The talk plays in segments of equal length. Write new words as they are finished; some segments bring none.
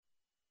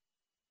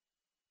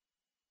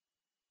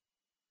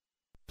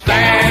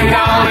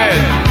on it.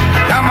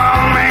 Come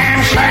on,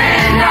 man,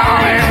 stand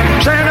on it.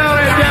 Stand on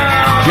it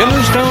down.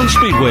 Jennerstown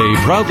Speedway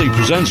proudly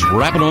presents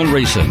Rappin' on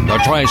Racing, the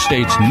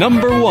Tri-State's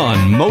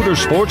 #1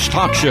 motorsports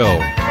talk show.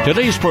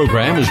 Today's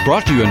program is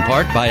brought to you in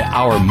part by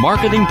our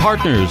marketing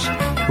partners.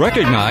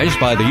 Recognized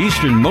by the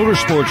Eastern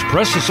Motorsports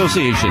Press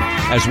Association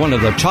as one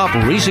of the top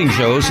racing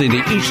shows in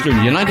the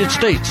Eastern United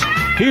States,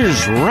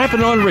 here's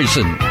Rappin' on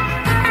Racing.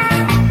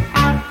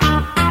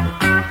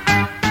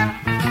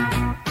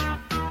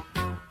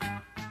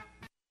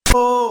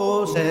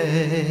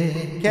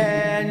 Jose,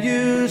 can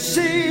you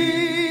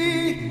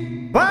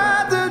see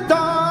by the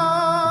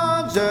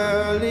dawn's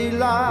early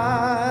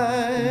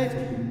light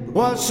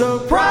what so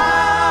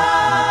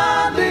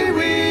proudly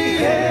we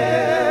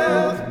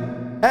hailed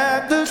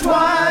at the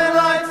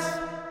twilight's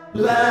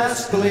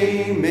last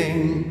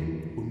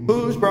gleaming,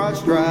 whose broad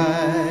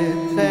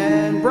stripes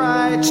and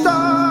bright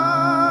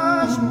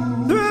stars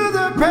through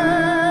the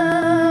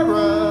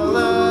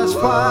perilous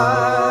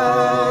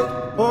fight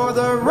o'er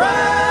the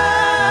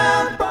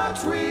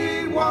ramparts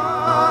we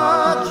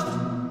watched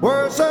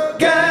were so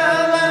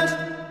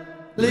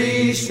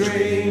gallantly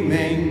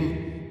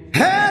streaming,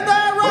 and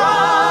the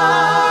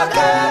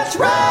rocket's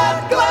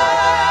red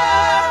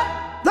glare,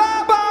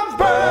 the bombs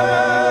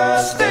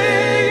bursting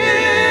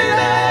in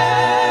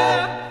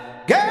air,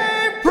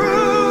 gave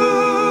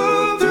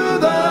proof through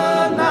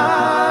the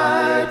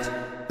night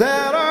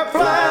that our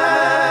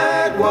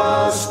flag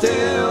was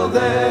still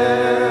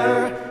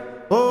there.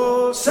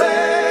 Oh,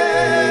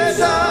 say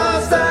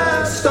does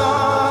that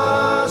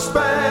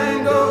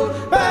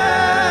star-spangled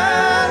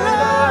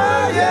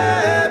banner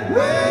yet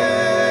wave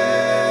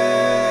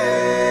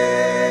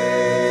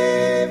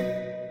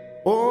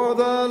o'er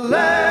the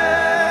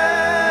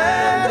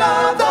land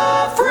of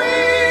the free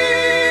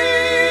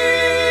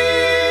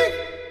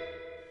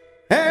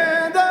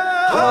and the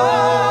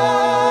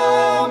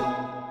home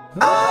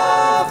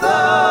of the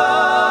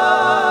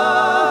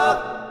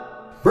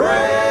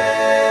brave.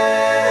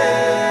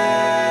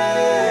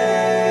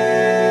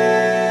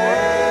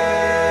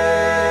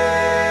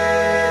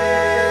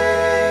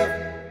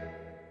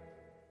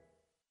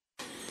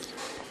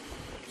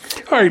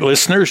 All right,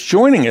 listeners,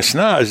 joining us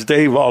now is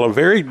Dave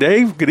Oliveri.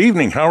 Dave, good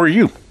evening. How are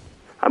you?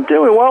 I'm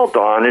doing well,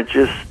 Don. It's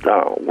just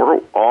we're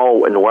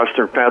all in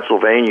western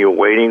Pennsylvania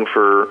waiting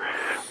for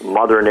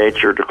Mother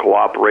Nature to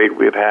cooperate.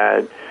 We've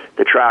had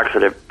the tracks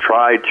that have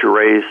tried to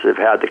race have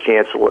had the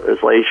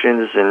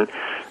cancellations, and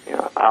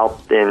out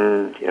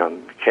in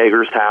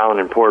Hagerstown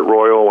and Port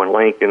Royal and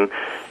Lincoln,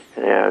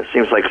 it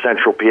seems like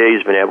Central PA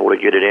has been able to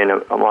get it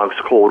in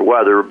amongst cold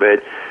weather,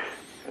 but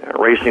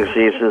racing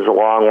season is a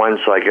long one,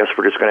 so I guess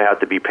we're just going to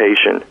have to be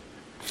patient.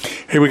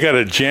 Hey, we got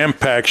a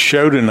jam-packed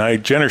show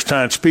tonight.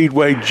 Jennerstown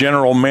Speedway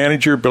General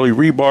Manager Billy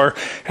Rebar,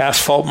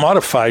 Asphalt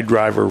Modified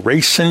driver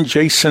Racing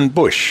Jason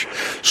Bush,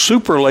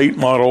 Super Late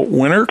Model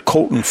winner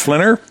Colton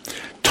Flinner,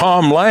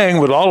 Tom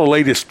Lang with all the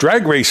latest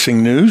drag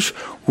racing news,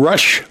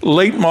 Rush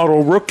Late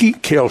Model rookie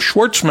Cale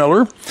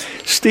Schwartzmiller,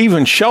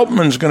 Stephen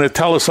Sheltman's going to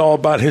tell us all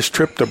about his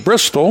trip to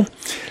Bristol,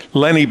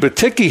 Lenny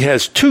Baticki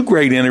has two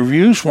great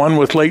interviews, one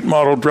with late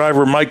model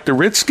driver Mike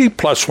Duritsky,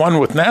 plus one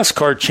with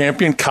NASCAR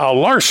champion Kyle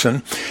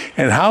Larson.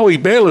 And Howie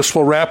Bayless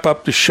will wrap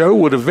up the show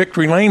with a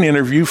Victory Lane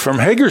interview from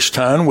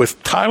Hagerstown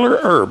with Tyler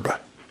Erb.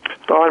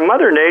 Don,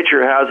 Mother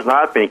Nature has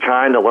not been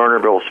kind to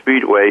Lernerville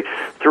Speedway.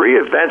 3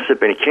 events have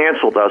been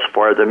canceled thus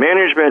far. The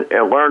management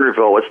at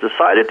Lernerville has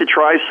decided to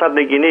try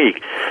something unique.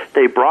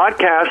 They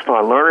broadcast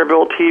on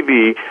Lernerville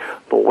TV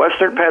the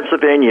Western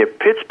Pennsylvania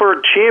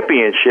Pittsburgh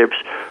Championships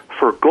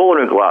for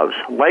Golden Gloves.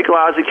 Mike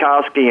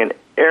Lazikowski and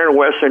Aaron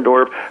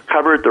Westendorf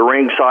covered the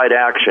ringside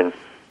action.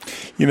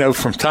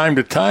 From time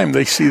to time,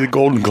 they see the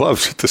Golden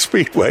Gloves at the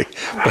Speedway.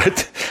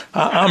 But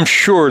I'm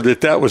sure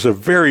that was a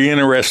very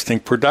interesting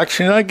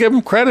production. And I give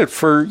them credit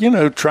for,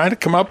 trying to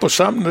come up with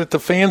something that the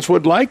fans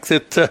would like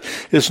that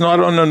is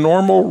not on a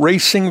normal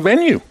racing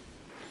venue.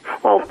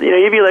 Well,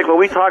 even like when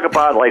we talk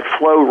about like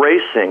flow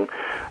racing,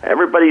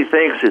 everybody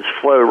thinks it's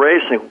flow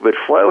racing, but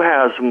flow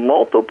has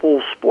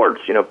multiple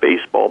sports,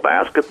 baseball,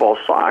 basketball,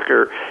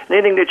 soccer,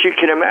 anything that you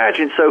can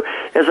imagine. So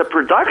as a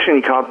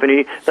production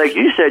company, like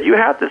you said, you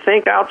have to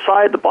think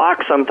outside the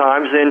box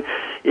sometimes. And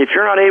if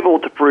you're not able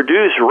to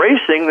produce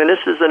racing, then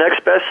this is the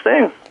next best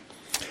thing.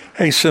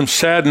 Hey, some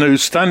sad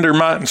news. Thunder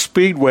Mountain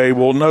Speedway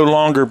will no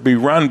longer be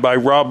run by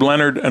Rob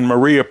Leonard and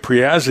Maria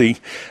Priazzi.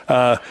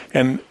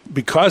 And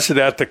because of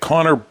that, the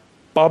Connor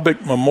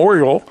Bobick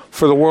Memorial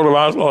for the World of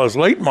Outlaws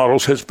late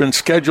models has been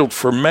scheduled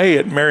for May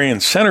at Marion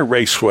Center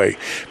Raceway.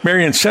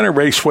 Marion Center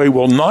Raceway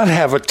will not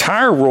have a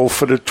tire rule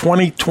for the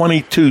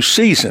 2022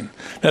 season.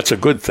 That's a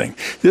good thing.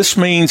 This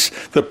means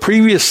the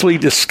previously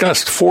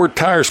discussed 4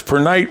 tires per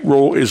night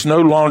rule is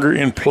no longer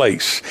in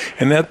place,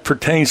 and that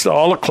pertains to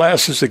all the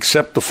classes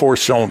except the 4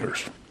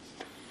 cylinders.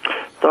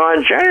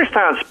 Don,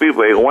 Jennerstown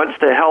Speedway wants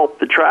to help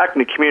the track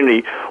and the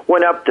community,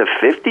 went up to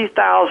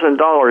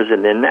 $50,000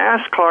 in the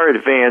NASCAR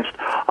Advanced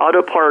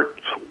Auto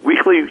Parts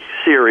Weekly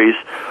Series.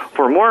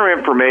 For more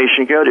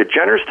information, go to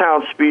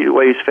Jennerstown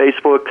Speedway's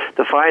Facebook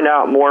to find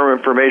out more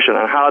information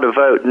on how to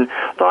vote. And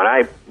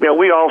Don,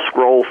 we all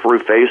scroll through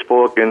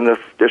Facebook and the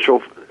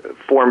official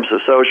forms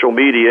of social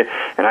media,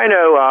 and I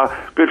know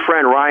good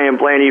friend Ryan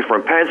Blaney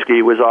from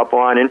Penske was up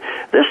on, and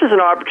this is an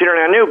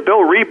opportunity. I know Bill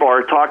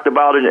Rebar talked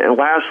about it in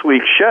last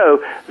week's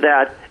show,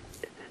 that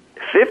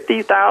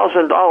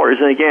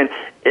 $50,000, and again,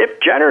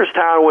 if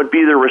Jennerstown would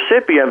be the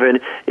recipient of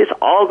it, it's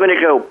all going to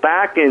go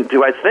back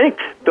into, I think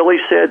Billy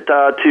said,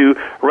 to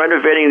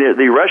renovating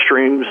the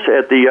restrooms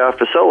at the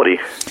facility.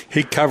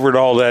 He covered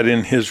all that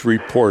in his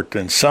report,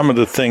 and some of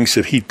the things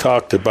that he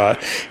talked about,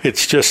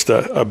 it's just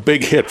a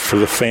big hit for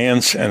the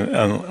fans, and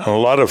a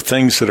lot of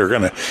things that are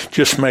going to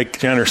just make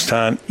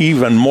Jennerstown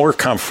even more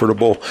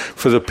comfortable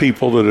for the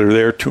people that are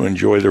there to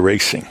enjoy the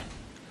racing.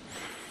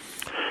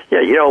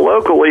 Yeah,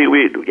 locally,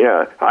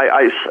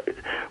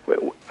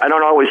 I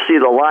don't always see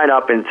the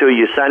lineup until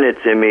you send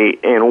it to me,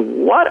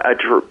 and what a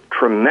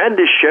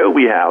tremendous show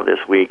we have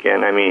this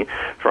weekend. I mean,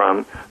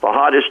 from the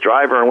hottest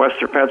driver in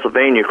Western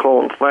Pennsylvania,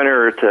 Colin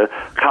Flinner, to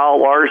Kyle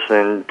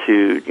Larson,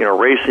 to,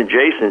 Racing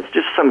Jason. It's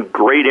just some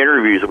great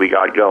interviews that we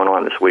got going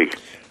on this week.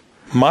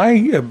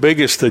 My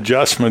biggest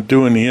adjustment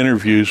doing the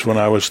interviews when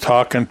I was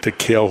talking to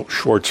Cale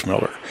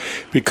Schwartzmiller,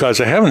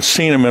 because I haven't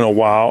seen him in a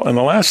while, and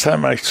the last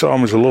time I saw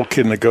him was a little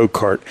kid in a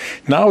go-kart.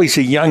 Now he's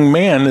a young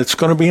man that's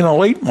going to be in a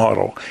late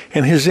model,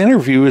 and his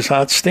interview is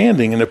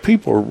outstanding, and the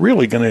people are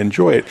really going to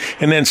enjoy it.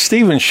 And then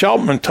Stephen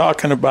Sheltman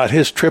talking about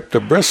his trip to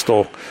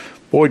Bristol.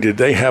 Boy, did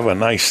they have a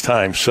nice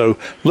time. So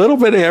a little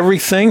bit of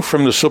everything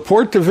from the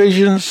support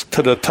divisions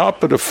to the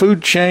top of the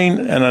food chain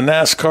and a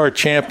NASCAR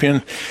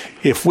champion.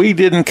 If we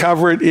didn't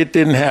cover it, it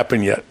didn't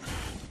happen yet.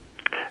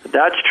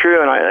 That's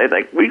true, and I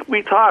think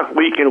we talk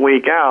week in,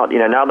 week out.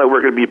 Now that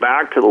we're going to be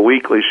back to the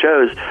weekly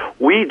shows,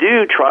 we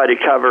do try to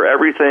cover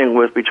everything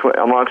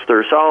amongst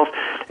ourselves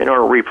and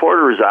our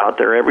reporters out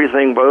there,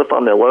 everything both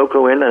on the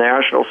local and the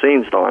national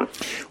scenes, Don.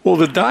 Well,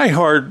 the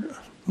diehard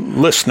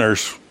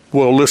listeners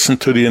will listen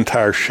to the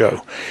entire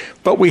show.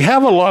 But we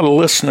have a lot of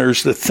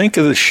listeners that think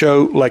of the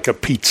show like a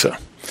pizza.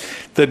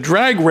 The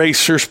drag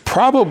racers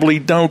probably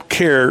don't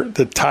care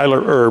that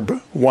Tyler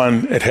Erb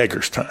won at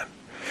Hagerstown.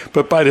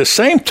 But by the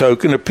same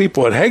token, the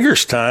people at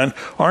Hagerstown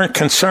aren't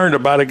concerned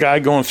about a guy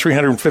going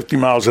 350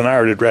 miles an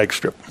hour to drag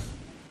strip.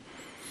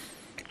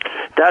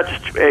 That's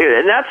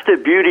the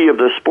beauty of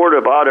the sport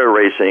of auto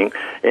racing,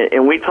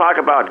 and we talk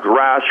about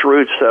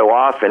grassroots so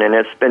often, and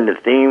it's been the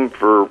theme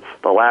for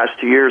the last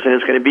 2 years, and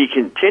it's going to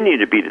continue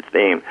to be the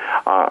theme.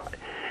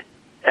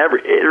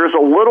 There's a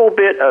little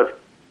bit of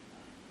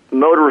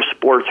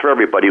motorsports for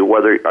everybody,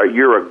 whether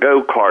you're a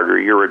go-karter,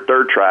 you're a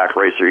dirt track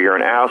racer, you're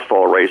an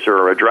asphalt racer,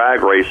 or a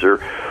drag racer.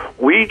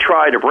 We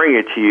try to bring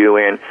it to you,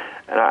 and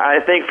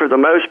I think for the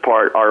most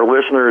part, our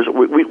listeners,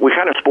 we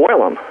kind of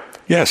spoil them.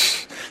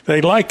 Yes, they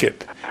like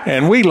it,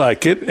 and we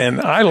like it, and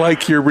I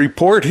like your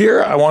report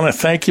here. I want to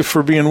thank you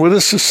for being with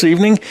us this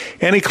evening.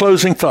 Any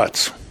closing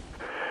thoughts?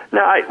 No,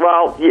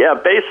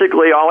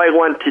 basically all I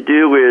want to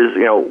do is,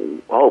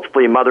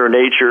 hopefully Mother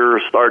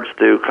Nature starts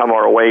to come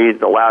our way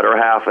the latter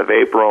half of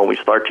April and we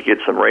start to get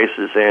some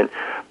races in.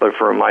 But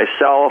for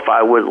myself,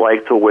 I would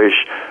like to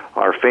wish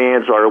our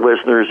fans, our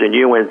listeners, and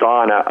you and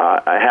Don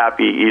a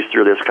happy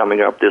Easter that's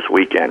coming up this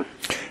weekend.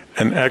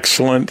 An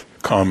excellent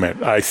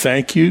comment. I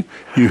thank you.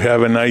 You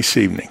have a nice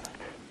evening.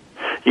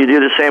 You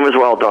do the same as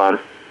well, Don.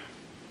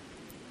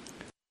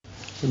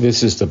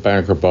 This is the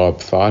Banker Bob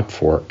Thought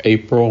for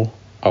April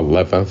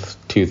 11th,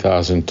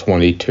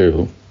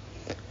 2022.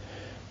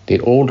 The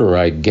older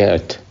I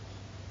get,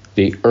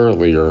 the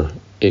earlier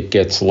it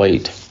gets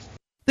late.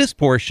 This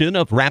portion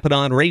of Rapid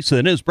On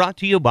Racing is brought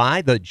to you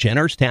by the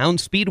Jennerstown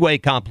Speedway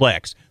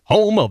Complex,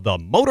 home of the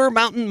Motor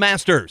Mountain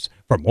Masters.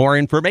 For more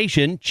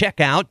information, check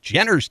out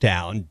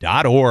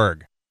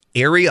jennerstown.org.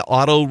 Area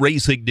Auto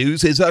Racing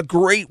News is a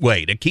great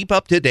way to keep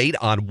up to date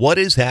on what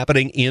is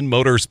happening in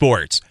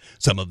motorsports.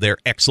 Some of their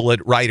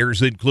excellent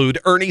writers include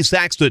Ernie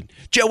Saxton,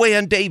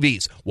 Joanne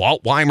Davies,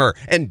 Walt Weimer,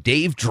 and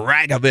Dave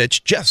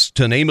Dragovich, just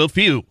to name a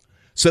few.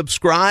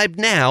 Subscribe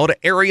now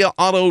to Area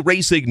Auto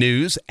Racing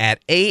News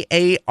at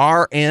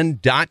AARN.com.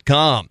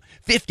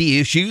 50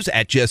 issues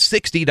at just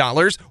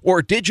 $60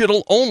 or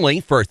digital only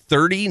for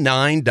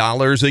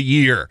 $39 a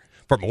year.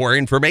 For more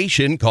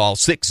information, call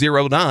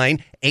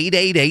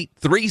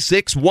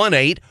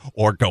 609-888-3618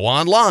 or go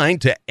online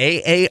to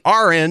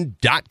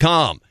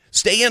AARN.com.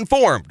 Stay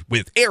informed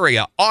with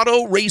Area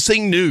Auto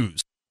Racing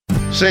News.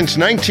 Since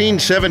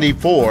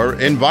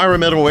 1974,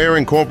 Environmental Air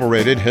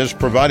Incorporated has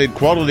provided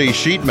quality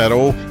sheet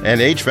metal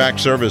and HVAC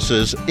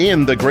services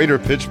in the greater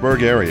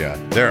Pittsburgh area.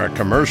 They're a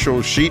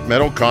commercial sheet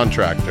metal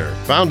contractor.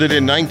 Founded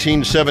in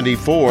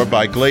 1974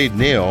 by Glade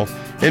Neal,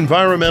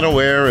 Environmental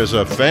Air is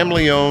a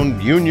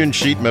family-owned union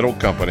sheet metal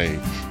company,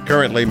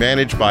 currently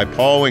managed by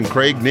Paul and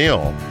Craig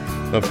Neal.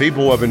 The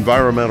people of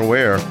Environmental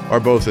Air are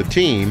both a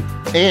team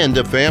and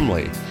a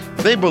family.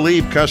 They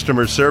believe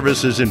customer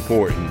service is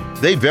important.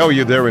 They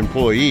value their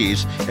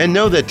employees and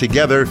know that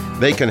together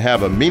they can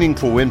have a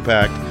meaningful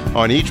impact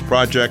on each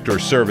project or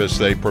service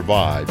they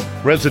provide.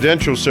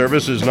 Residential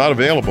service is not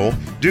available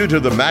due to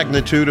the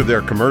magnitude of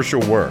their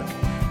commercial work.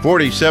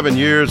 47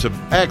 years of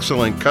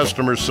excellent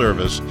customer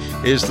service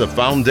is the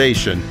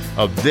foundation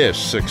of this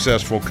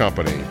successful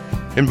company.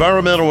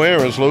 Environmental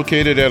Air is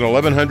located at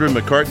 1100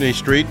 McCartney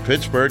Street,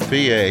 Pittsburgh,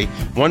 PA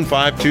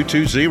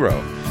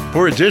 15220.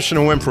 For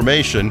additional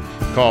information,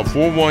 call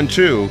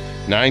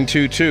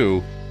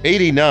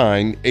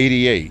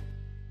 412-922-8988.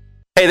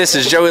 Hey, this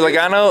is Joey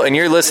Logano, and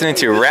you're listening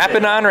to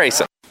Rapping on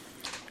Racing.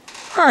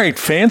 All right,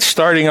 fans,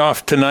 starting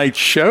off tonight's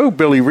show,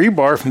 Billy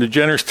Rebar from the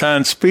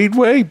Jennerstown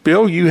Speedway.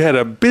 Bill, you had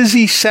a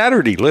busy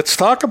Saturday. Let's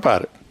talk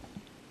about it.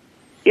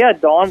 Yeah,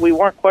 Don, we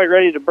weren't quite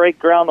ready to break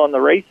ground on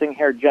the racing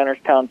here at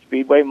Jennerstown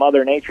Speedway.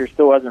 Mother Nature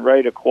still wasn't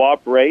ready to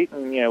cooperate,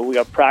 and, we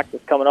got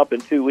practice coming up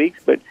in 2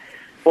 weeks. But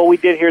what we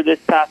did here this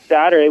past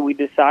Saturday, we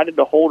decided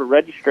to hold a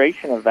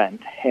registration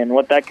event. And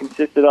what that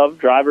consisted of,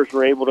 drivers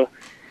were able to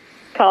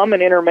come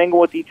and intermingle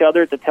with each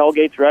other at the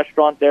Tailgates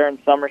restaurant there in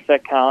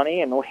Somerset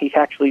County, and we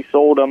actually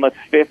sold almost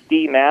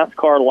 50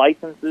 NASCAR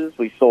licenses.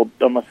 We sold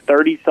almost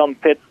 30-some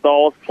pit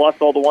stalls, plus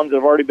all the ones that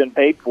have already been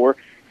paid for.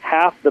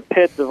 Half the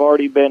pits have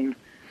already been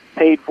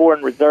paid for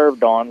and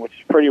reserved on, which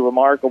is pretty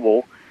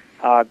remarkable.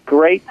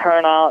 Great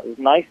turnout. It was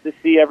nice to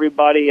see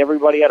everybody.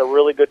 Everybody had a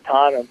really good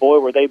time, and boy,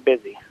 were they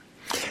busy.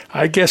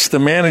 I guess the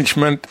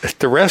management at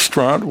the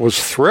restaurant was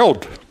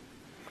thrilled.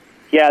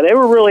 Yeah, they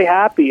were really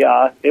happy.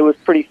 It was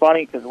pretty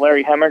funny because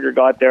Larry Heminger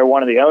got there,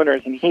 one of the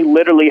owners, and he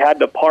literally had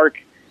to park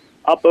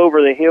up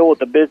over the hill with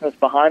the business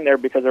behind there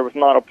because there was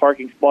not a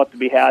parking spot to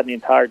be had in the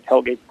entire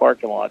Tailgates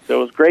parking lot.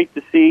 So it was great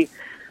to see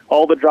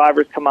all the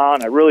drivers come out,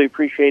 and I really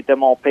appreciate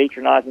them all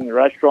patronizing the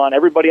restaurant.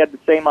 Everybody had the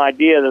same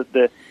idea that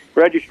the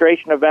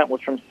registration event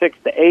was from 6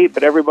 to 8,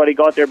 but everybody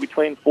got there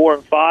between 4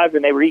 and 5,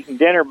 and they were eating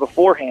dinner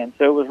beforehand,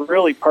 so it was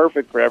really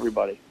perfect for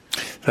everybody.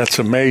 That's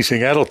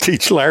amazing. That'll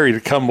teach Larry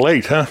to come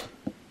late, huh?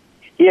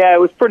 Yeah,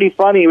 it was pretty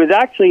funny. He was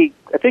actually,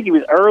 I think he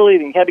was early,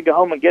 and he had to go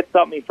home and get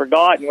something he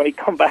forgot, and when he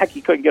come back, he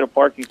couldn't get a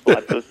parking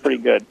spot, so it was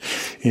pretty good.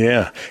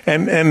 Yeah,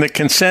 and the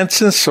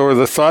consensus or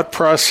the thought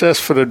process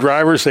for the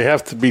drivers, they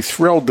have to be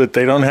thrilled that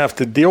they don't have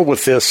to deal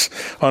with this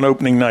on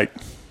opening night.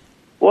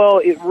 Well,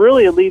 it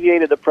really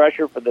alleviated the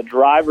pressure for the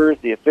drivers,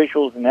 the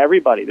officials, and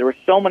everybody. There were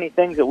so many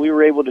things that we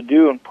were able to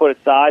do and put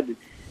aside.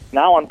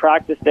 Now on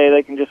practice day,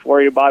 they can just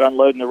worry about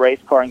unloading the race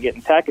car and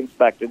getting tech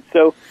inspected.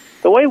 So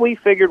the way we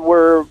figured,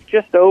 we're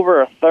just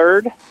over a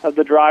third of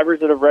the drivers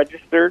that have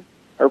registered,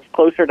 or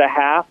closer to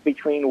half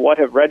between what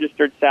have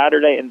registered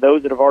Saturday and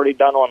those that have already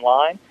done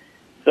online.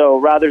 So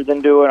rather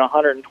than doing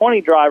 120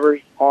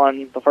 drivers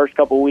on the first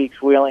couple of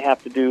weeks, we only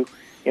have to do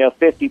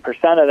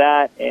 50% of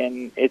that,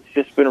 and it's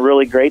just been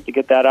really great to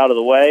get that out of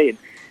the way.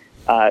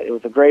 And it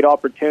was a great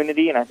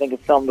opportunity, and I think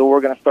it's something that we're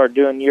going to start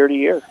doing year to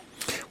year.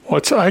 Well,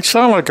 I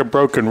sound like a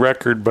broken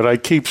record, but I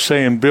keep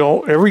saying,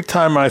 Bill, every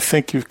time I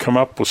think you've come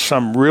up with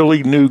some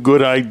really new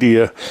good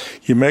idea,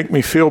 you make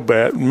me feel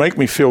bad, make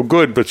me feel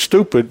good, but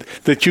stupid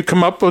that you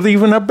come up with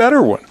even a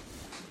better one.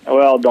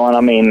 Well, Don,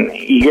 I mean,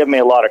 you give me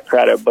a lot of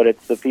credit, but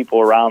it's the people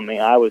around me.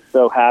 I was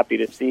so happy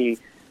to see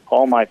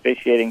all my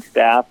officiating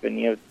staff,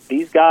 and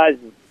these guys,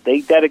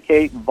 they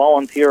dedicate and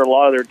volunteer a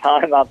lot of their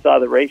time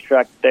outside the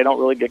racetrack that they don't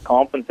really get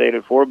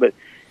compensated for, but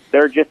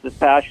they're just as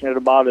passionate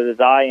about it as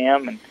I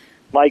am. And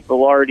Mike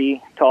Velarde,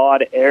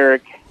 Todd,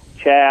 Eric,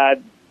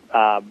 Chad,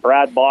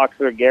 Brad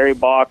Boxler, Gary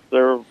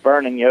Boxler,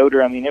 Vernon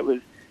Yoder. I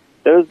mean,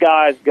 those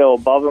guys go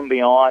above and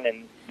beyond,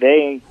 and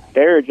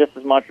they're just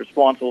as much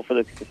responsible for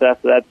the success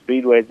of that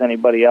speedway as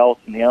anybody else,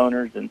 and the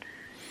owners, and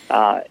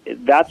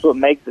that's what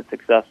makes it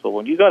successful.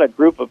 When you got a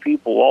group of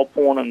people all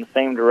pulling in the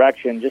same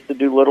direction, just to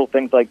do little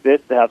things like this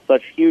to have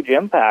such huge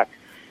impact.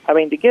 I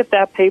mean, to get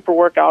that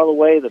paperwork out of the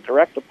way, the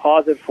direct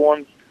deposit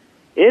forms,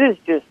 it is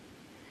just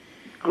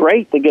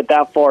great to get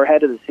that far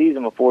ahead of the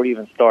season before it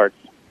even starts.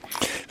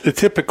 The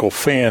typical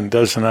fan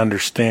doesn't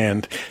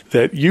understand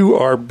that you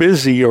are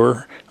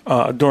busier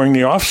during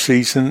the off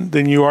season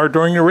than you are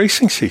during the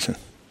racing season.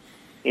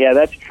 Yeah,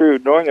 that's true.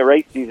 During the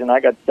race season, I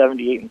got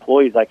 78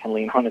 employees I can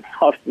lean on. In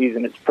the off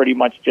season, it's pretty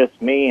much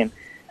just me and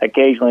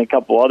occasionally a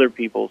couple other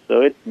people.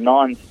 So it's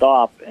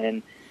nonstop.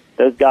 And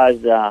those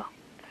guys,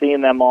 seeing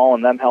them all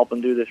and them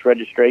helping do this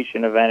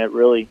registration event, it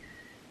really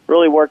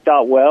worked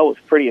out well. It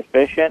was pretty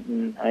efficient.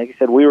 And like I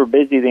said, we were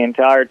busy the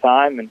entire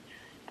time. And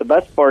the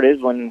best part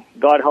is when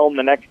got home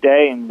the next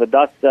day and the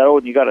dust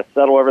settled, you got to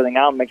settle everything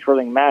out and make sure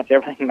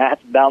everything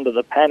matched down to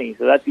the penny.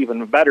 So that's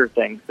even a better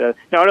thing. So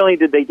not only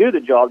did they do the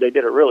job, they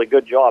did a really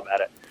good job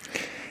at it.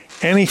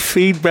 Any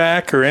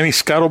feedback or any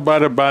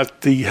scuttlebutt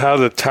about how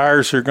the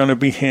tires are going to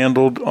be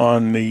handled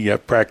on the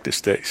practice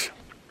days?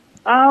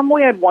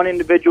 We had one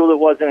individual that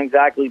wasn't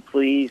exactly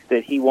pleased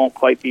that he won't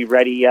quite be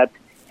ready yet,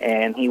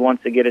 and he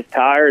wants to get his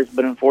tires.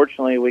 But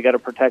unfortunately, we got to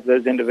protect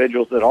those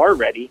individuals that are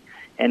ready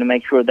and to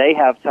make sure they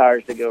have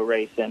tires to go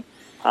racing.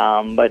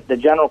 But the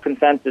general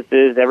consensus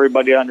is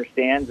everybody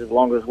understands as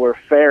long as we're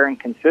fair and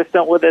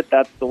consistent with it,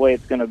 that's the way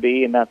it's going to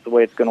be, and that's the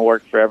way it's going to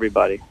work for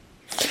everybody.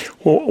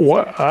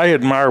 Well, I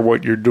admire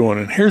what you're doing,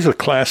 and here's a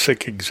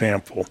classic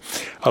example.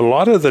 A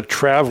lot of the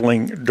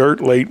traveling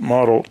dirt late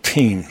model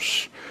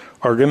teams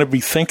are going to be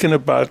thinking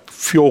about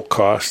fuel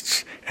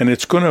costs, and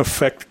it's going to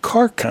affect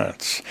car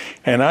counts.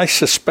 And I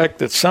suspect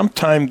that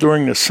sometime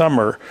during the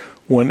summer,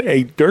 when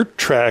a dirt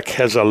track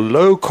has a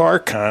low car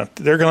count,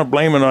 they're going to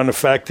blame it on the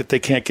fact that they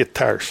can't get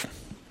tires.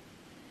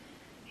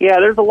 Yeah,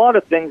 there's a lot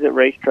of things that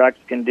racetracks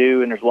can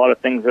do, and there's a lot of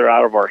things that are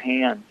out of our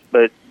hands.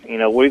 But,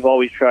 we've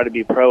always tried to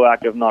be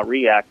proactive, not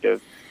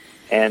reactive.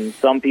 And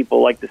some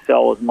people like to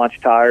sell as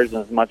much tires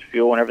and as much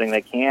fuel and everything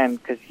they can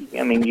because,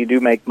 you do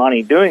make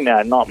money doing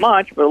that. Not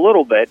much, but a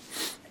little bit.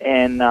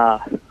 And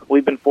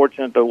we've been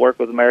fortunate to work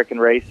with American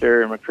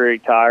Racer and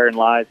McCreary Tire and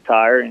Lies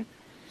Tire. And,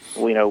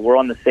 we're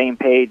on the same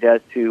page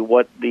as to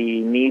what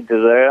the needs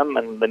of them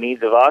and the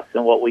needs of us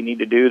and what we need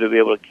to do to be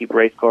able to keep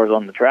race cars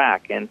on the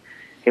track. And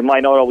it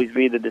might not always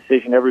be the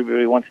decision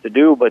everybody wants to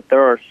do, but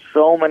there are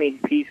so many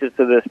pieces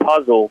to this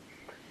puzzle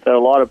that a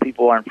lot of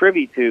people aren't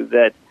privy to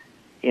that,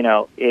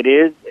 it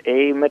is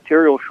a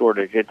material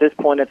shortage. At this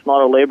point, it's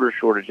not a labor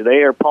shortage.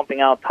 They are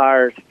pumping out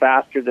tires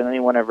faster than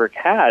anyone ever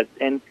has.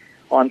 And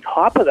on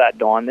top of that,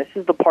 Don, this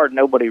is the part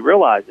nobody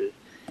realizes.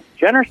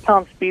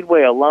 Jennerstown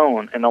Speedway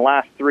alone in the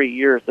last 3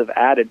 years have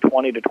added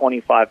 20 to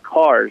 25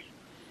 cars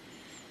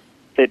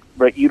that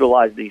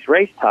utilize these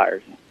race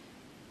tires.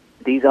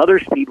 These other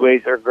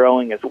speedways are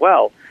growing as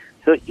well.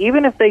 So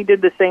even if they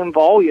did the same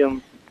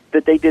volume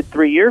that they did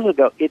 3 years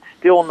ago, it's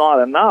still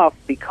not enough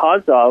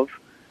because of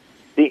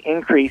the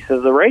increase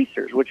of the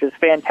racers, which is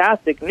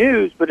fantastic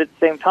news, but at the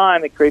same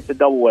time, it creates a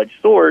double-edged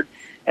sword.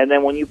 And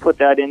then when you put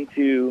that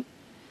into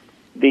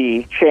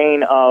the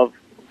chain of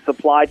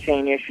supply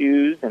chain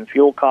issues and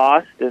fuel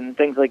costs and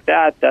things like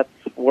that, that's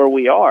where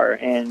we are.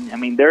 And,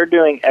 they're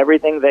doing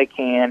everything they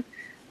can.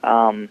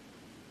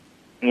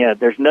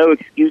 There's no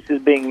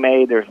excuses being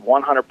made. There's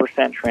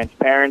 100%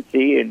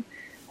 transparency, and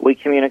we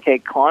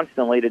communicate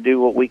constantly to do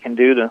what we can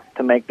do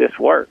to make this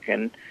work.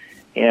 And,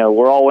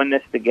 we're all in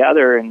this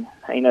together, and,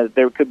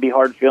 there could be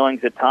hard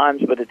feelings at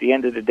times, but at the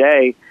end of the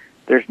day,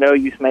 there's no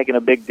use making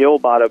a big deal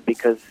about it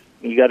because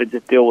you got to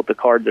just deal with the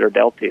cards that are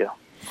dealt to you.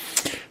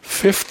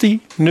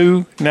 50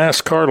 new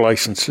NASCAR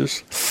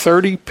licenses,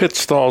 30 pit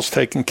stalls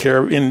taken care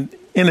of in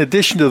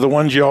addition to the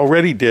ones you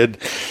already did.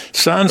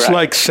 Sounds Correct.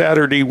 like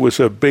Saturday was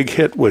a big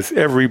hit with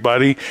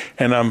everybody,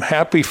 and I'm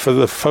happy for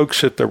the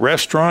folks at the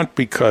restaurant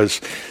because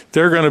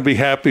they're going to be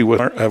happy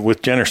with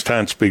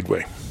Jennerstown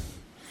Speedway.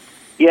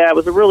 Yeah, it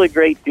was a really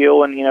great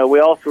deal, and, we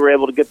also were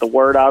able to get the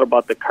word out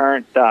about the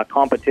current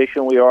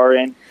competition we are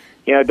in.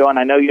 Don,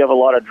 I know you have a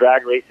lot of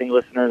drag racing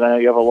listeners. I know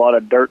you have a lot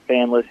of dirt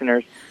fan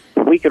listeners.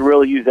 We could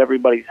really use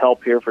everybody's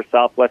help here for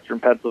southwestern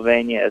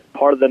Pennsylvania. As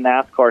part of the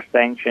NASCAR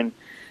sanction,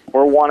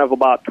 we're one of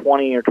about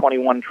 20 or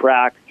 21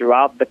 tracks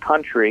throughout the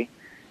country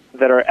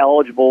that are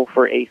eligible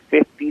for a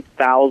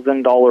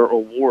 $50,000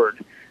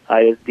 award.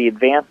 It's the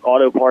Advanced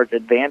Auto Parts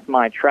Advance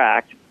My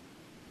Track,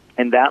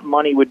 and that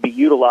money would be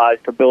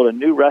utilized to build a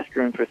new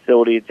restroom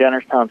facility at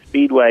Jennerstown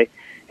Speedway,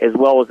 as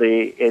well as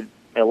a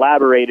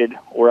elaborated,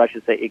 or I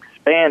should say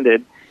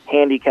expanded,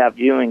 handicap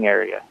viewing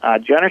area.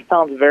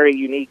 Jennerstown's very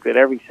unique that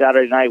every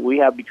Saturday night we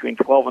have between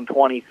 12 and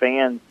 20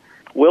 fans,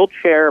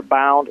 wheelchair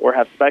bound or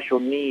have special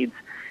needs,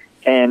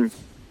 and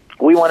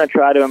we want to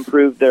try to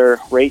improve their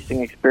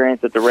racing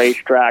experience at the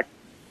racetrack.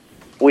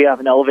 We have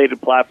an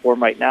elevated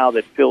platform right now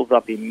that fills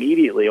up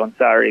immediately on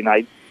Saturday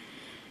night,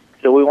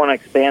 so we want to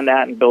expand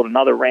that and build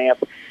another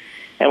ramp.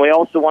 And we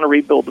also want to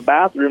rebuild the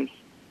bathrooms,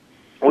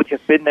 which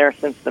have been there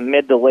since the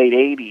mid to late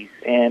 80s.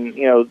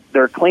 And,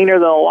 they're cleaner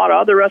than a lot of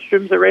other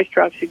restrooms that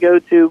racetracks you go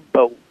to,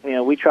 but,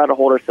 we try to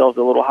hold ourselves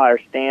a little higher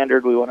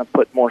standard. We want to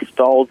put more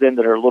stalls in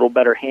that are a little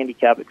better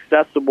handicap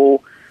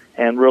accessible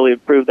and really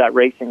improve that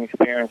racing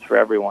experience for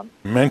everyone.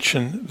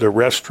 Mention the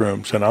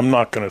restrooms, and I'm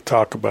not going to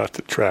talk about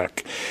the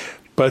track,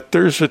 but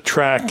there's a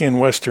track in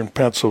western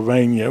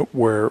Pennsylvania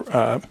where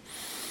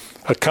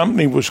a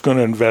company was going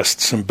to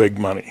invest some big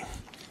money.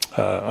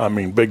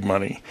 Big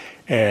money.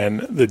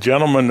 And the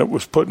gentleman that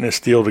was putting this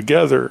deal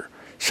together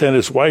sent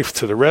his wife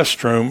to the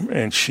restroom,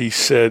 and she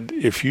said,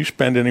 if you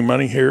spend any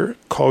money here,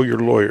 call your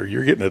lawyer.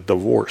 You're getting a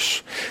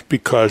divorce.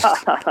 Because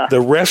the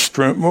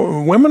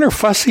restroom, women are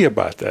fussy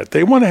about that.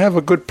 They want to have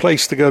a good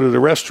place to go to the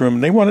restroom,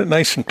 and they want it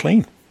nice and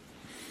clean.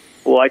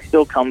 Well, I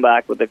still come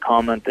back with the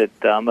comment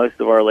that most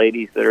of our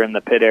ladies that are in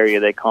the pit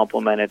area, they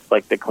compliment it's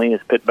like the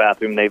cleanest pit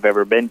bathroom they've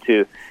ever been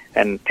to.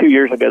 And 2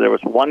 years ago, there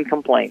was one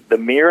complaint. The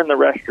mirror in the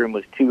restroom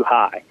was too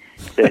high,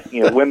 that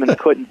women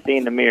couldn't see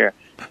in the mirror.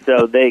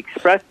 So they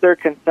expressed their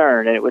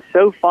concern, and it was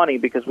so funny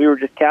because we were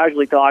just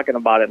casually talking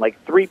about it.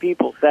 Like 3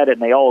 people said it,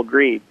 and they all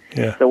agreed.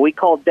 Yeah. So we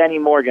called Denny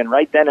Morgan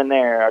right then and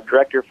there, our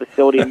director of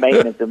facility and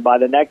maintenance, and by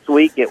the next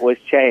week it was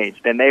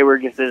changed. And they were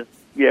just as,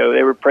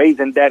 they were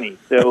praising Denny.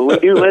 So we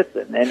do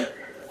listen, and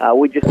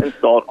we just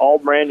installed all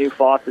brand new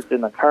faucets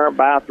in the current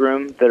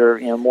bathroom that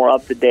are more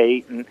up to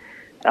date. And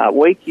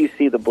wait till you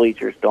see the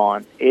bleachers,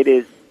 Dawn. It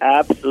is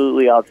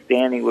absolutely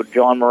outstanding with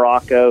John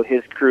Morocco,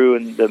 his crew,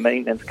 and the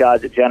maintenance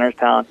guys at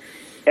Jennerstown.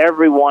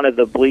 Every one of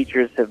the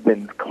bleachers have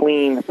been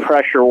clean,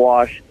 pressure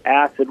washed,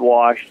 acid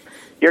washed.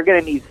 You're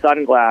going to need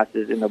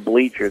sunglasses in the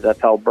bleachers.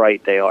 That's how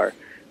bright they are.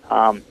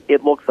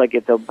 It looks like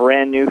it's a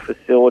brand new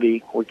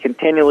facility. We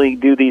continually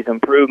do these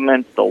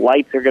improvements. The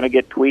lights are going to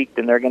get tweaked,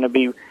 and they're going to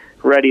be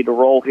ready to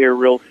roll here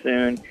real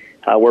soon.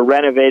 We're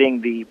renovating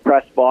the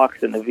press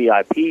box and the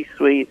VIP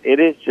suite. It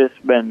has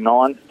just been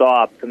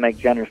nonstop to make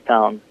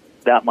Jennerstown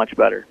that much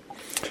better.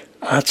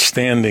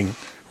 Outstanding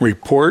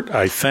report.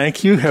 I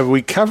thank you. Have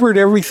we covered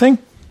everything?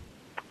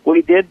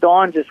 We did,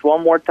 Don. Just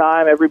one more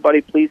time,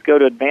 everybody please go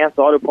to Advanced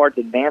Auto Parts,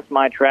 Advance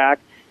My Track.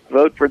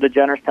 Vote for the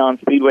Jennerstown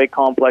Speedway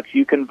Complex.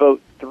 You can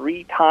vote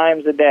 3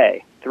 times a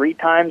day. 3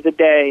 times a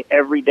day,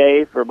 every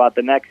day for about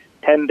the next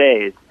 10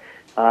 days.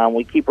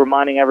 We keep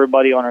reminding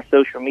everybody on our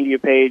social media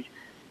page.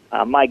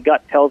 My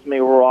gut tells me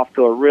we're off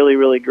to a really,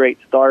 really great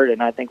start,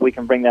 and I think we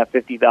can bring that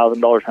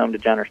 $50,000 home to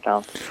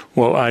Jennerstown.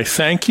 Well, I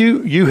thank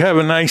you. You have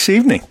a nice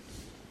evening.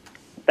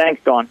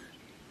 Thanks, Don.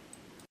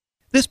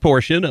 This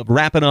portion of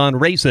Rappin' on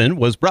Racin'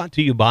 was brought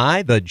to you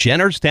by the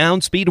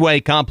Jennerstown Speedway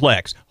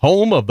Complex,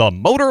 home of the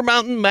Motor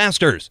Mountain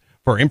Masters.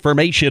 For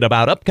information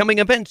about upcoming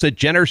events at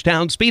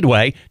Jennerstown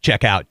Speedway,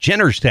 check out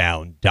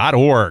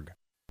jennerstown.org.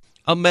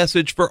 A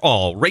message for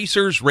all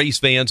racers, race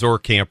fans, or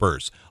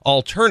campers.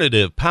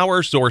 Alternative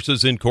Power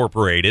Sources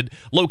Incorporated,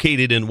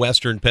 located in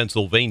western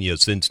Pennsylvania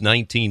since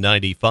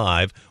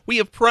 1995, we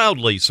have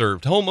proudly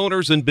served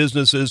homeowners and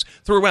businesses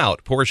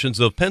throughout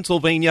portions of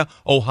Pennsylvania,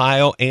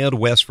 Ohio, and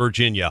West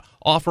Virginia,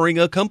 offering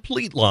a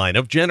complete line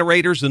of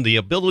generators and the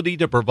ability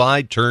to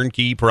provide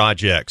turnkey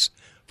projects.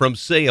 From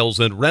sales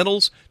and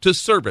rentals to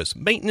service,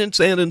 maintenance,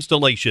 and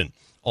installation,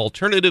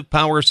 Alternative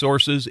Power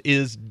Sources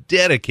is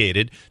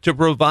dedicated to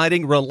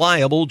providing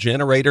reliable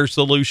generator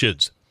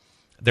solutions.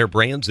 Their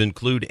brands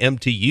include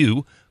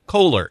MTU,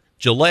 Kohler,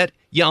 Gillette,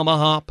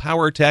 Yamaha,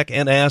 PowerTech,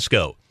 and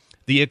ASCO.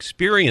 The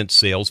experienced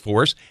sales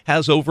force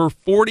has over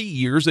 40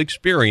 years'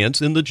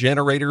 experience in the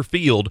generator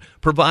field,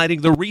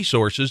 providing the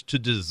resources to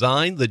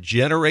design the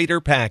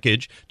generator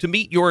package to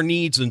meet your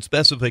needs and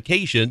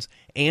specifications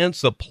and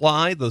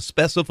supply the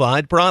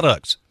specified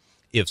products.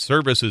 If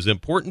service is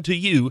important to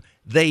you,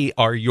 they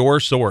are your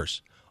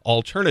source.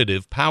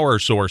 Alternative Power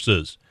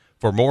Sources.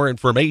 For more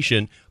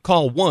information,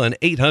 call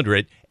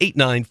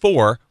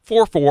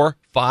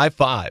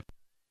 1-800-894-4455.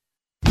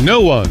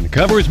 No one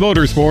covers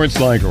motorsports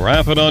like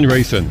Rappin' on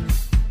Racin'.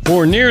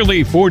 For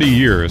nearly 40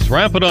 years,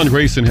 Rappin' on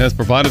Racin' has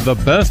provided the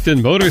best in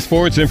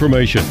motorsports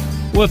information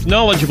with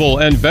knowledgeable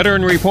and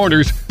veteran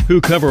reporters who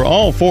cover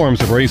all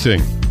forms of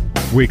racing.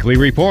 Weekly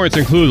reports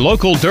include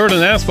local dirt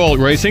and asphalt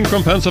racing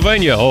from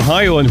Pennsylvania,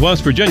 Ohio, and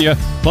West Virginia,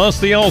 plus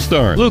the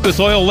All-Star, Lucas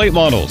Oil Late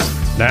Models,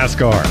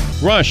 NASCAR,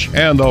 Rush,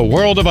 and the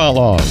World of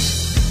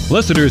Outlaws.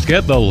 Listeners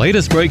get the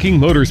latest breaking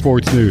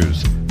motorsports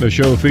news. The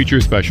show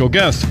features special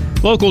guests,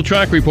 local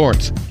track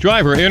reports,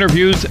 driver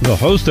interviews. The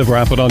host of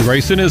Rappin' on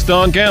Racin' is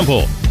Don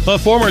Gamble. A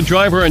former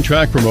driver and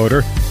track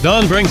promoter,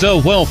 Don brings a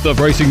wealth of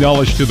racing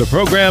knowledge to the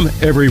program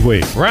every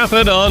week.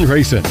 Rappin' on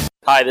Racin'.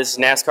 Hi, this is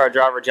NASCAR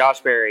driver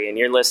Josh Berry, and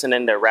you're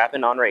listening to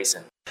Rappin' on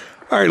Racin'.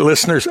 All right,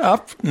 listeners,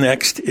 up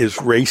next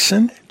is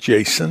Racing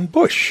Jason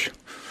Bush.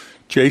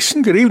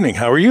 Jason, good evening.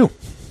 How are you?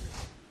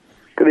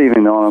 Good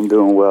evening, Don. I'm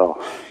doing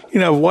well. You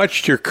know, I've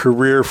watched your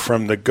career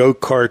from the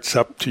go-karts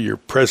up to your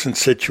present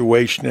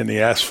situation in the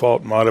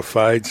asphalt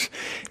modifieds,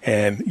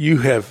 and you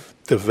have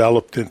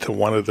developed into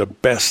one of the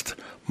best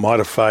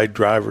modified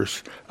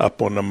drivers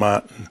up on the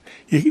mountain.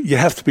 You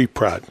have to be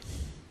proud.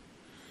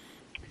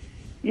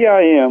 Yeah,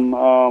 I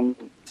am.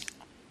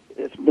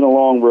 It's been a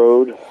long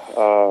road.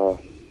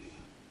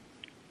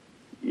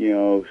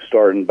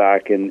 Starting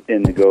back in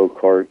the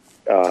go-kart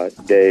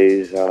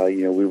days,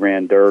 we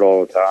ran dirt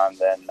all the time.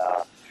 Then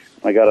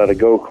when I got out of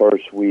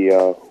go-karts, we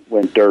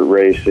went dirt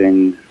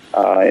racing in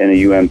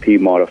a UMP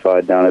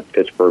modified down at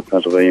Pittsburgh,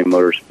 Pennsylvania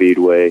Motor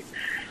Speedway,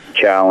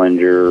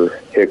 Challenger,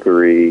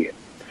 Hickory,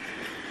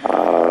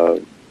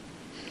 and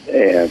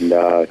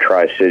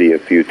Tri-City a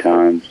few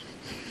times.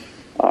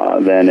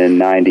 Then in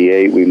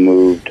 98,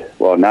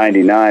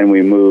 99,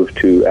 we moved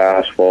to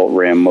asphalt,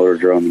 ran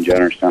Motordrome in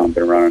Jennerstown,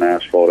 been running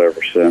asphalt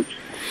ever since.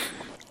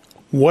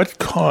 What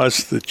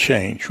caused the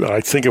change? Well, I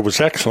think it was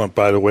excellent,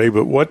 by the way,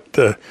 but what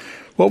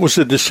was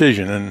the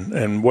decision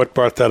and what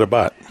brought that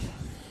about?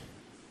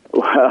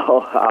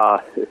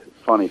 Well,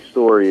 funny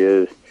story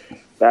is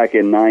back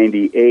in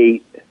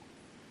 98,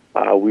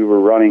 we were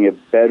running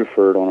at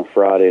Bedford on a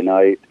Friday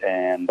night,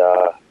 and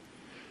I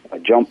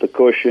jumped the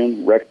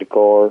cushion, wrecked the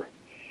car,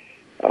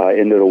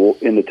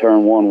 into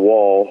turn one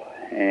wall,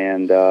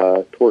 and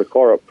tore the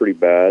car up pretty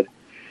bad.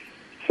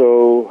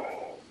 So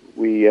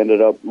we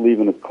ended up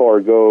leaving the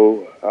car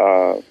go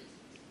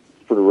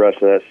for the rest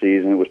of that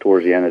season. It was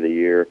towards the end of the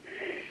year,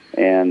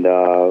 and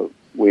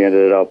we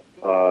ended up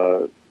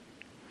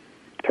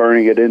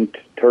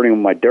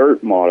turning my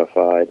dirt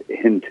modified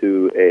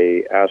into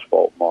a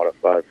asphalt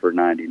modified for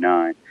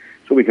 99.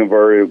 So we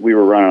converted. We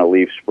were running a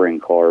Leaf Spring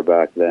car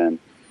back then,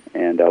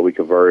 and we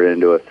converted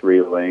into a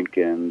 3-link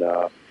and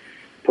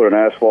put an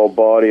asphalt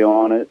body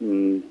on it,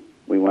 and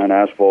we went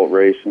asphalt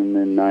racing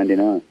in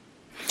 '99.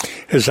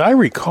 As I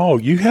recall,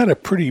 you had a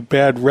pretty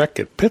bad wreck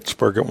at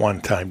Pittsburgh at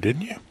one time,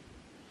 didn't you?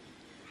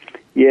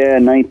 Yeah,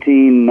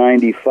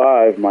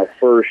 1995, my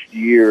first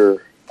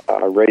year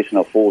racing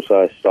a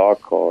full-size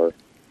stock car.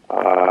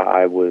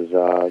 I was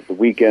the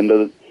weekend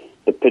of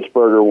the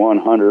Pittsburgher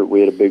 100. We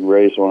had a big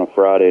race on a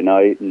Friday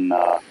night, and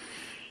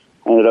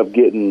ended up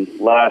getting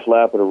last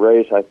lap of the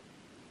race.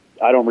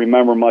 I don't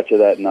remember much of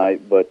that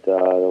night, but the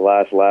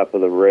last lap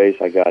of the race,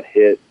 I got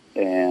hit,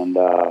 and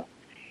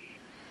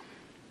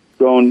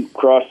going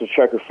across the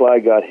checker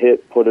flag, got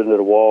hit, put into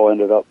the wall,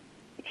 ended up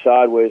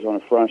sideways on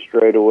the front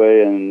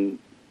straightaway, and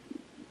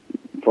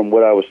from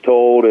what I was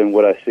told and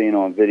what I seen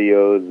on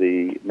video,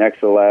 the next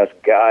to the last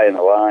guy in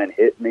the line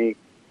hit me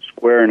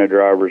square in the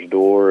driver's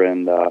door,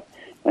 and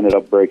ended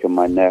up breaking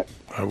my neck.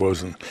 I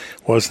wasn't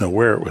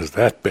aware it was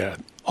that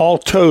bad. All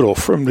total,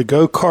 from the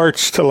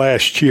go-karts to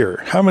last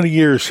year, how many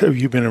years have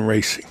you been in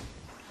racing?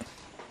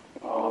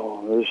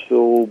 Oh, this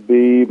will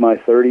be my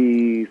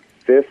 35th,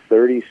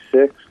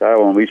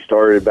 36th. We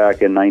started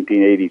back in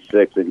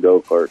 1986 in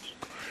go-karts.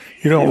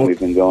 We've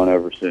been going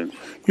ever since.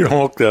 You don't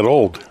look that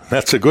old.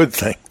 That's a good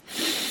thing.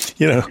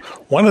 You know,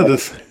 one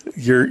of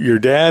your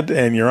dad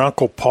and your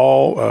Uncle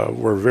Paul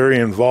were very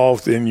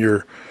involved in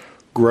your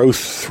growth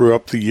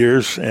throughout the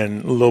years,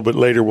 and a little bit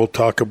later we'll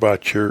talk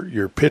about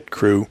your pit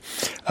crew.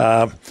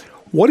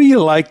 What do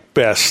you like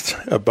best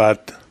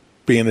about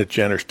being at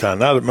Jennerstown?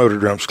 Now that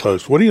Motordrome's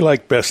closed, what do you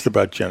like best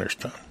about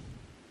Jennerstown?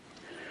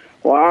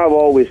 Well, I've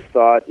always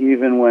thought,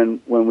 even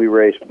when we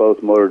race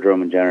both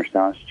Motordrome and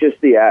Jennerstown, it's just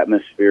the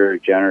atmosphere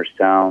at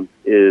Jennerstown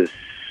is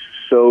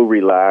so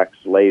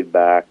relaxed, laid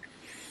back.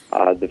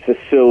 The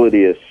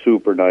facility is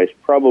super nice,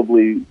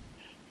 probably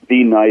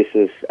the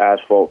nicest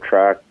asphalt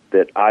track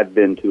that I've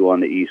been to on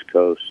the East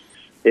Coast.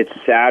 It's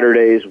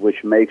Saturdays,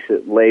 which makes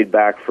it laid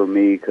back for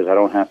me because I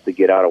don't have to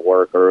get out of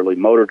work early.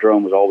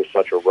 Motordrome was always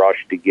such a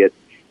rush to get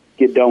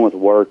done with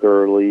work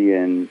early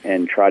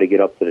and try to get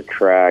up to the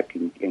track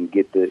and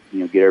get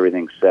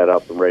everything set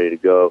up and ready to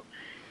go.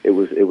 It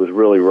was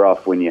really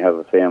rough when you have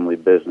a family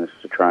business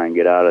to try and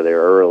get out of there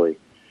early.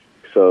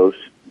 So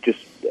just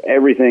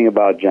everything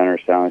about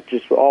Jennerstown, it's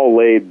just all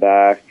laid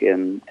back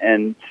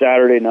and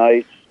Saturday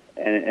nights,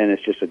 and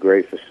it's just a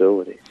great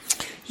facility.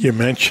 You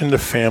mentioned a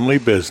family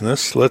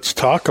business. Let's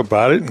talk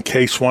about it in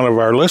case one of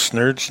our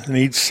listeners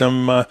needs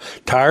some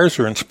tires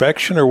or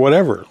inspection or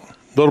whatever.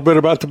 A little bit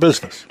about the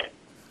business.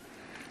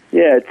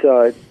 Yeah,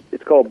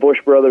 it's called Bush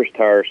Brothers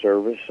Tire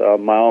Service.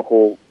 My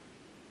Uncle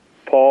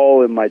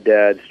Paul and my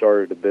dad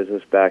started the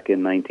business back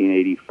in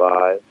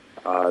 1985.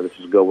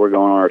 We're going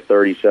on our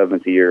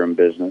 37th year in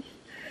business.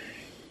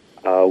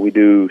 We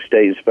do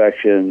state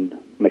inspection,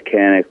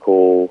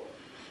 mechanical,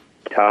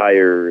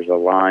 tires,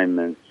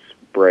 alignments,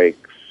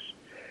 brakes,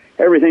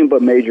 everything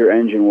but major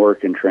engine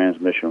work and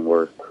transmission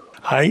work.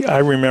 I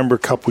remember a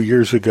couple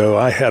years ago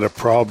I had a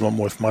problem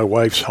with my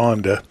wife's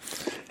Honda.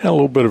 Had a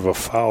little bit of a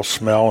foul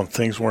smell and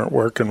things weren't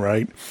working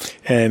right.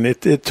 And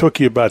it took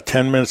you about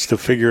 10 minutes to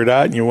figure it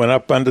out, and you went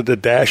up under the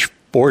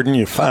dashboard and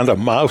you found a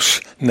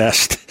mouse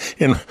nest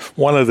in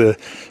one of the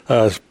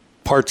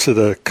parts of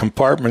the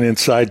compartment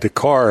inside the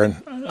car.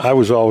 And I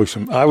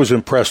was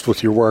impressed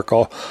with your work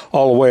all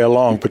the way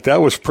along, but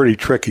that was pretty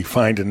tricky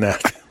finding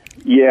that.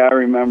 Yeah, I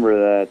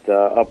remember that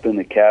up in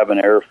the cabin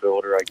air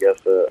filter, I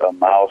guess a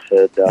mouse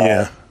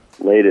had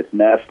laid its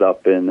nest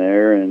up in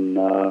there,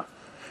 and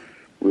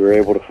we were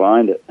able to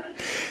find it.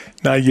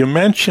 Now, you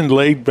mentioned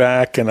laid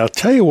back, and I'll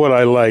tell you what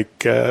I like.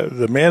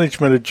 The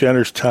management at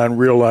Jennerstown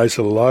realized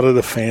a lot of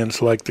the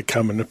fans like to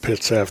come in the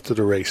pits after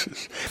the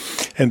races.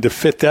 And to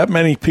fit that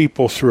many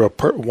people through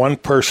a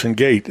one-person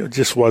gate, it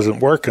just wasn't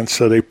working,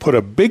 so they put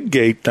a big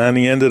gate down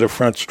the end of the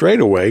front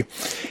straightaway.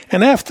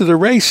 And after the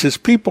races,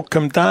 people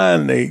come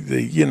down,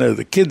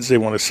 the kids, they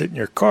want to sit in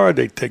your car,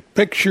 they take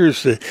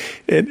pictures.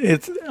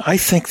 I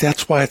think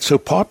that's why it's so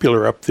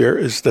popular up there,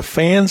 is the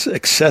fans'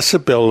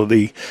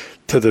 accessibility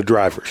to the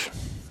drivers.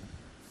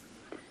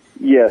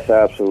 Yes,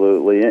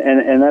 absolutely,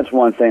 and that's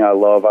one thing I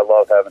love. I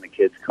love having the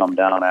kids come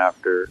down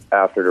after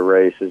the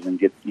races and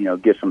get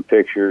some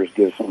pictures,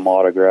 give some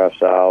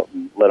autographs out,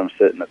 and let them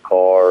sit in the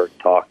car,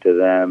 talk to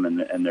them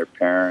and their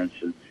parents,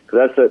 and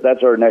because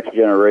that's our next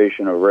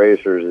generation of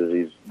racers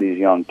is these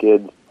young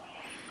kids,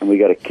 and we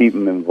got to keep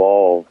them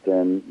involved.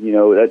 And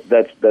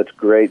that's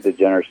great that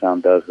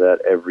Jennerstown does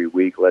that every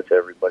week, lets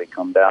everybody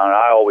come down.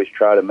 I always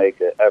try to make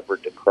an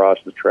effort to cross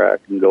the track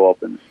and go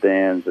up in the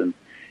stands and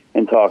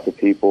talk to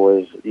people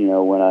as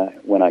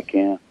when I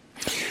can.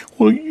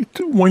 Well,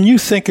 when you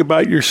think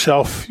about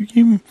yourself,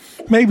 you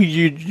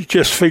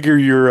just figure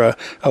you're a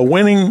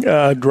winning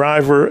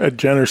driver at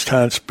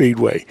Jennerstown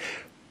Speedway.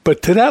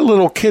 But to that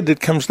little kid that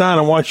comes down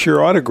and wants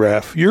your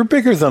autograph, you're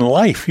bigger than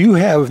life. You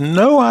have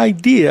no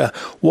idea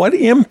what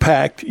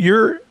impact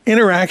your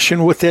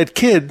interaction with that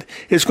kid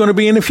is going to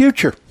be in the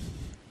future.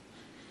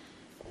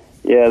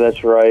 Yeah,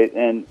 that's right,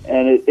 and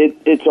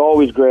it's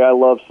always great. I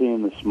love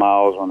seeing the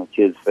smiles on the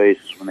kids'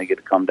 faces when they get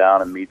to come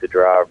down and meet the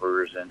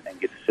drivers and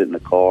get to sit in the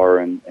car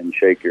and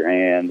shake your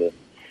hand.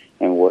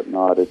 and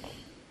whatnot.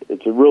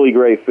 It's a really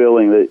great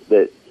feeling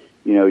that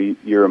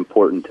you're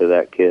important to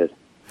that kid.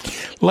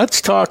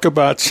 Let's talk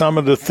about some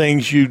of the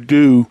things you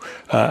do.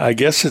 I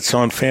guess it's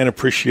on Fan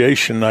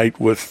Appreciation Night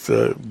with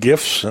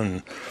gifts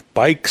and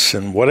bikes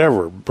and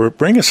whatever.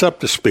 Bring us up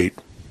to speed.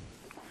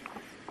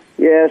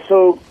 Yeah,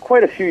 so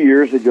quite a few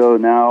years ago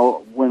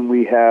now, when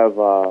we have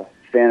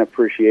Fan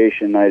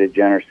Appreciation Night at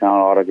Jennerstown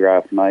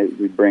Autograph Night,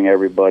 we bring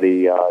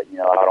everybody out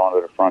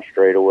onto the front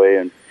straightaway.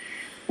 And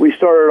we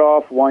started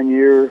off one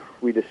year,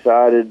 we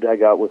decided, I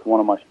got with one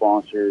of my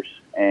sponsors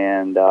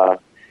and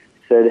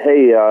said,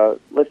 hey,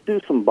 let's do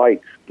some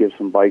bikes, give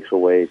some bikes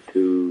away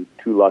to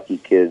two lucky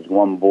kids,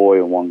 one boy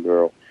and one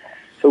girl.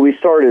 So we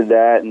started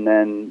that, and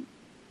then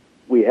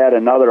we had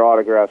another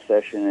autograph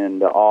session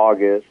in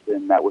August,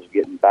 and that was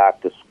getting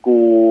back to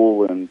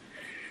school. And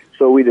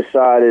so we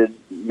decided,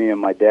 me and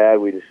my dad,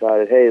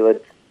 hey,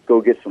 let's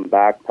go get some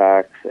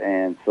backpacks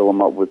and fill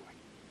them up with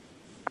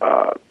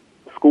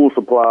school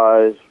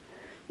supplies,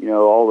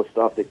 all the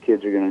stuff that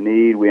kids are going to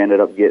need. We ended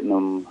up getting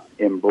them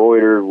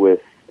embroidered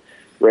with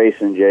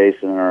Racing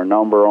Jason and our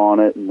number on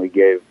it, and we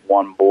gave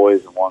one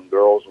boys and one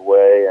girls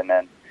away, and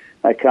then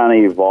that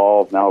kind of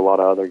evolved. Now a lot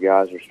of other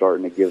guys are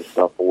starting to give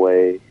stuff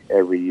away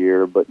every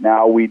year, but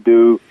now we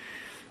do.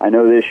 I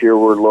know this year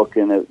we're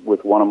looking at,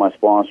 with one of my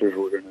sponsors,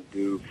 we're going to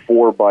do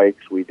 4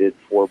 bikes. We did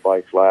 4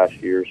 bikes last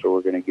year, so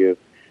we're going to give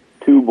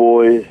 2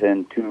 boys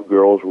and 2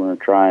 girls. We're going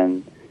to try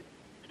and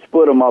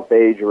split them up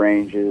age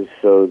ranges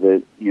so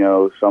that,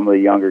 some of the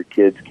younger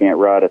kids can't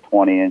ride a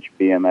 20-inch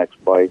BMX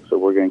bike, so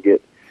we're going to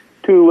get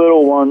 2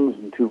 little ones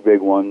and 2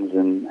 big ones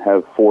and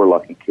have 4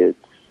 lucky kids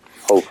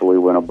hopefully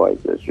win a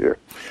bike this year.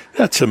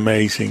 That's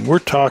amazing. We're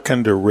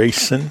talking to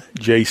Racing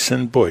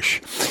Jason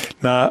Bush.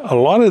 Now, a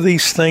lot of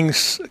these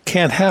things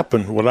can't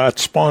happen without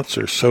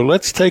sponsors, so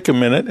let's take a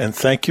minute and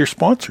thank your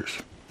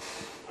sponsors.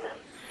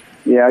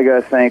 Yeah, I got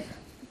to thank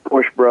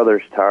Bush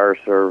Brothers Tire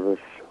Service.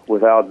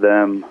 Without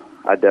them,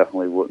 I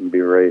definitely wouldn't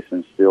be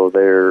racing still.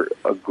 They're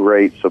a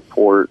great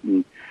support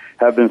and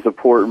have been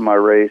supporting my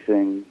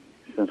racing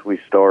since we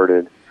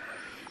started.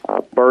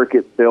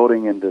 Burkett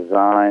Building and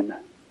Design,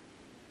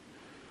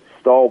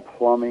 Stahl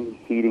Plumbing,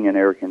 Heating and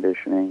Air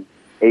Conditioning,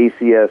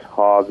 ACS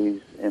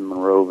Hobbies in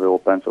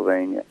Monroeville,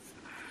 Pennsylvania,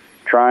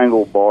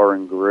 Triangle Bar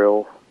and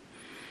Grill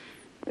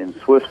in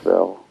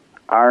Swissville,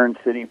 Iron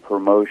City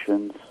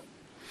Promotions,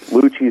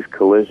 Lucci's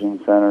Collision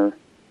Center,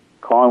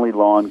 Conley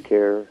Lawn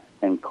Care,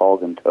 and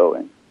Colgan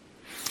Towing.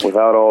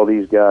 Without all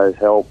these guys'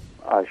 help,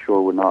 I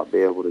sure would not be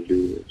able to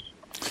do this.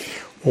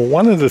 Well,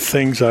 one of the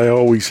things I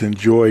always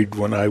enjoyed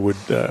when I would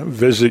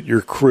visit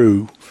your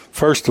crew,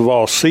 first of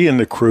all, seeing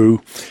the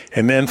crew,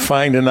 and then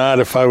finding out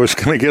if I was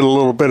going to get a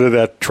little bit of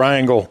that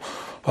triangle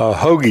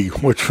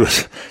hoagie, which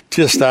was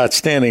just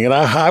outstanding. And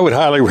I would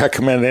highly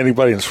recommend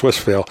anybody in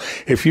Swissville,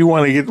 if you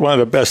want to get one of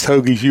the best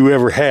hoagies you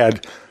ever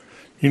had,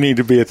 you need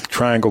to be at the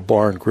Triangle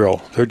Bar and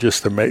Grill. They're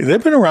just amazing.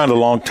 They've been around a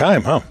long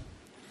time, huh?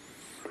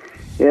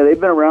 Yeah, they've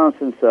been around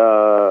since,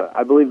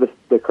 I believe,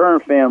 the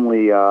current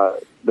family,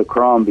 the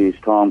Crombies,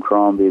 Tom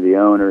Crombie, the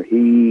owner,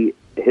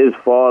 his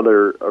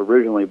father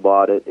originally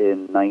bought it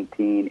in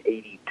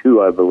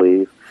 1982, I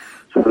believe.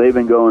 So they've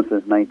been going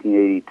since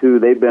 1982.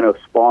 They've been a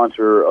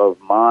sponsor of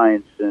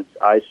mine since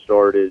I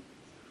started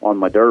on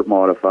my dirt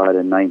modified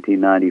in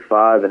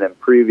 1995. And then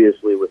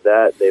previously with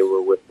that, they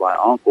were with my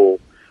uncle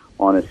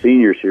on a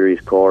senior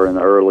series car in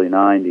the early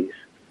 90s.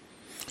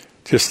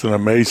 Just an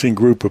amazing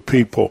group of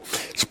people.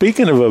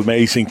 Speaking of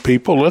amazing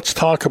people, let's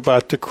talk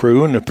about the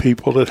crew and the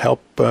people that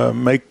help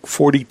make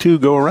 42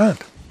 go around.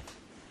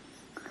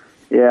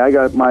 Yeah, I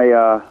got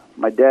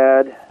my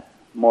dad,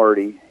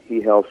 Marty. He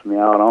helps me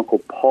out. Uncle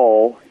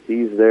Paul,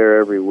 he's there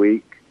every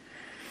week.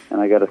 And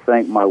I got to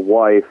thank my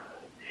wife.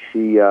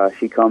 She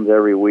comes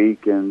every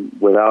week, and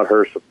without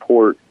her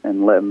support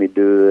and letting me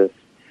do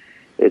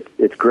this,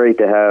 it's great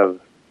to have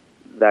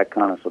that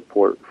kind of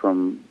support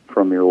from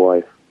your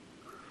wife.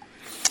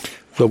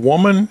 The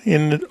woman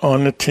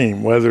on the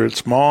team, whether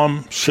it's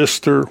mom,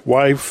 sister,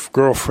 wife,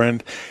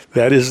 girlfriend,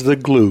 that is the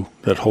glue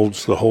that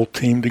holds the whole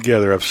team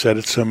together. I've said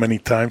it so many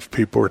times,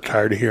 people are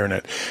tired of hearing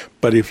it.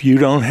 But if you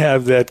don't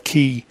have that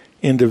key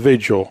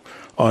individual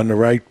on the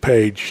right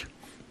page,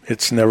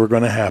 it's never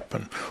going to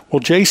happen. Well,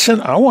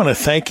 Jason, I want to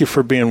thank you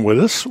for being with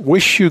us.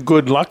 Wish you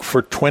good luck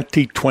for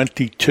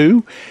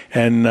 2022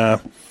 and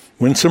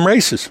win some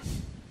races.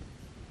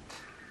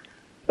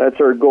 That's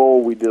our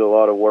goal. We did a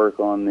lot of work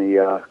on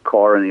the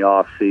car in the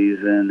off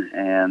season,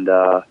 and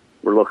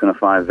we're looking to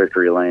find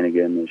victory lane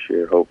again this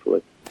year,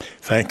 hopefully.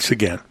 Thanks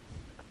again.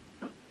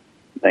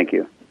 Thank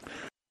you.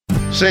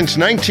 Since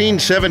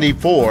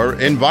 1974,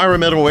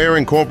 Environmental Air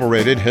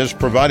Incorporated has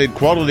provided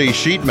quality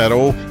sheet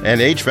metal and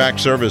HVAC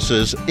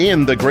services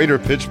in the greater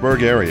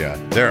Pittsburgh area.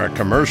 They're a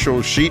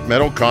commercial sheet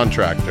metal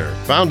contractor.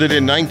 Founded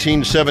in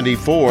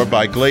 1974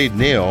 by Glade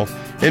Neal,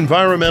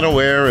 Environmental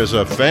Air is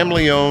a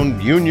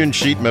family-owned union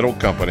sheet metal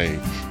company,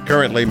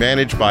 currently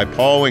managed by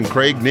Paul and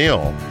Craig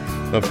Neal.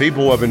 The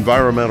people of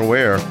Environmental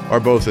Air are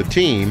both a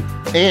team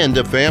and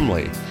a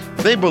family.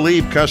 They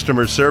believe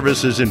customer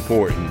service is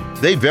important.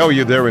 They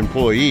value their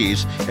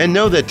employees and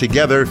know that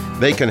together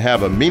they can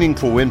have a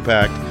meaningful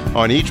impact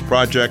on each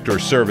project or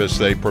service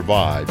they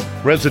provide.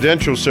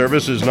 Residential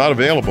service is not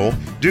available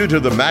due to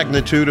the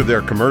magnitude of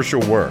their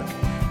commercial work.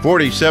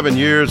 47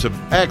 years of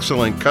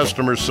excellent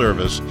customer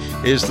service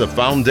is the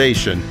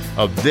foundation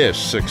of this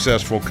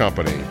successful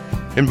company.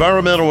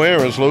 Environmental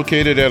Air is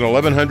located at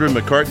 1100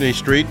 McCartney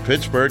Street,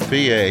 Pittsburgh,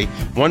 PA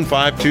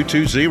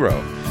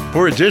 15220.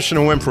 For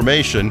additional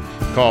information,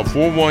 call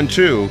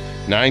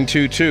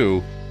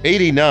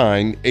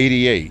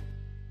 412-922-8988.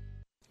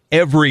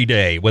 Every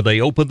day when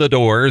they open the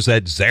doors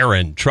at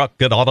Zarin Truck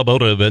and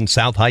Automotive in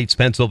South Heights,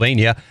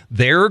 Pennsylvania,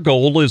 their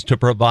goal is to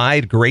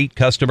provide great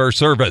customer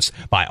service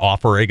by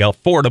offering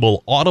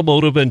affordable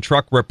automotive and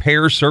truck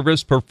repair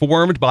service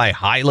performed by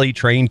highly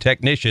trained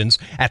technicians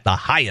at the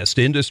highest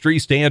industry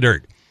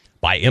standard.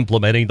 By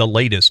implementing the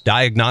latest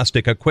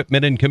diagnostic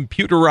equipment and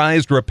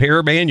computerized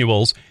repair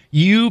manuals,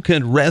 you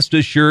can rest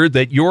assured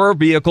that your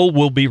vehicle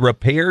will be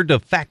repaired to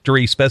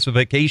factory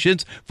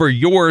specifications for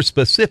your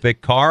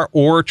specific car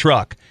or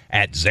truck.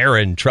 At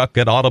Zarin Truck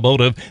and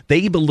Automotive,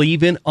 they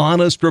believe in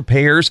honest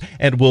repairs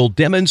and will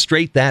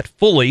demonstrate that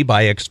fully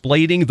by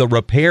explaining the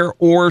repair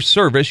or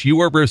service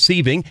you are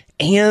receiving,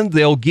 and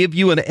they'll give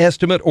you an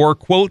estimate or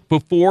quote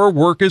before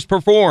work is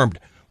performed.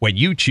 When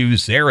you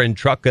choose Zarin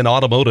Truck and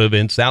Automotive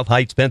in South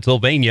Heights,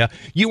 Pennsylvania,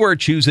 you are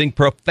choosing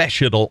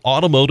professional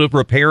automotive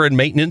repair and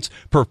maintenance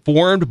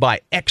performed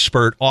by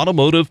expert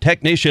automotive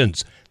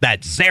technicians.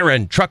 That's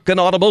Zarin Truck and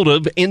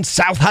Automotive in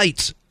South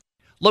Heights.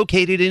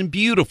 Located in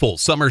beautiful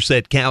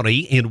Somerset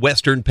County in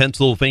western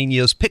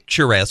Pennsylvania's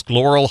picturesque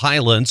Laurel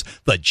Highlands,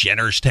 the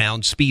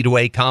Jennerstown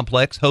Speedway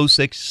Complex hosts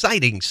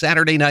exciting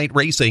Saturday night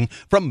racing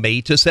from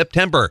May to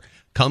September.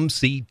 Come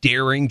see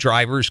daring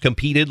drivers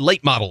compete in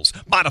late models,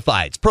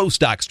 modifieds, pro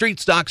stock, street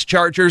stocks,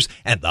 chargers,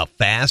 and the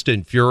Fast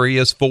and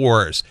Furious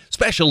 4s.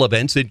 Special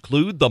events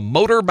include the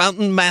Motor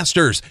Mountain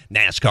Masters,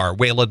 NASCAR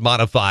Whelen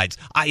Modifieds,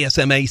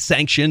 ISMA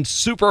sanctioned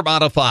Super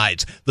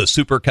Modifieds, the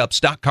Super Cup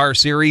Stock Car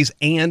Series,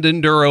 and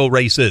Enduro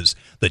races.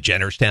 The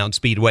Jennerstown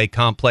Speedway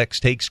Complex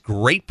takes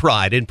great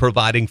pride in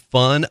providing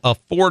fun,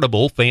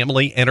 affordable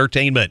family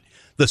entertainment.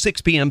 The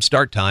 6 p.m.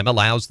 start time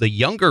allows the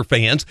younger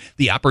fans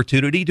the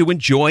opportunity to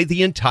enjoy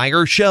the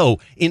entire show,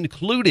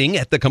 including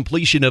at the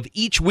completion of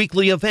each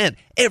weekly event.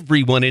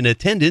 Everyone in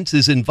attendance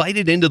is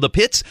invited into the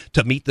pits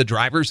to meet the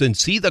drivers and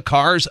see the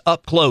cars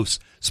up close.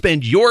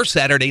 Spend your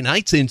Saturday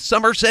nights in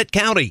Somerset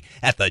County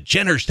at the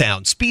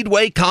Jennerstown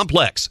Speedway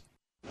Complex.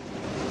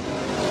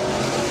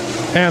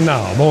 And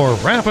now, more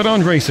Rapid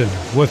on Racing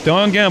with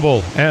Don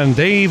Gamble and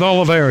Dave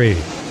Oliveri.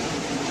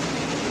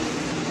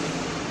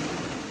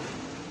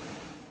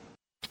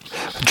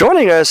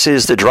 Joining us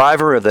is the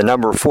driver of the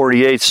number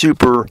 48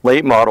 Super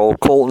Late Model,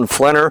 Colton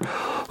Flinner.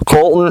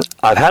 Colton,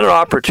 I've had an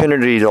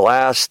opportunity the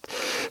last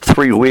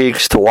 3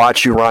 weeks to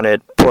watch you run at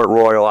Port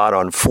Royal out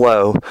on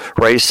Flow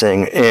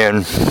Racing,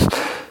 and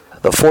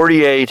the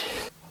 48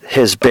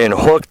 has been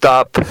hooked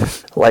up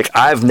like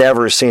I've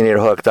never seen it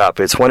hooked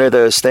up. It's one of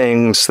those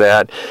things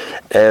that,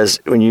 as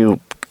when you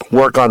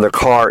work on the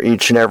car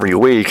each and every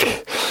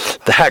week,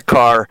 that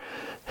car,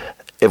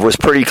 it was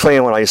pretty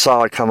clean when I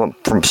saw it come up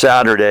from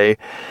Saturday,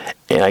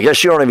 and I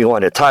guess you don't even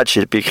want to touch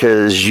it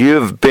because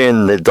you've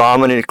been the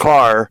dominant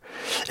car.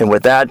 And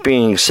with that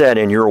being said,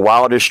 in your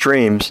wildest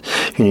dreams,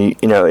 you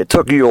know, it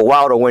took you a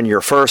while to win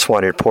your first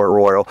one at Port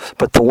Royal,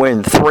 but to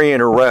win 3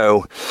 in a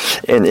row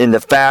in the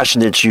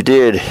fashion that you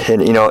did,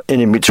 and you know,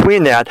 and in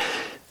between that,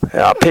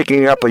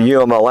 picking up a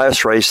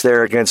UMLS race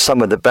there against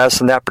some of the best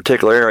in that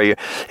particular area,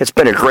 it's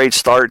been a great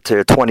start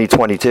to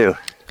 2022.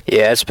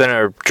 Yeah, it's been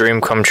a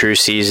dream come true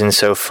season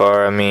so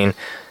far. I mean,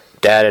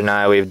 Dad and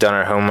I, we've done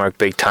our homework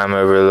big time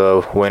over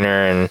the winter,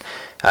 and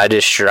I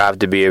just strive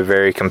to be a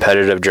very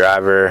competitive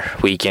driver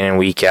week in and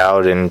week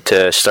out, and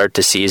to start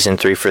the season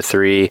 3 for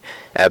 3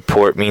 at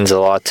Port means a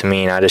lot to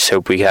me, and I just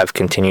hope we have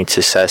continued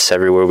success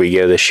everywhere we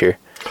go this year.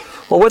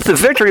 Well, with the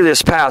victory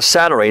this past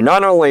Saturday,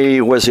 not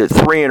only was it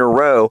 3 in a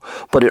row,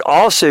 but it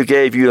also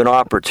gave you an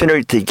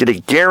opportunity to get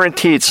a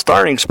guaranteed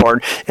starting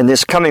spot in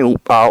this coming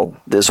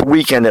this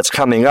weekend that's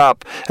coming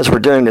up as we're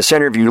doing this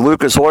interview,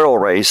 Lucas Oil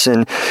Race.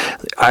 And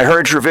I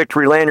heard your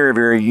victory lane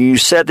interview. You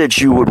said that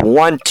you would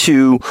want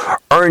to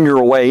earn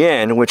your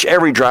way in, which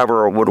every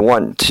driver would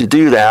want to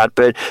do that.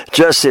 But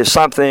just if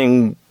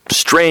something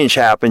strange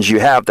happens, you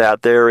have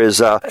that. There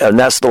is a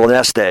little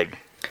nest egg.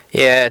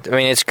 Yeah, I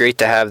mean, it's great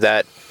to have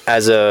that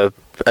as a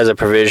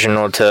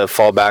provisional to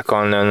fall back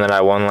on, knowing that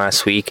I won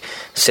last week.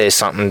 Say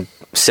something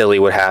silly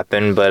would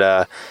happen,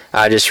 but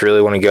I just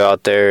really want to go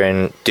out there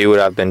and do what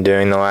I've been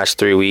doing the last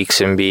 3 weeks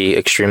and be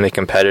extremely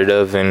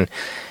competitive. And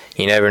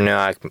you never know,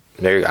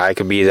 I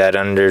could be that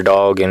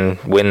underdog and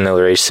win the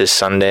race this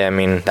Sunday. I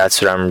mean,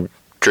 that's what I'm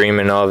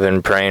dreaming of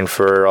and praying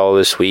for all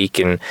this week.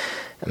 And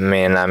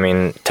man, I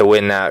mean, to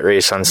win that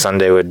race on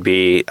Sunday would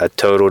be a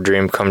total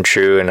dream come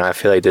true, and I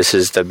feel like this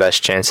is the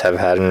best chance I've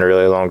had in a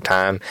really long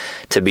time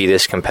to be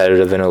this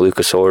competitive in a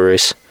Lucas Oil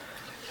race.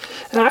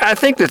 I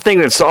think the thing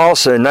that's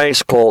also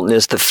nice, Colton,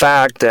 is the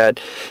fact that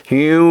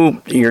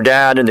your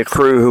dad, and the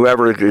crew,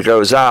 whoever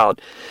goes out,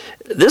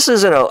 this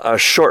isn't a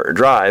short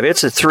drive.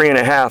 It's a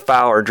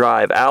 3.5-hour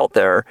drive out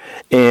there,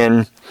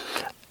 and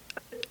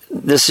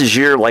this is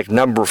year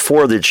number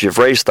 4 that you've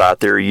raced out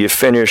there. You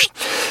finished,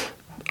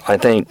 I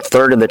think,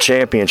 3rd in the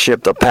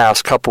championship the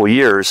past couple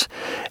years,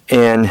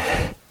 and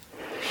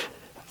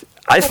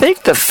I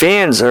think the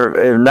fans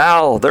are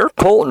now, they're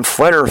Colton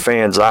Flinner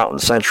fans out in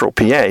Central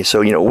PA.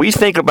 So, we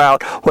think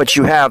about what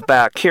you have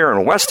back here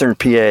in Western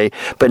PA,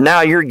 but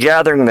now you're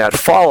gathering that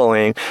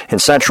following in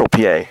Central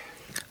PA.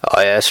 Oh,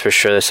 yeah, that's for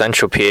sure. The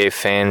Central PA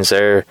fans,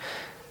 they're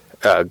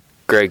a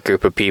great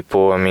group of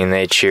people. I mean,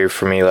 they cheer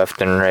for me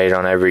left and right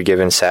on every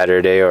given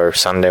Saturday or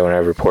Sunday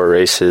whenever Port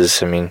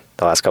races. I mean,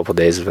 the last couple of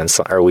days have been,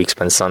 or week's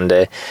been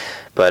Sunday.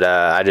 But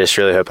I just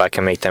really hope I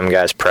can make them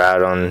guys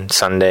proud on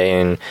Sunday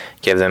and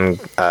give them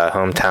a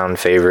hometown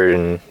favorite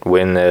and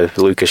win the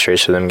Lucas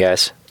race for them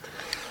guys.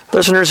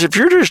 Listeners, if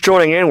you're just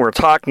joining in, we're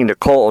talking to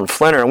Colton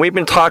Flinner, and we've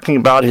been talking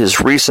about his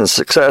recent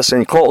success.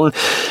 And Colton,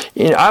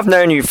 I've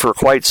known you for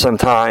quite some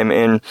time,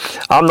 and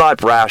I'm not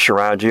brash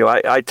around you.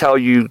 I tell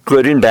you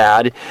good and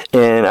bad,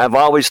 and I've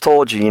always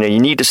told you, you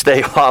need to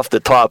stay off the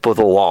top of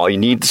the wall. You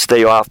need to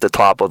stay off the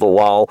top of the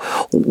wall,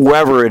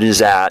 wherever it is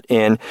at.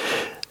 And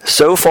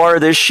so far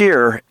this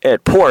year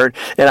at Port,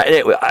 and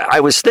I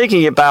was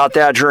thinking about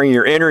that during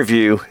your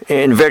interview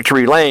in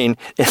Victory Lane,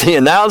 and the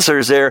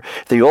announcers there,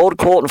 the old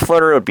Colton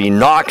Flinner would be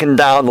knocking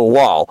down the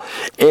wall.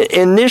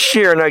 And this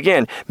year, and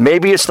again,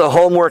 maybe it's the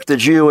homework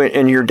that you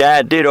and your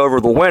dad did over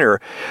the winter,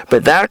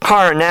 but that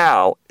car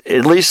now,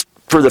 at least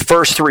for the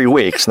first 3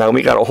 weeks, now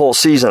we got a whole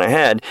season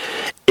ahead,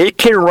 it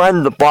can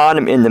run the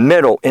bottom in the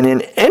middle. And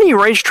in any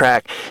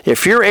racetrack,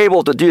 if you're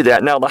able to do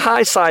that, now the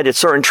high side at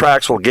certain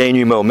tracks will gain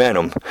you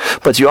momentum,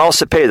 but you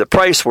also pay the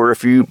price where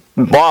if you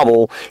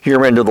bobble,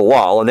 you're into the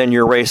wall, and then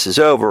your race is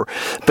over.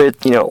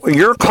 But,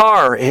 your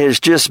car has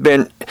just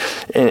been,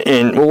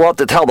 and we'll have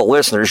to tell the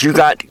listeners, you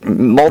got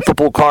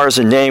multiple cars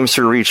and names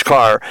for each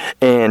car,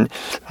 and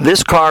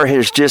this car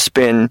has just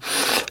been,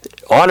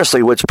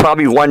 honestly, what's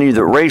probably won you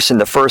the race in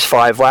the first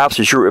 5 laps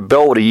is your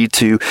ability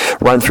to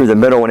run through the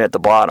middle and at the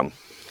bottom.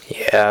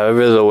 Yeah,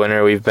 over the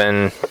winter, we've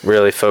been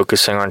really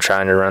focusing on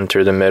trying to run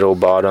through the middle,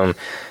 bottom.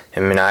 I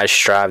mean, I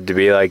strive to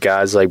be like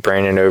guys like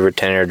Brandon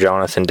Overton or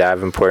Jonathan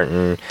Davenport,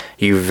 and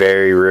you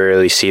very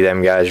rarely see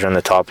them guys run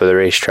the top of the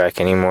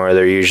racetrack anymore.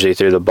 They're usually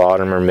through the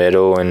bottom or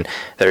middle, and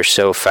they're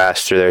so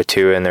fast through there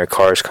too, and their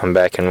cars come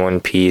back in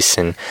one piece.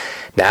 And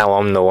now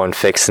I'm the one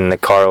fixing the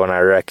car when I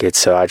wreck it,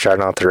 so I try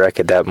not to wreck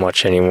it that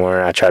much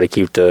anymore. I try to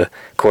keep the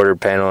quarter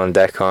panel and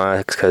deck on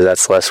because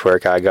that's less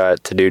work I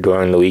got to do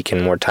during the week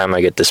and more time I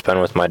get to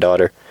spend with my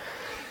daughter.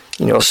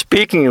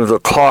 Speaking of the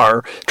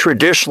car,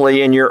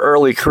 traditionally in your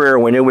early career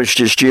when it was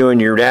just you and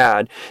your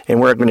dad,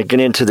 and we're going to get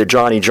into the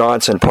Johnny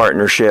Johnson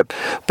partnership,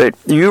 but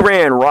you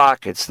ran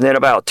Rockets. And then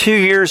about 2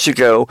 years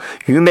ago,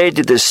 you made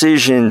the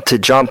decision to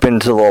jump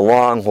into the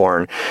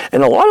Longhorn.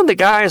 And a lot of the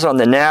guys on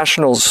the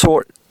National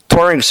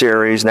Touring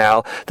Series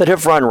now that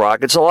have run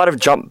Rockets, a lot of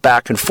jump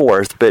back and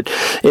forth, but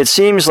it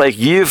seems like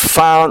you've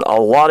found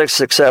a lot of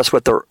success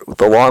with the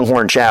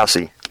Longhorn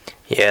chassis.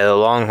 Yeah, the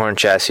Longhorn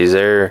chassis,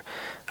 they're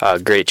a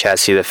great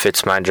chassis that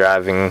fits my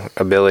driving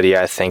ability,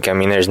 I think. I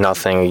mean, there's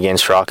nothing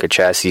against Rocket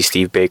chassis.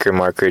 Steve Baker,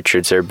 Mark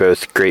Richards, they're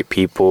both great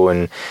people,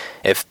 and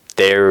if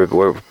they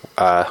were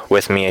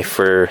with me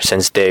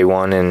since day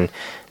one, and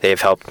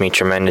they've helped me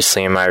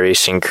tremendously in my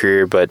racing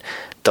career, but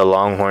the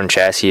Longhorn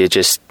chassis,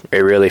 it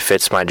really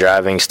fits my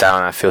driving style,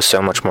 and I feel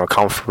so much more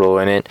comfortable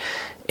in it.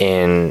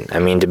 And, I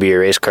mean, to be a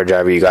race car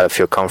driver, you got to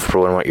feel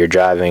comfortable in what you're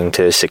driving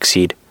to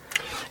succeed.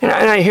 And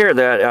I hear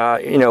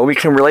that, we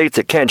can relate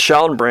to Ken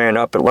Sheldonbrand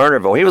up at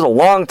Lernerville. He was a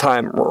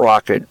long-time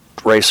Rocket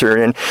racer,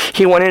 and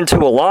he went into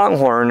a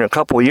Longhorn a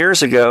couple of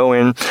years ago,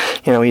 and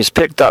he's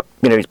picked up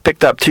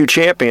 2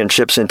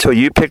 championships until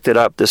you picked it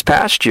up this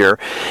past year.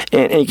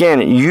 And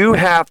again, you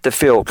have to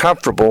feel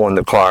comfortable in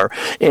the car.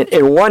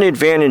 And one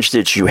advantage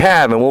that you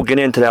have, and we'll get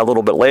into that a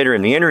little bit later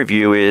in the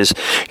interview, is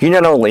you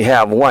not only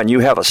have one, you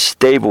have a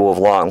stable of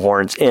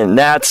Longhorns, and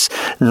that's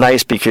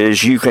nice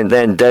because you can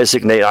then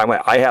designate,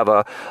 I have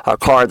a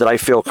car that I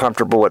feel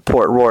comfortable at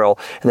Port Royal,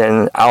 and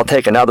then I'll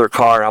take another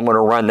car, I'm going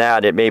to run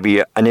that at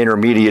maybe an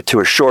intermediate to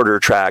a shorter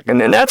track,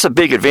 and that's a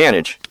big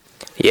advantage.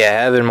 Yeah,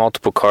 having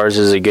multiple cars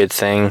is a good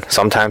thing.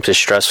 Sometimes it's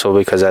stressful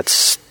because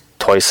that's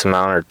twice the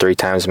amount or 3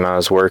 times the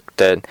amount of work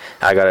that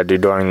I got to do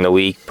during the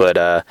week, but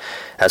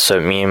that's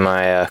what me and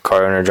my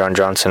car owner John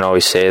Johnson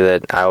always say,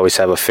 that I always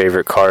have a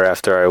favorite car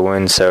after I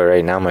win. So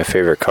right now my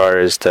favorite car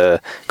is the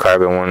car I've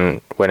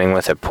been winning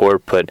with at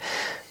Port. But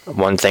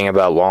one thing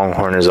about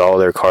Longhorn is all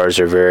their cars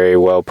are very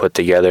well put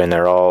together, and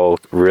they're all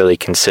really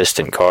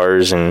consistent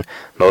cars, and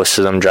most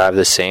of them drive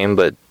the same,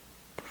 but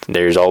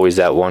there's always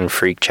that one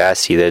freak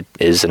chassis that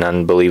is an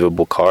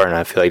unbelievable car, and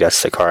I feel like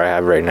that's the car I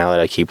have right now that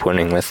I keep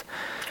winning with.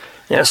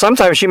 Yeah,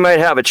 sometimes you might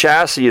have a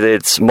chassis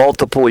that's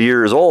multiple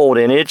years old,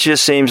 and it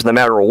just seems no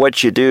matter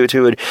what you do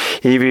to it,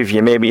 even if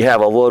you maybe have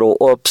a little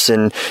oops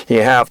and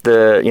you have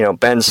to,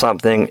 bend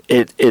something,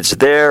 it's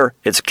there,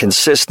 it's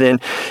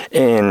consistent,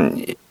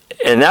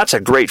 and that's a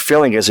great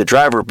feeling as a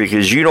driver,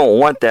 because you don't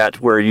want that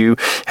where you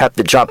have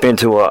to jump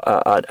into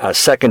a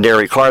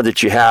secondary car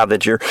that you have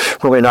that you're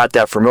really not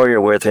that familiar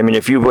with. I mean,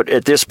 if you would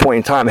at this point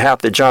in time have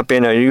to jump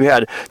in, you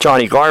had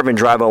Johnny Garvin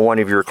drive on one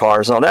of your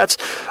cars. Now that's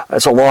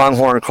a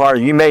Longhorn car.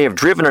 You may have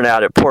driven it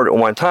out at port at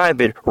one time,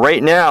 but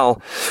right now,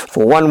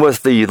 the one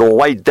with the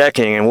white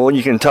decking, and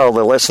you can tell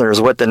the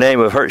listeners what the name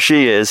of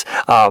she is,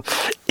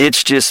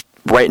 it's just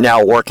right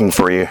now working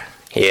for you.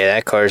 Yeah,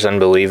 that car is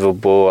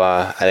unbelievable.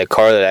 The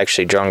car that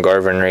actually John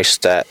Garvin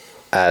raced at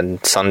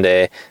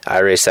Sunday, I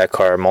raced that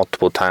car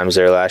multiple times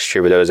there last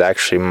year, but it was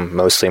actually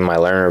mostly my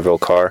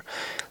Lernerville car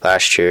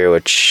last year,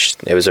 which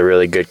it was a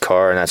really good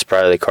car, and that's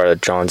probably the car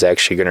that John's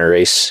actually going to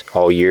race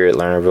all year at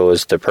Lernerville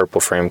is the purple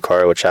frame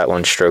car, which that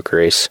one's stroke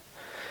race.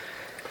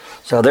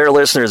 So there,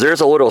 listeners, there's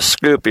a little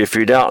scoop. If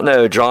you don't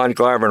know, John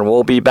Garvin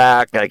will be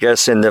back, I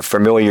guess, in the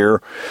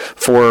familiar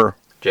 4J.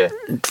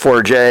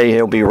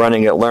 He'll be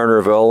running at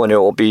Lernerville, and it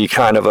will be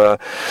kind of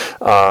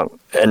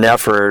an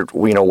effort,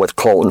 with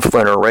Colton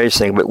Flinner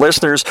Racing. But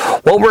listeners,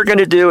 what we're going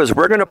to do is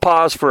we're going to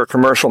pause for a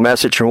commercial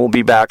message, and we'll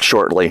be back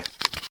shortly.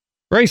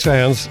 Race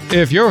fans,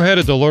 if you're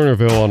headed to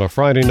Lernerville on a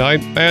Friday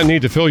night and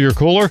need to fill your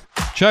cooler,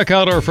 check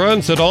out our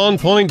friends at On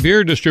Point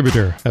Beer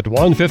Distributor at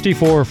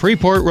 154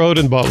 Freeport Road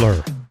in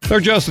Butler.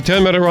 They're just a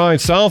 10-minute ride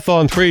south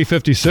on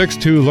 356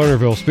 to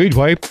Lernerville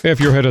Speedway.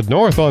 If you're headed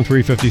north on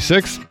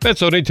 356,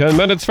 it's only 10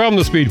 minutes from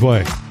the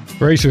Speedway.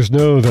 Racers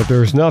know that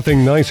there's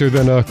nothing nicer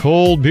than a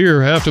cold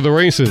beer after the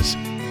races.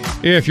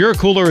 If your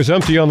cooler is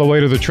empty on the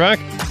way to the track,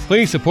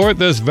 please support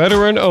this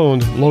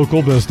veteran-owned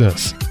local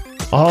business.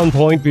 On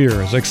Point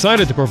Beer is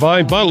excited to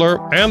provide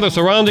Butler and the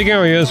surrounding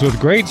areas with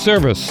great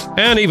service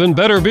and even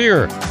better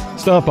beer.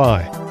 Stop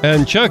by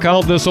and check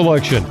out the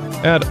selection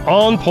at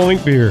On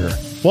Point Beer,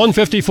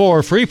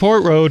 154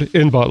 Freeport Road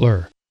in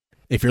Butler.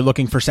 If you're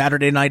looking for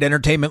Saturday night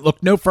entertainment,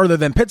 look no further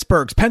than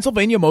Pittsburgh's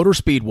Pennsylvania Motor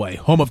Speedway,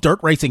 home of dirt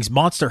racing's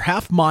Monster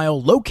Half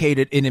Mile,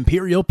 located in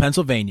Imperial,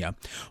 Pennsylvania.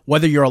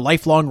 Whether you're a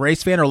lifelong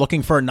race fan or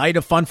looking for a night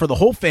of fun for the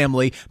whole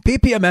family,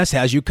 PPMS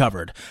has you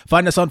covered.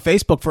 Find us on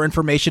Facebook for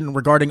information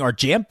regarding our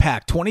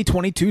jam-packed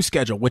 2022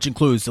 schedule, which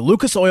includes the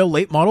Lucas Oil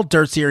Late Model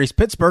Dirt Series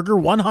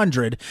Pittsburgher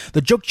 100,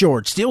 the Jook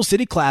George Steel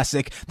City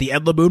Classic, the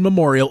Ed Laboon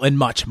Memorial, and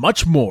much,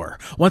 much more.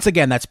 Once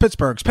again, that's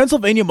Pittsburgh's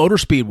Pennsylvania Motor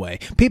Speedway,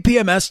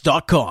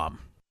 ppms.com.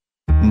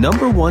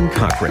 Number One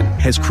Cochrane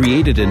has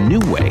created a new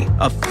way,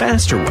 a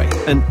faster way,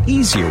 an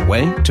easier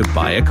way to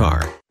buy a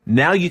car.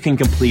 Now you can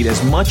complete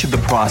as much of the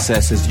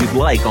process as you'd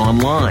like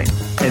online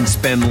and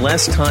spend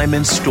less time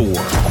in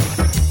store.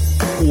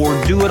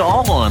 Or do it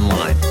all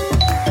online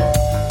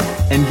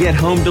and get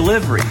home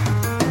delivery.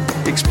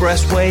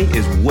 Expressway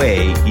is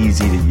way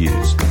easy to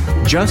use.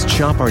 Just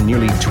shop our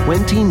nearly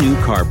 20 new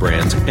car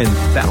brands and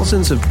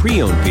thousands of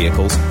pre-owned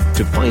vehicles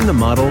to find the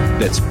model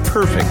that's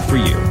perfect for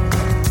you.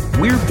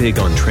 We're big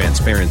on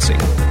transparency,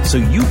 so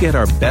you get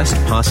our best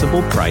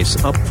possible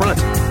price up front.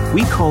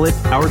 We call it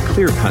our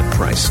clear-cut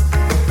price,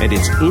 and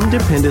it's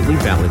independently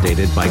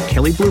validated by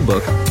Kelley Blue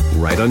Book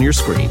right on your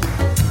screen.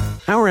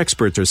 Our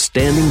experts are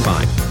standing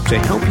by to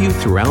help you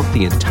throughout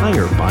the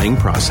entire buying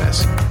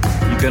process.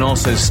 You can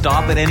also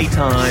stop at any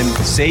time,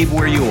 save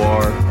where you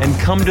are, and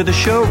come to the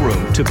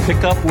showroom to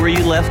pick up where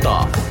you left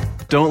off.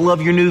 Don't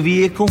love your new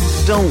vehicle?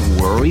 Don't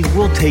worry,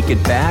 we'll take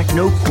it back,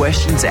 no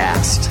questions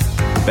asked.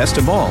 Best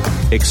of all,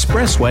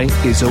 Expressway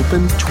is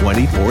open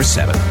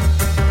 24/7.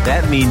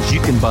 That means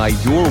you can buy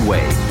your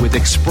way with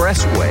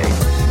Expressway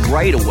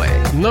right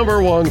away.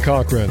 Number One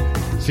Cochrane.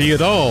 See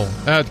it all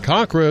at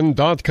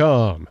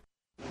Cochrane.com.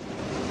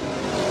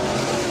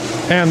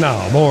 And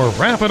now, more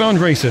Rapid on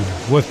Racing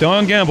with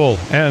Don Gamble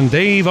and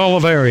Dave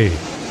Oliveri.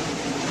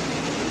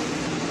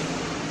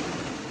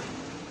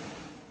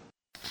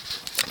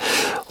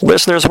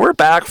 Listeners, we're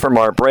back from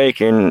our break,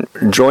 and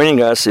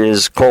joining us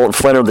is Colton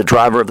Flinner, the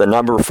driver of the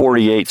number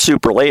 48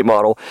 Super Late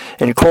Model.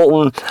 And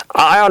Colton,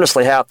 I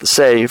honestly have to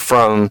say,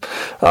 from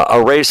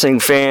a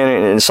racing fan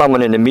and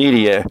someone in the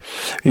media,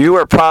 you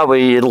are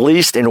probably, at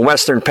least in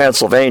Western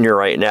Pennsylvania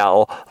right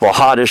now, the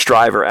hottest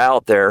driver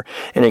out there.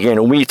 And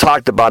again, we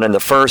talked about in the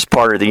first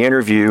part of the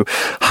interview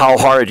how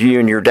hard you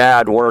and your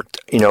dad worked,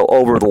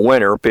 over the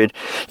winter. But,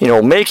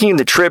 making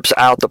the trips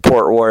out to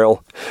Port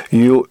Royal,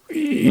 you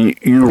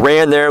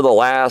ran there the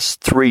last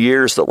 3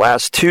 years. The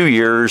last 2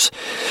 years,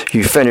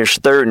 you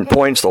finished third in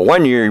points. The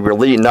 1 year, you were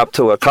leading up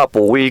to a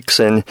couple weeks,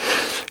 and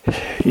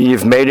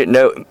you've made it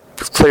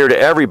clear to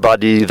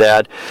everybody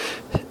that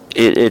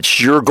it's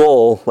your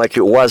goal, like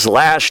it was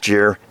last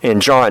year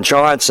in John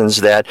Johnson's,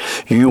 that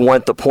you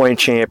want the point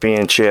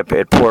championship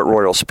at Port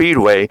Royal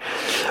Speedway.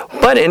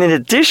 But in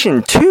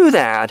addition to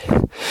that,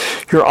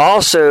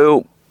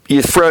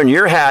 you've thrown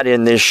your hat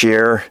in this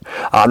year.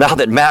 Now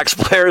that Max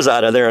Blair's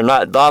out of there and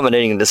not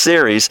dominating the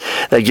series,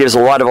 that gives a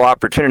lot of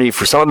opportunity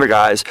for some other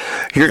guys.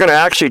 You're going to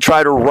actually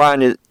try to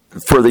run it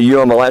for the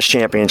UMLS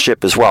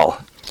championship as well.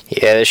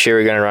 Yeah, this year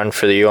we're going to run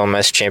for the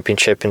ULMS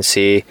championship and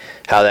see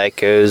how that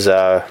goes.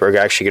 We're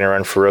actually going to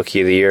run for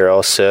Rookie of the Year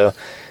also,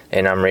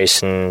 and I'm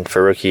racing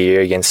for Rookie of the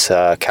Year against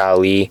Kyle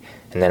Lee,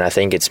 and then I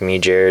think it's me,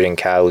 Jared, and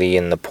Kyle Lee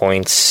in the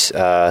points.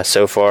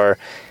 So far,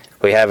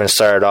 we haven't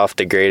started off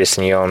the greatest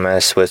in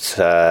ULMS with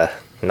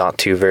not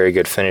two very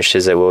good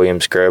finishes at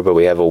Williams Grove, but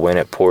we have a win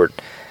at Port.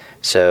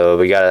 So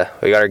we got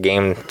our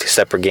game to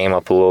step our game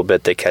up a little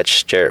bit to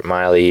catch Jarrett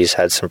Miley. He's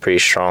had some pretty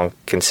strong,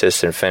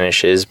 consistent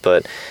finishes,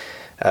 but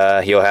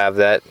he'll have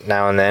that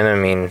now and then. I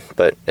mean,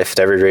 but if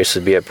every race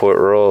would be at Port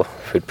Royal,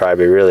 we'd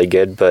probably be really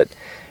good. But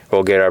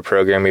we'll get our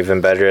program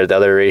even better at the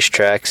other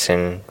racetracks,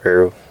 and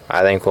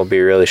I think we'll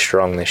be really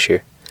strong this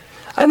year.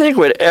 I think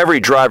what every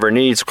driver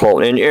needs,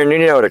 Colton, and you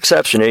know, an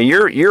exception,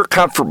 you're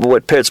comfortable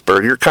at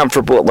Pittsburgh, you're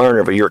comfortable at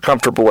Lernerville, you're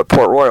comfortable at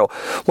Port Royal.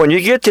 When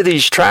you get to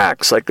these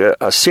tracks like a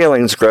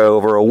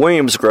Selinsgrove or a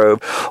Williams Grove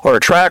or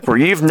a track where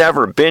you've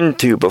never been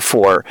to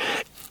before,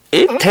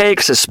 it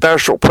takes a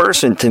special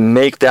person to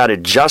make that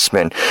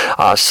adjustment.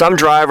 Some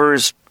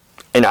drivers,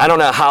 and I don't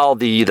know how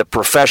the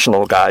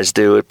professional guys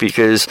do it,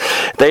 because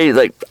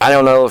I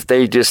don't know if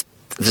they just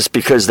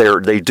because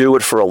they do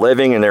it for a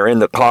living and they're in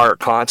the car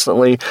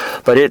constantly,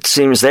 but it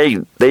seems they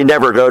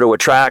never go to a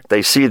track.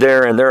 They see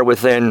there and they're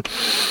within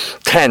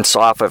tenths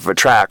off of a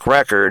track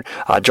record,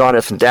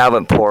 Jonathan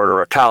Davenport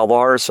or a Kyle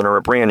Larson or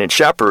a Brandon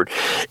Shepard.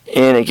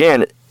 And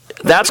again,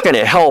 that's going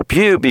to help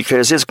you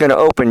because it's going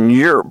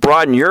to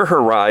broaden your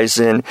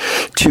horizon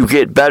to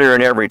get better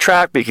in every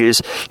track.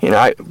 Because, you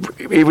know,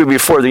 even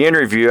before the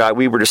interview,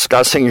 we were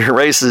discussing your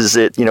races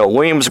at, you know,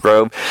 Williams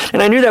Grove,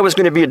 and I knew that was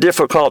going to be a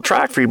difficult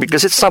track for you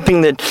because it's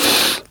something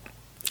that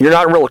you're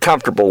not real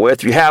comfortable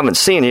with. You haven't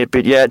seen it,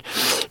 but yet,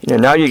 you know,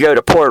 now you go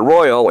to Port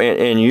Royal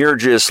and you're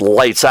just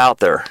lights out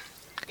there.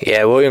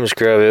 Yeah, Williams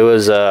Grove, it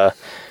was a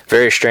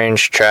very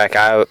strange track.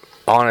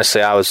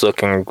 Honestly, I was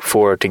looking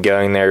forward to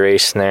going there,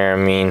 racing there. I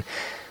mean,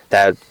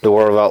 the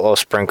World of Outlaw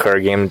Sprint Car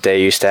game that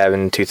they used to have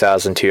in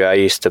 2002, I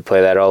used to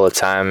play that all the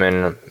time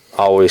and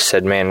always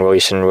said, man,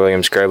 racing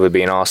Williams Grove would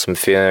be an awesome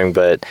feeling.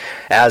 But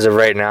as of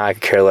right now, I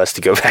could care less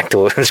to go back to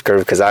Williams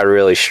Grove because I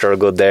really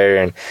struggled there.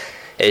 And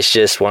it's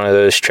just one of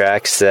those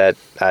tracks that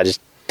I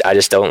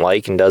just don't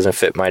like and doesn't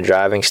fit my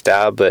driving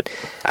style. But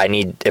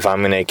if I'm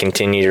going to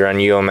continue to run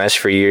UMS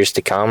for years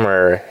to come,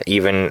 or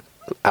even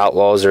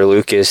Outlaws or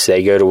Lucas,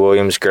 they go to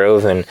Williams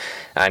Grove, and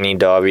I need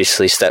to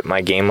obviously step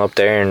my game up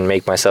there and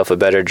make myself a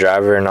better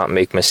driver and not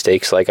make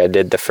mistakes like I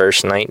did the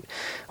first night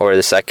or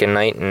the second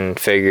night and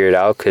figure it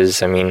out.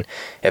 Because, I mean,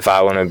 if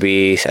I want to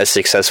be a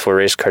successful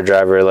race car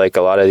driver like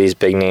a lot of these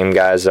big name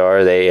guys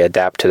are, they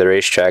adapt to the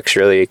racetracks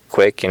really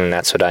quick, and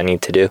that's what I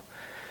need to do.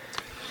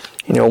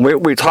 You know,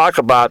 we talk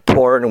about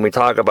Port and we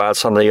talk about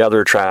some of the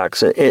other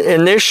tracks,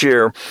 and this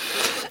year,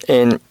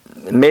 and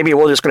maybe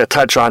we're just going to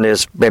touch on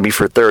this maybe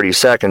for 30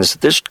 seconds.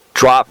 This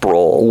drop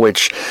roll,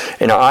 which,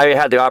 you know, I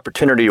had the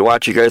opportunity to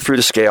watch you go through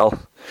the scale,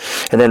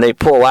 and then they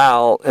pull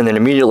out, and then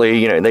immediately,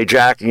 you know,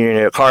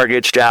 a car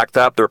gets jacked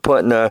up. They're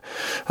putting a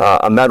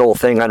metal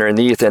thing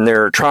underneath, and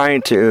they're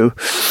trying to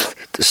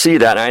see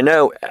that. And I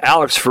know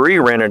Alex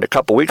Ferree ran it a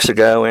couple weeks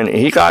ago, and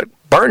he got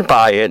burned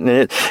by it,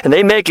 and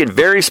they make it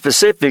very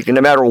specific, and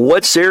no matter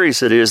what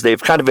series it is,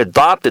 they've kind of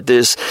adopted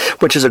this,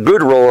 which is a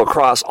good rule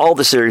across all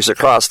the series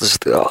across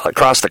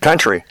the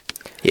country.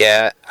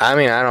 Yeah, I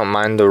mean, I don't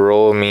mind the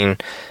rule. I mean,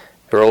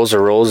 rules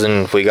are rules,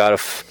 and we got to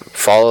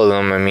follow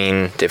them. I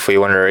mean, if we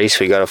want to race,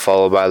 we got to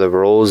follow by the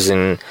rules,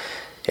 and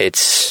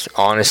it's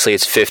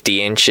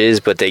 50 inches,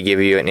 but they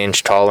give you an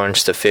inch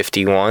tolerance to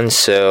 51,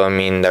 so, I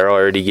mean, they're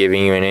already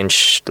giving you an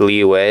inch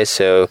leeway,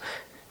 so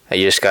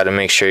you just got to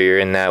make sure you're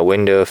in that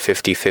window of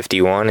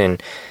 50-51,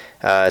 and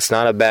it's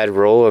not a bad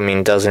rule. I mean,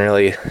 it doesn't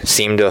really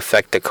seem to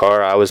affect the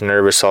car. I was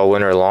nervous all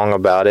winter long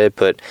about it,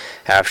 but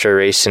after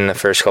racing the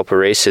first couple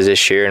of races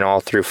this year and all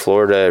through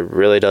Florida, it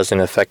really doesn't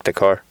affect the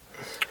car.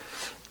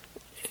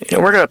 You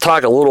know, we're going to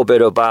talk a little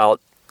bit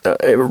about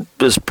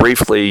just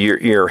briefly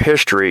your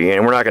history,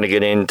 and we're not going to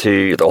get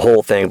into the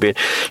whole thing, but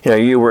you know,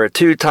 you were a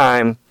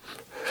two-time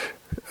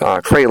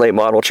Crate Late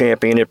Model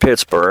champion at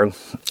Pittsburgh,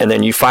 and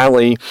then you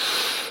finally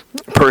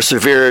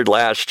persevered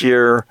last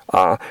year.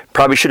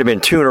 Probably should have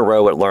been 2 in a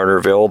row at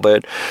Lernerville,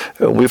 but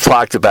we've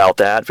talked about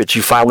that. But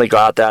you finally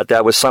got that.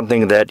 That was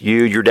something that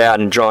you, your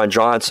dad, and John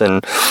Johnson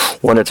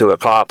wanted to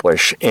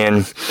accomplish.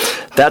 And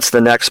that's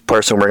the next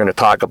person we're going to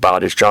talk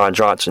about is John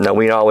Johnson. Now,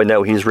 we all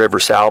know he's River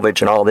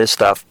Salvage and all this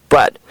stuff,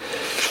 but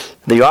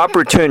the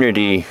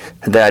opportunity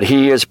that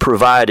he has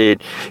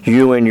provided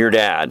you and your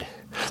dad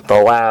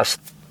the last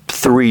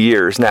 3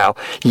 years. Now,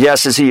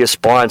 yes, is he a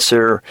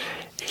sponsor?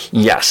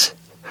 Yes.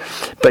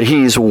 But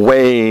he's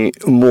way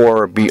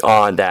more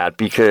beyond that,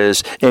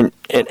 because in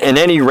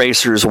any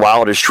racer's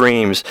wildest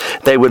dreams,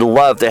 they would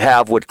love to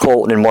have what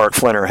Colton and Mark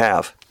Flinner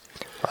have.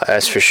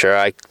 That's for sure.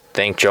 I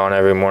thank John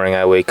every morning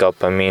I wake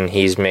up. I mean,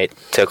 he's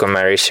took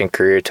my racing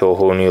career to a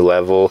whole new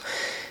level.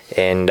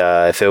 And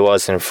if it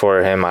wasn't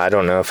for him, I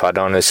don't know if I'd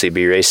honestly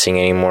be racing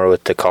anymore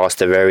with the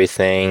cost of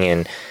everything.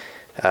 And,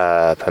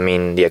 I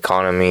mean, the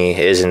economy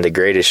isn't the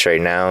greatest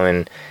right now.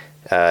 And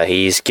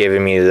He's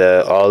given me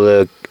all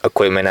the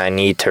equipment I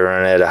need to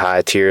run at a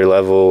high tier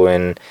level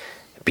and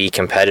be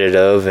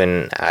competitive,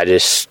 and I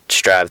just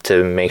strive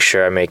to make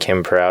sure I make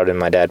him proud and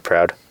my dad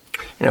proud.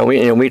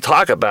 We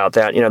talk about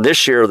that.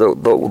 This year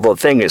the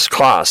thing is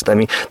cost. I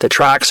mean, the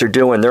tracks are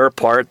doing their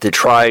part to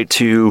try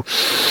to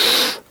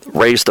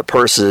raise the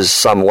purses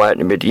somewhat,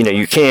 but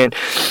you can't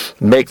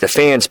make the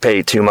fans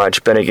pay too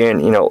much. But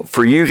again,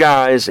 for you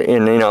guys,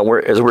 and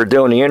as we're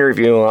doing the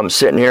interview, I'm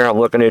sitting here, I'm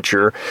looking at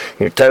your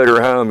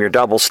toter home, your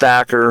double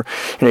stacker.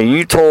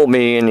 You told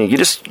me, and you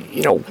just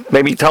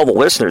maybe tell the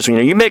listeners,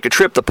 you make a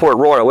trip to Port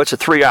Royal, it's a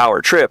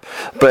 3-hour trip,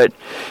 but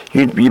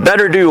you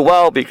better do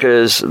well,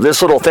 because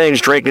this little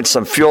thing's drinking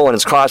some fuel and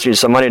it's costing you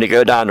some money to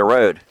go down the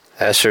road.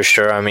 That's for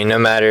sure. I mean, no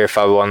matter if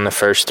I won the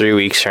first 3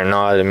 weeks or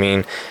not, I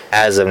mean,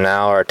 as of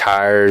now, our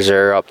tires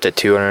are up to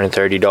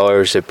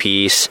 $230 a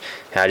piece.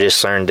 And I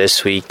just learned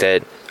this week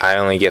that I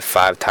only get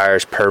 5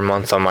 tires per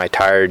month on my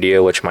tire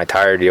deal, which my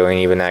tire deal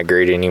ain't even that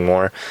great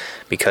anymore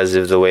because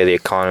of the way the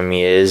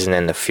economy is, and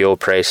then the fuel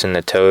price in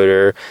the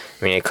toter.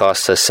 I mean, it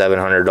costs us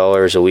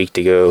 $700 a week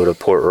to go to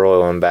Port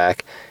Royal and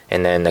back.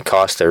 And then the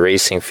cost of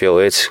racing fuel,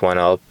 it's went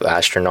up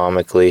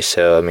astronomically.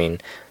 So, I mean,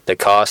 the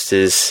cost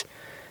is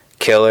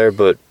killer,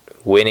 but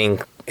winning,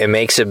 it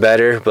makes it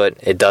better, but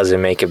it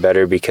doesn't make it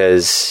better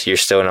because you're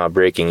still not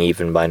breaking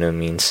even by no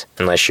means,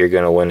 unless you're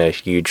going to win a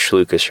huge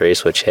Lucas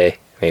race, which, hey,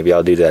 maybe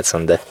I'll do that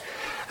someday.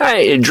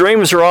 Hey,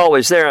 dreams are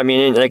always there. I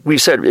mean, like we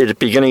said at the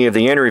beginning of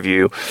the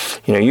interview,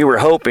 you were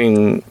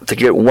hoping to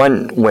get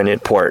one win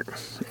at Port,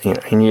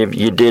 and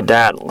you did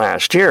that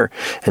last year,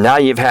 and now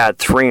you've had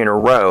 3 in a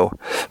row.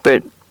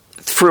 But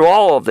through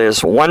all of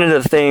this, one of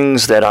the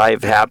things that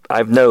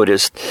I've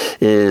noticed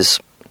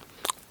is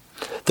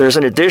there's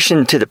an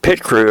addition to the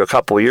pit crew a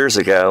couple of years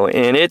ago,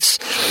 and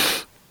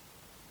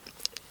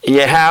you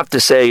have to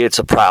say it's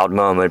a proud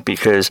moment,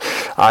 because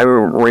I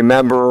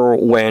remember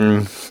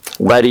when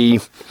Letty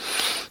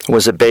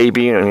was a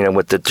baby,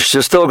 and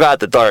she still got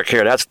the dark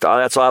hair.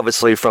 That's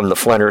obviously from the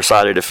Flinter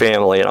side of the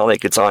family. I don't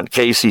think it's on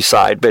Casey's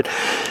side, but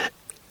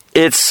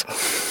it's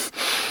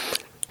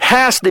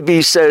has to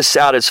be so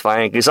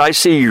satisfying, because I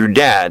see your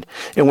dad,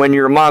 and when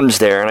your mom's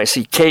there, and I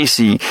see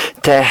Casey,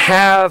 to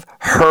have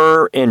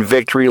her in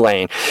Victory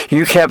Lane.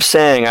 You kept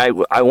saying,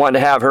 I want to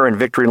have her in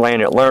Victory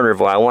Lane at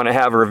Lernerville. I want to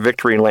have her in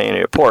Victory Lane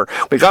at Port.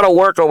 We got to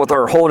work on with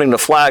her holding the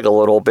flag a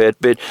little bit,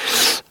 but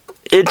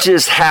it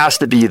just has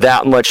to be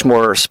that much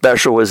more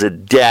special as a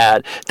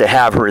dad to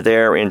have her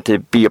there and to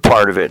be a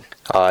part of it.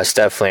 It's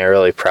definitely a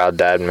really proud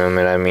dad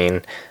moment. I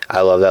mean, I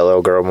love that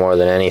little girl more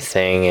than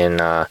anything,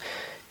 and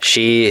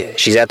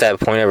she's at that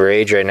point of her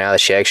age right now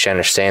that she actually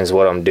understands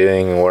what I'm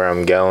doing and where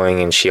I'm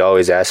going, and she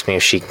always asks me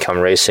if she can come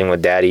racing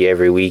with Daddy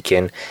every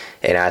weekend,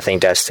 and I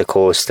think that's the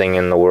coolest thing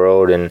in the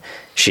world. And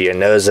she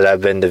knows that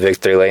I've been to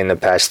Victory Lane the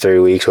past 3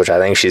 weeks, which I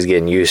think she's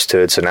getting used to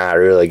it, so now I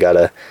really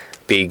gotta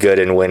be good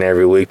and win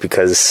every week,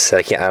 because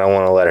I don't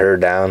want to let her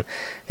down.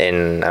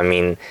 And I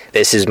mean,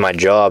 this is my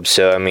job,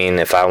 so I mean,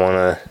 if I want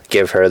to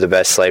give her the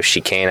best life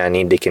she can, I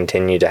need to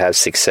continue to have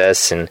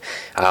success. And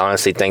I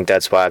honestly think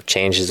that's why I've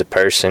changed as a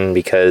person,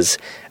 because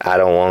I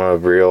don't want a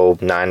real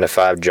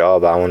 9-to-5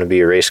 job. I want to be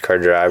a race car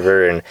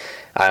driver, and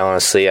I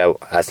want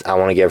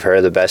to give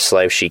her the best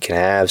life she can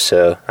have,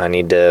 so I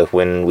need to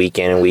win week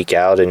in and week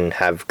out and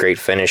have great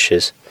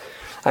finishes.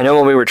 I know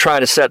when we were trying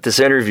to set this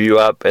interview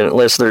up, and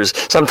listeners,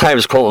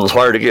 sometimes Colton's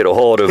hard to get a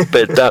hold of,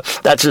 but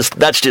that's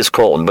just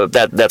Colton, but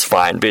that's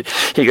fine. But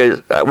he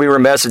goes, we were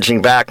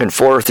messaging back and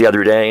forth the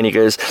other day, and he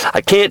goes, I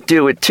can't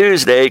do it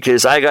Tuesday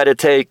because I got to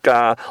take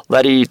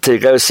Letty to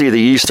go see the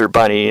Easter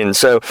Bunny, and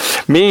so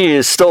me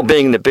is still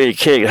being the big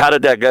kid. How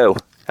did that go?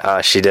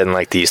 She didn't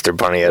like the Easter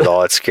Bunny at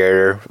all. It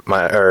scared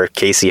her.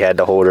 Casey had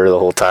to hold her the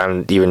whole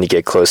time, even to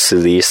get close to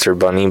the Easter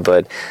Bunny.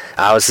 But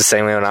I was the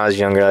same way when I was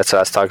younger. That's what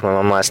I was talking to my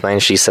mom last night,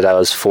 and she said I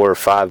was 4 or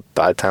 5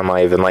 by the time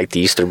I even liked the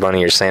Easter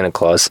Bunny or Santa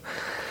Claus.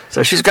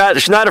 So she's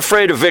not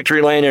afraid of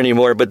Victory Lane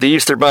anymore, but the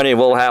Easter Bunny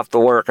we'll have to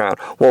work on.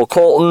 Well,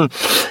 Colton,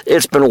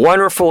 it's been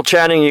wonderful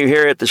chatting you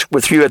here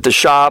with you at the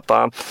shop.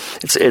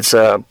 It's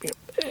a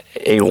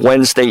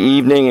Wednesday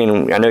evening,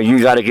 and I know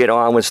you got to get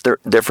on with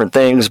different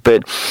things,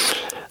 but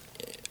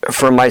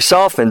for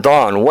myself and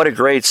Dawn, what a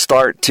great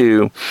start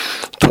to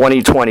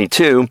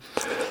 2022.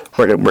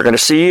 We're going to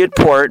see you at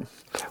Port.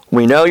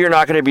 We know you're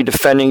not going to be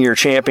defending your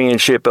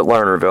championship at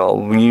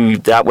Lernerville.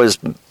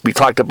 We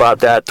talked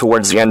about that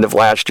towards the end of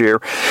last year.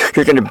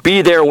 You're going to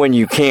be there when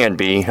you can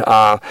be.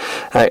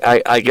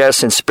 I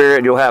guess in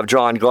spirit you'll have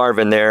John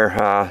Garvin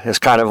there. It's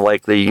kind of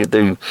like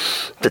the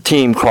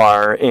team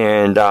car,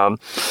 and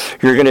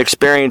you're going to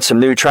experience some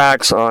new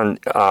tracks on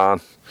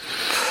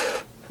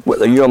with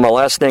the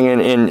UMLS thing,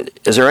 and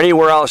is there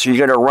anywhere else you're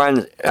going to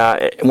run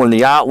when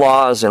the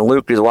Outlaws and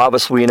Lucas? Well,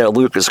 obviously,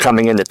 Luke is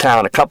coming into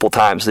town a couple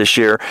times this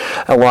year,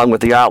 along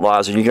with the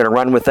Outlaws. Are you going to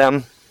run with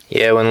them?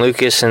 Yeah, when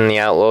Lucas and the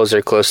Outlaws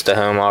are close to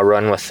home, I'll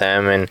run with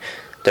them. And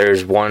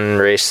there's one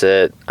race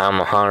that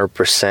I'm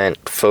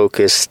 100%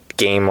 focused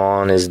game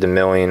on is the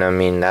Million. I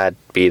mean, that'd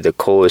be the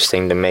coolest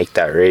thing to make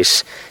that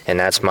race, and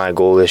that's my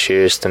goal this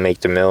year is to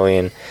make the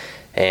Million.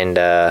 And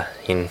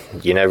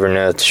you never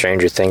know.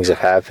 Stranger things have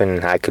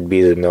happened. I could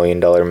be the $1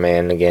 million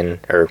man again,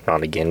 or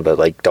not again, but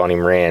like Donnie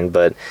Moran.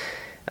 But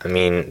I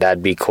mean,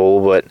 that'd be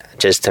cool. But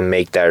just to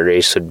make that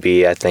race would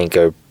be, I think,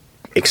 a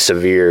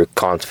severe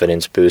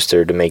confidence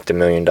booster to make the $1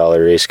 million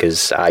race,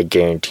 because I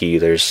guarantee you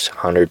there's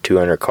 100,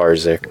 200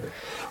 cars there.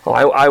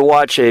 Well, I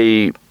watch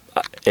a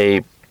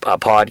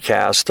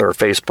podcast or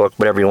Facebook,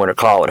 whatever you want to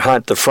call it,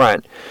 Hunt the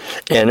Front,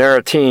 and they're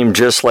a team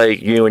just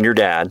like you and your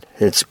dad.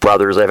 It's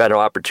brothers. I've had an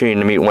opportunity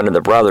to meet one of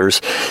the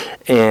brothers,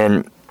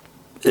 and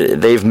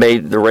they've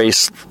made the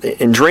race,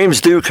 and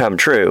dreams do come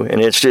true. And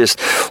it's just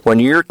when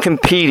you're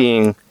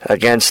competing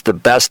against the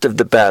best of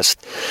the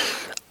best,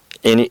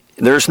 and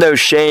there's no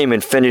shame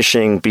in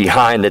finishing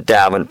behind the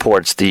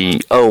Davenports,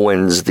 the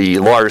Owens, the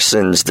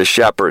Larsons, the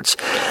Shepherds.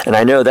 And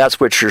I know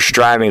that's what you're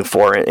striving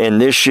for. And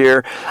this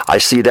year, I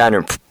see that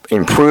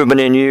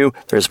improvement in you.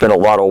 There's been a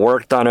lot of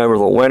work done over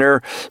the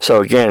winter. So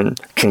again,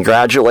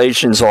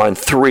 congratulations on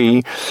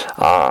 3.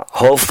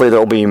 Hopefully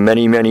there'll be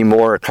many, many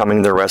more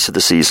coming the rest of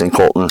the season,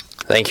 Colton.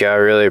 Thank you. I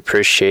really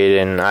appreciate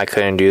it. And I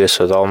couldn't do this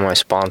with all my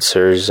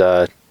sponsors.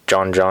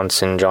 John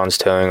Johnson, John's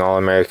Towing,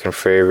 All-American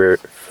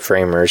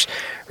Framers,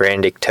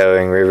 Randick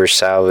Towing, River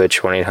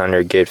Salvage,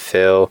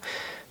 1-800-GET-PHIL,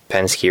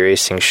 Penske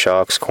Racing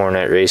Shocks,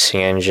 Cornet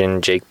Racing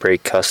Engine, Jake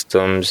Brake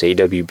Customs,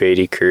 A.W.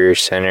 Beatty Career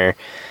Center,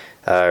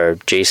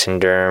 Jason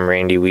Durham,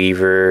 Randy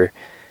Weaver,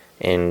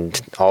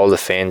 and all the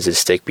fans that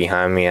stick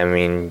behind me. I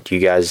mean, you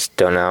guys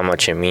don't know how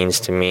much it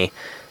means to me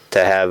to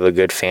have a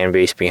good fan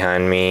base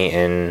behind me,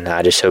 and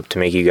I just hope to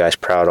make you guys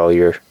proud all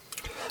year.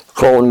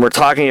 Colton, we're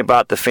talking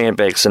about the fan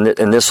base, and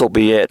this will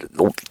be it.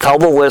 Tell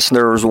the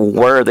listeners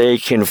where they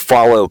can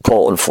follow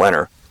Colton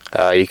Flinner.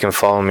 You can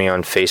follow me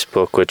on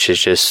Facebook, which is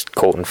just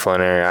Colton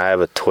Flinner. I have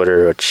a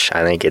Twitter, which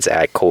I think it's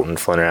at Colton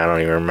Flinner. I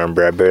don't even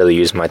remember. I barely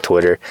use my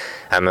Twitter.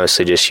 I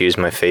mostly just use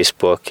my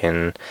Facebook,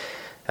 and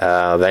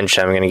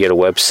eventually I'm going to get a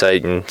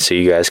website, and so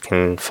you guys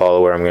can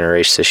follow where I'm going to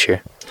race this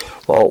year.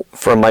 Well,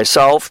 for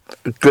myself,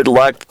 good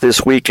luck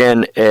this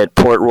weekend at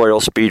Port Royal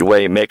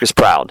Speedway. Make us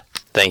proud.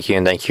 Thank you,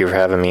 and thank you for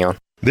having me on.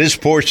 This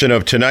portion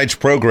of tonight's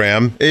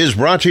program is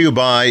brought to you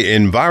by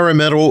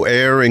Environmental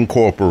Air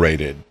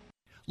Incorporated.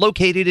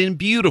 Located in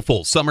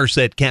beautiful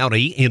Somerset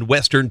County in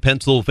western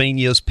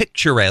Pennsylvania's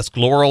picturesque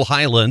Laurel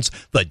Highlands,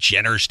 the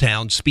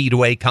Jennerstown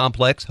Speedway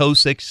Complex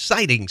hosts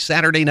exciting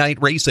Saturday night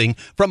racing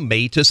from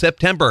May to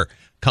September.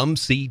 Come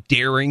see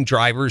daring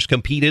drivers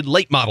compete in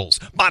late models,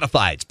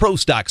 modifieds, pro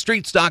stock,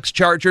 street stocks,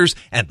 chargers,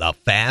 and the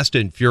Fast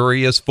and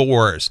Furious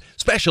 4s.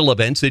 Special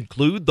events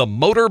include the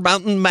Motor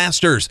Mountain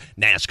Masters,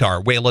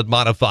 NASCAR Whelen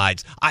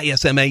Modifieds,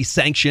 ISMA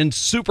sanctioned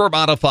Super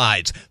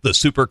Modifieds, the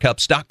Super Cup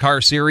Stock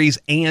Car Series,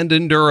 and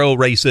Enduro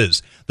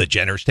races. The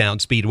Jennerstown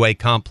Speedway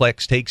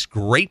Complex takes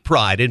great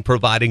pride in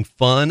providing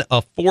fun,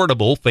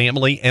 affordable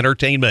family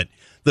entertainment.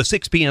 The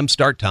 6 p.m.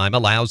 start time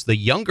allows the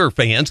younger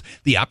fans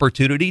the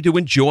opportunity to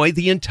enjoy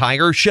the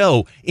entire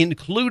show,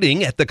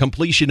 including at the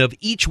completion of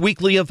each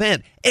weekly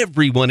event.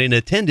 Everyone in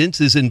attendance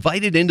is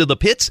invited into the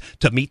pits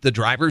to meet the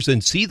drivers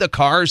and see the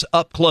cars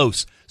up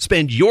close.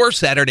 Spend your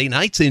Saturday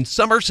nights in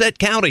Somerset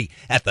County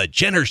at the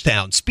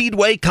Jennerstown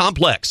Speedway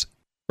Complex.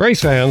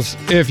 Race fans,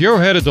 if you're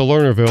headed to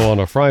Lernerville on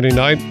a Friday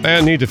night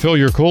and need to fill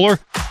your cooler,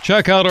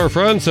 check out our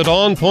friends at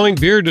On Point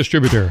Beer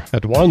Distributor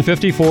at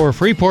 154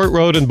 Freeport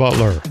Road in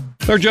Butler.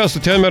 They're just a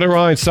 10-minute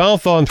ride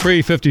south on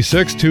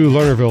 356 to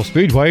Lernerville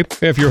Speedway.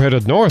 If you're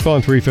headed north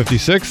on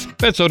 356,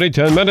 it's only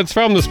 10 minutes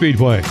from the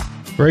Speedway.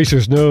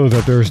 Racers know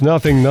that there's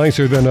nothing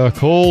nicer than a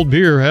cold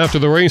beer after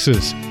the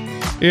races.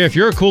 If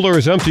your cooler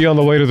is empty on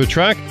the way to the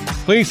track,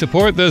 please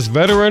support this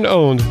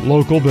veteran-owned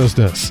local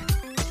business.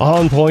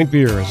 On Point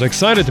Beer is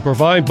excited to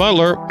provide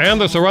Butler and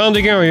the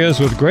surrounding areas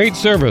with great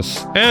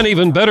service and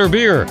even better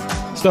beer.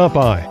 Stop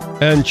by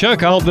and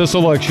check out the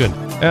selection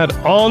at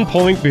On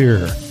Point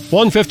Beer,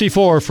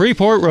 154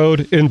 Freeport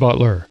Road in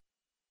Butler.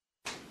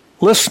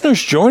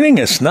 Listeners, joining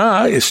us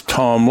now is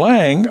Tom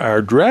Lang,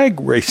 our drag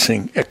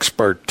racing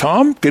expert.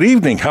 Tom, good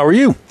evening. How are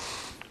you?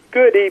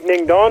 Good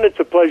evening, Don.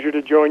 It's a pleasure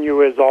to join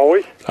you as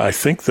always. I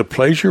think the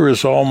pleasure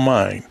is all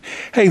mine.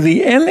 Hey,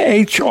 the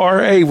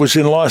NHRA was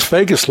in Las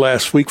Vegas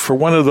last week for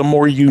one of the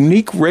more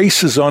unique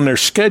races on their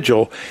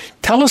schedule.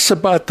 Tell us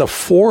about the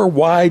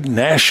 4-Wide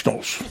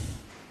Nationals.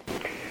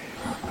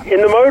 In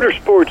the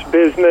motorsports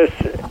business,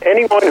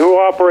 anyone who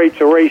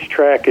operates a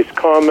racetrack is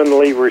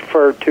commonly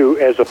referred to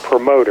as a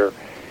promoter.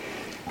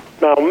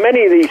 Now,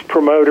 many of these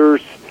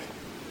promoters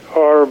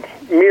are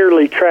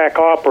merely track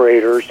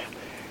operators.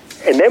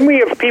 And then we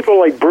have people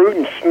like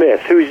Bruton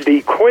Smith, who's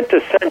the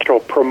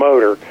quintessential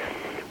promoter.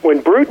 When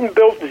Bruton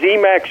built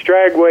ZMAX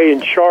Dragway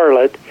in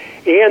Charlotte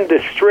and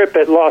the strip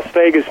at Las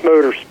Vegas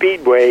Motor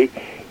Speedway,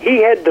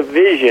 he had the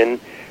vision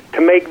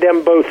to make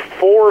them both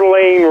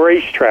 4-lane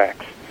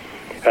racetracks.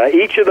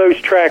 Each of those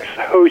tracks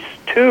hosts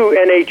 2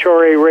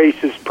 NHRA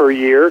races per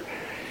year,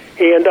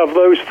 and of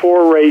those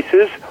 4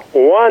 races,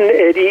 1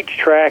 at each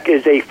track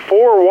is a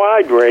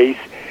 4-wide race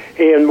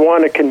and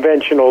 1 a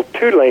conventional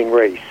 2-lane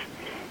race.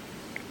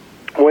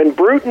 When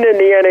Bruton and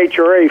the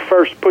NHRA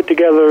first put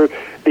together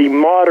the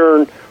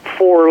modern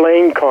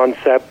 4-lane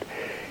concept,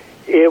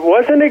 it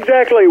wasn't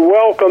exactly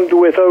welcomed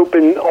with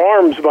open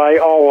arms by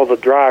all of the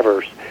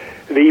drivers.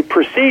 The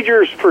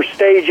procedures for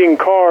staging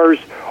cars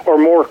are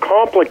more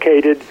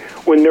complicated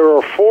when there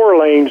are 4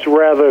 lanes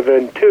rather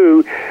than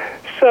 2,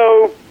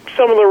 so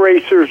some of the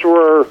racers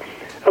were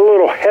a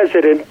little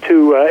hesitant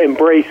to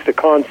embrace the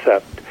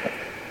concept.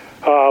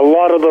 A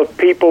lot of the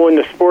people in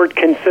the sport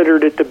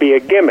considered it to be a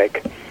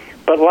gimmick.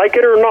 But like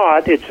it or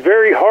not, it's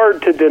very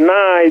hard to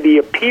deny the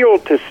appeal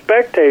to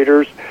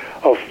spectators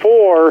of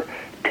 4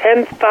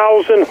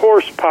 10,000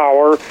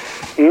 horsepower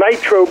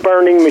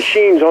nitro-burning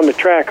machines on the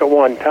track at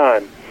one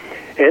time.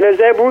 And as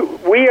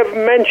we have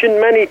mentioned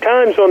many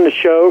times on the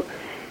show,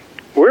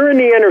 we're in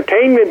the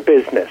entertainment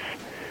business.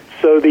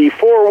 So the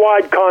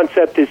 4-wide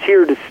concept is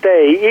here to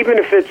stay, even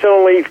if it's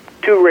only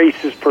 2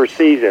 races per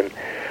season.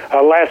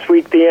 Last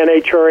week, the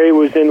NHRA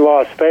was in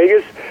Las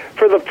Vegas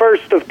for the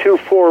first of 2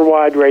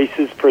 4-wide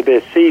races for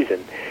this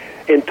season.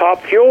 In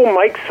Top Fuel,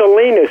 Mike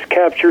Salinas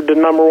captured the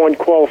number 1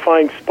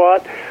 qualifying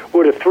spot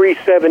with a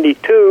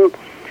 372,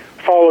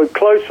 followed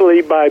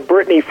closely by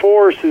Brittany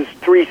Force's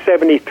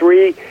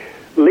 373,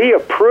 Leah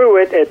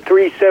Pruitt at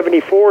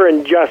 374,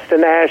 and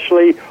Justin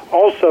Ashley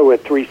also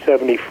at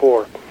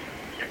 374.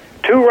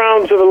 2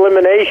 rounds of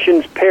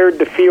eliminations paired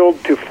the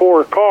field to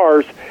 4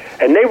 cars,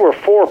 and they were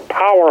 4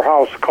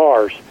 powerhouse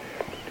cars.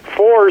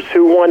 Force,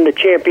 who won the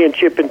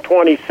championship in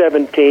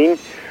 2017,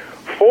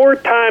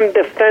 4-time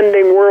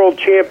defending world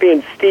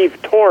champion Steve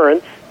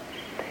Torrence,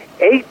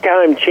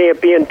 8-time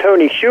champion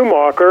Tony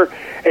Schumacher,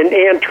 and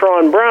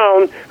Antron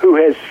Brown, who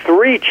has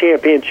 3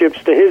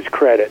 championships to his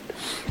credit.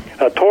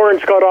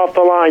 Torrence got off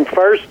the line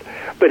first,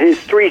 but his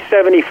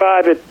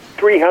 375 at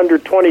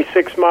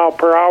 326 mile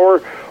per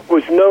hour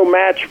was no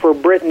match for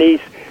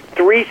Brittany's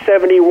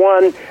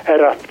 371 at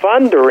a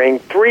thundering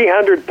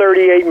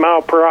 338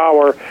 mile per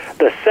hour,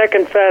 the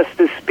second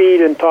fastest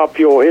speed in Top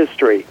Fuel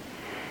history.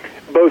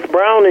 Both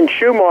Brown and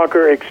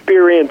Schumacher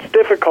experienced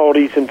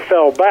difficulties and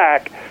fell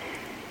back.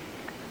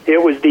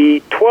 It was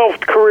the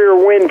 12th career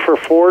win for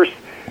Force,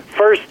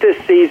 first this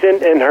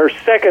season, and her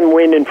second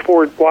win in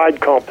 4-wide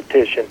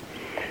competition.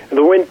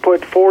 The win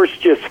put Force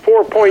just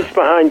 4 points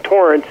behind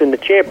Torrance in the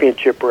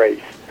championship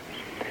race.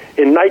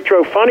 In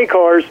Nitro Funny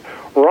Cars,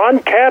 Ron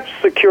Capps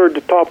secured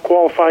the top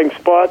qualifying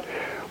spot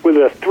with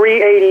a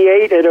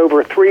 388 at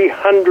over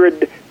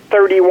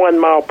 331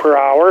 mile per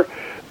hour.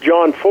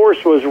 John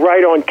Force was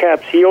right on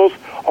Capps' heels,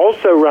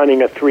 also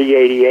running a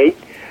 388.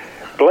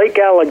 Blake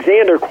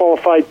Alexander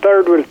qualified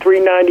third with a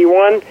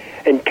 391,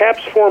 and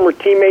Capps' former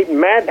teammate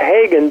Matt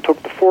Hagan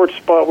took the 4th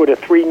spot with a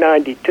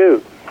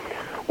 392.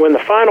 When the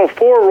final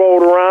 4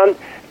 rolled around,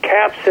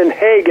 Capps and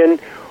Hagan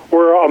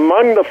were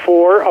among the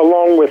 4,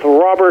 along with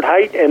Robert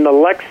Height and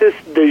Alexis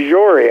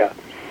DeJoria.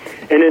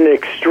 In an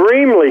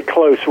extremely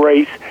close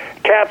race,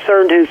 Capps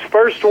earned his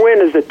first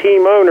win as a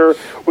team owner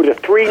with a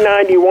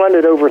 391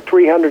 at over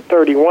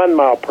 331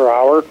 mile per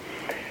hour.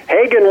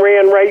 Hagan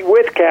ran right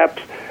with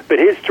Capps, but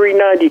his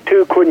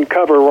 392 couldn't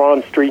cover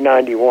Ron's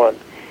 391.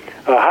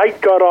 Height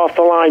got off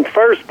the line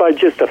first by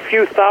just a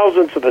few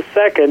thousandths of a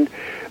second,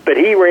 but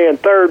he ran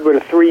third with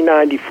a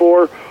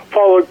 394,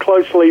 followed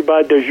closely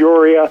by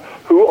DeJoria,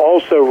 who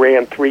also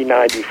ran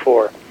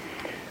 394.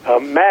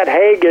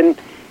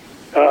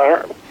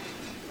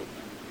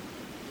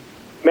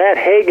 Matt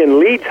Hagan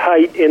leads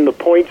Height in the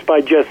points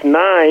by just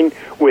 9,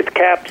 with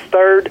Capps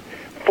third,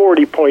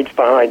 40 points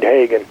behind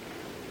Hagan.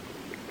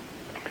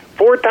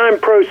 4-time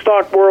Pro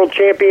Stock World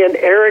Champion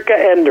Erica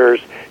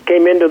Enders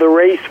came into the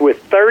race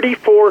with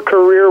 34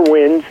 career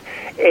wins,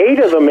 8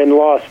 of them in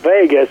Las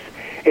Vegas,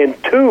 and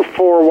 2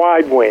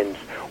 4-wide wins,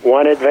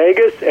 1 at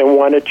Vegas and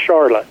 1 at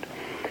Charlotte.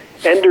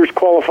 Enders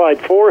qualified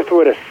 4th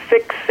with a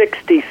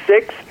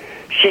 666.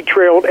 She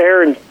trailed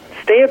Aaron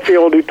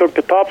Stanfield, who took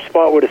the top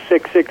spot with a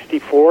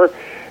 664.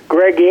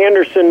 Greg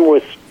Anderson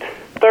was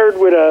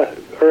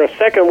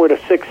second with a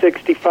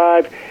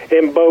 665,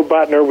 and Bo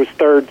Butner was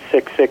third,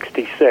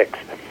 666.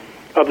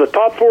 Of the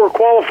top 4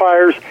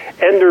 qualifiers,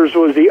 Enders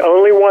was the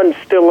only one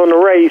still in the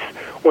race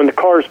when the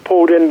cars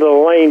pulled into the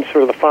lanes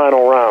for the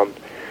final round.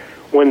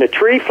 When the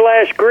tree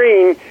flashed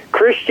green,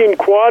 Christian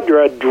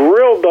Quadra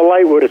drilled the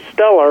light with a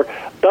stellar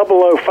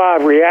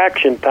 005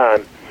 reaction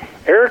time.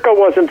 Erica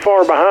wasn't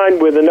far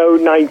behind with an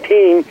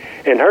 019,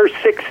 and her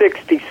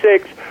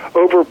 666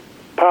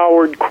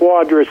 overpowered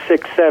Quadra's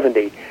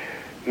 670.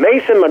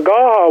 Mason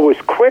McGaha was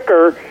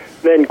quicker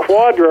than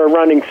Quadra,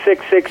 running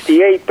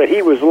 668, but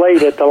he was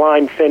late at the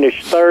line,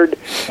 finished third.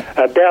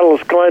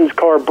 Dallas Glenn's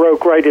car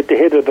broke right at the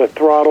hit of the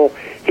throttle.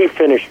 He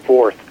finished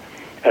 4th.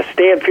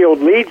 Stanfield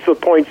leads the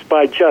points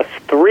by just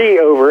 3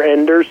 over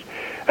Enders.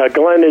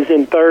 Glenn is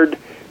in third,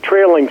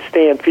 trailing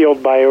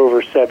Stanfield by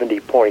over 70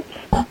 points.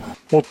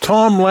 Well,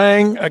 Tom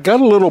Lang, I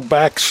got a little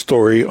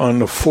backstory on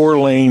the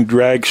 4-lane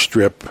drag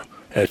strip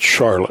at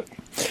Charlotte.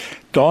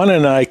 Dawn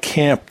and I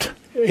camped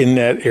in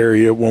that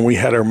area when we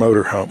had our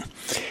motorhome.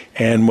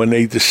 And when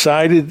they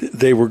decided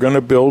they were going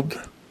to build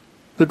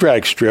the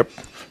drag strip,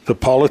 the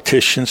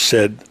politicians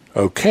said,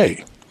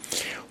 okay.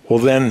 Well,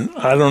 then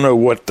I don't know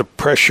what the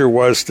pressure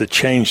was to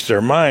change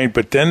their mind,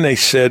 but then they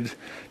said,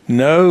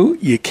 no,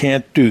 you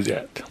can't do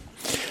that.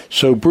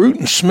 So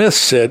Bruton Smith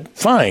said,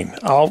 fine,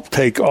 I'll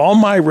take all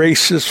my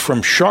races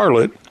from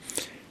Charlotte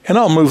and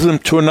I'll move them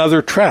to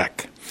another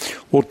track.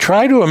 Well,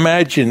 try to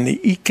imagine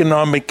the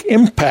economic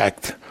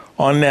impact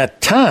on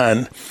that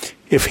town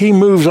if he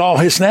moves all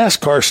his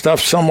NASCAR stuff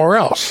somewhere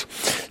else.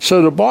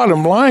 So the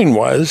bottom line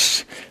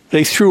was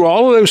they threw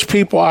all of those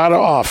people out of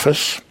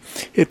office.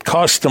 It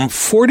cost them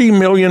 $40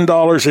 million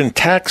in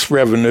tax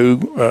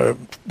revenue,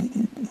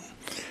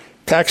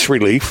 tax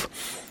relief,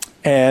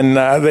 and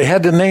they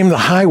had to name the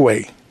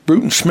highway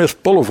Bruton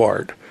Smith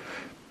Boulevard.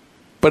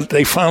 But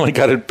they finally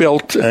got it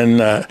built,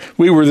 and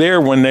we were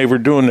there when they were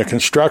doing the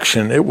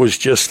construction. It was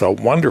just a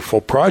wonderful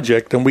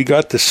project, and we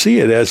got to see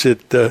it as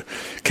it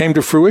came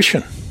to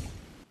fruition.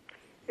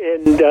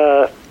 And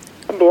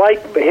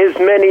like his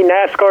many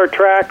NASCAR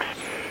tracks,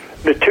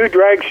 the two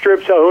drag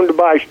strips owned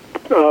by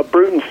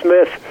Bruton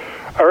Smith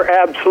are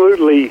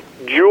absolutely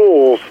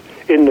jewels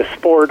in the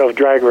sport of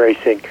drag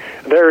racing.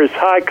 They're as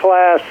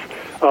high-class,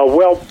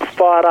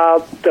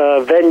 well-thought-out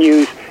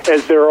venues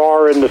as there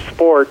are in the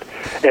sport,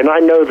 and I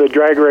know the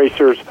drag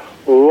racers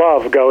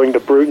love going to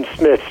Bruton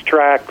Smith's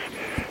tracks,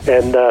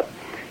 and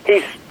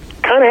he's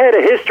kind of had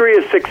a history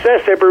of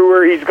success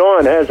everywhere he's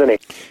gone, hasn't he?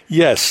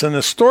 Yes, and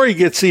the story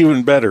gets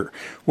even better.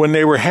 When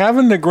they were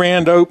having the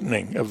grand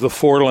opening of the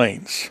 4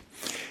 lanes,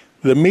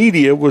 the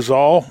media was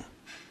all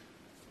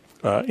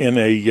in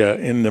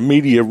the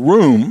media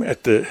room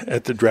at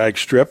the drag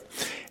strip,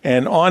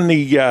 and on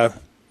the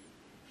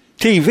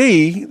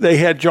TV they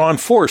had John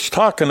Force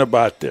talking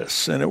about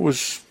this, and it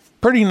was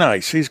pretty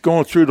nice. He's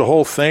going through the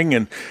whole thing,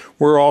 and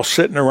we're all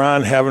sitting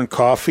around having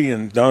coffee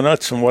and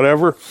donuts and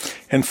whatever.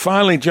 And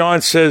finally,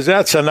 John says,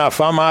 "That's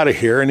enough. I'm out of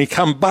here." And he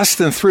come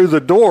busting through the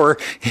door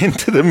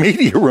into the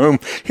media room.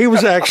 He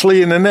was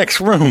actually in the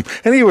next room,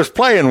 and he was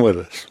playing with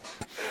us.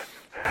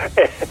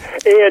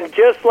 And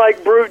just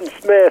like Bruton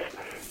Smith,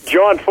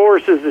 John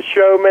Force is a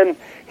showman.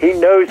 He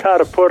knows how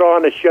to put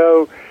on a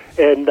show,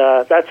 and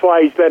that's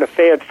why he's been a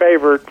fan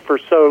favorite for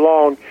so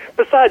long,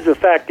 besides the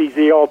fact he's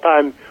the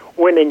all-time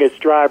winningest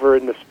driver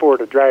in the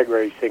sport of drag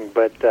racing.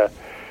 But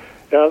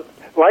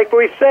like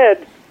we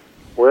said,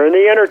 we're in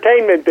the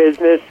entertainment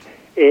business,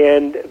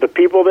 and the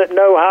people that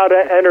know how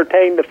to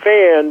entertain the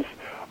fans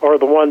are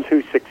the ones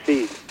who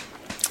succeed.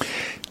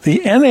 The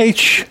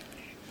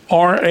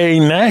NHRA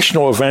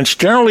national events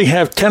generally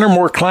have 10 or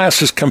more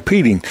classes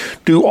competing.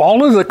 Do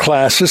all of the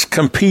classes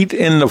compete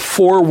in the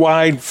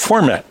 4-wide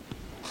format?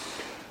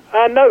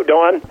 No,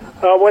 Don.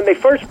 When they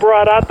first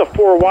brought out the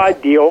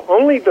 4-wide deal,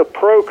 only the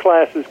pro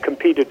classes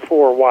competed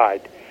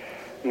 4-wide.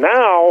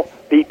 Now,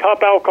 the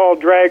Top Alcohol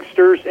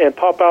Dragsters and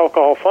Top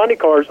Alcohol Funny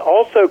Cars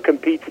also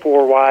compete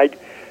 4-wide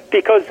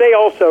because they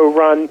also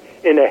run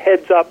in a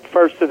heads-up,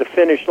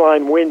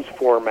 first-to-the-finish-line wins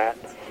format.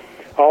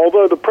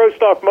 Although the Pro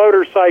Stock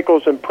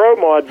Motorcycles and Pro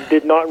Mods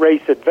did not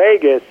race at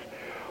Vegas,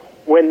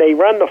 when they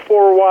run the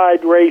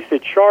 4-wide race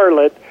at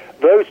Charlotte,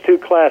 those two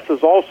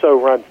classes also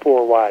run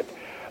 4-wide.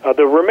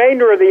 The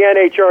remainder of the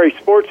NHRA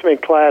Sportsman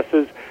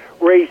classes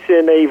race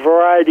in a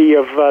variety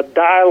of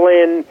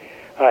dial-in,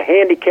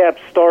 handicap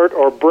start,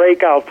 or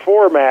breakout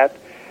format.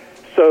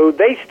 So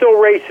they still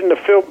race in the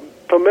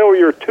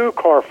familiar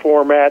 2-car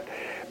format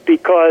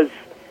because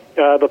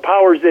the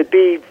powers that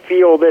be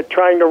feel that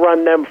trying to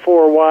run them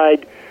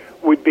 4-wide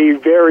would be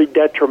very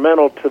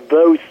detrimental to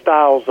those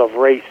styles of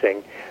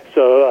racing.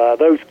 So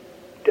those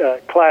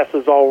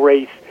classes all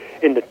race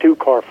in the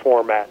 2-car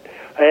format.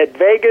 At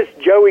Vegas,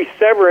 Joey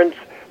Severance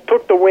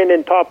took the win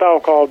in Top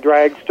Alcohol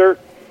Dragster.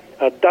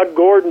 Doug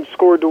Gordon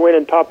scored the win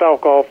in Top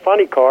Alcohol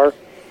Funny Car.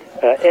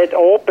 Ed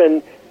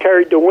Olpen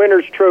carried the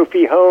winner's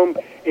trophy home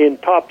in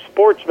Top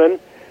Sportsman.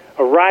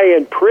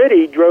 Ryan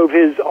Pretty drove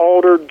his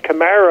altered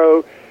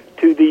Camaro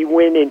to the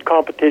win in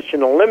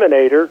Competition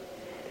Eliminator.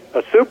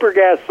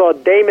 Supergas saw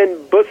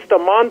Damon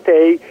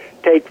Bustamante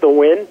take the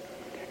win.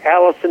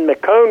 Allison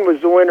McCone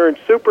was the winner in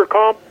Super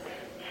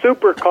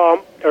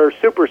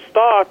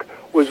Stock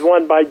was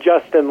won by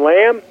Justin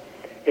Lamb.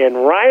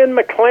 And Ryan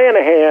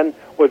McClanahan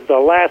was the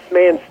last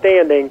man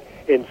standing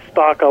in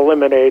Stock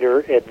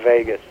Eliminator at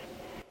Vegas.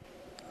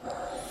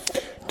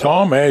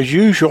 Tom, as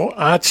usual,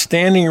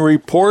 outstanding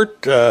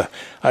report. I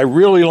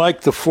really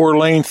like the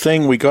 4-lane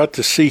thing. We got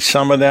to see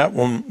some of that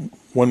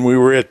when we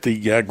were at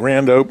the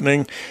grand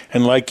opening.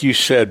 And like you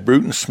said,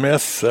 Bruton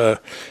Smith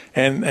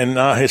and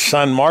his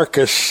son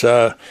Marcus,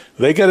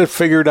 they got it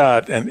figured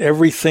out, and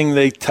everything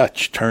they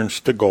touch turns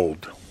to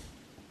gold.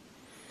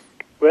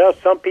 Well,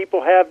 some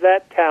people have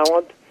that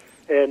talent,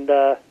 and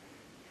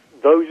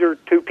those are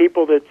two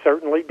people that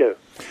certainly do.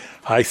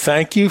 I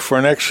thank you for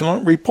an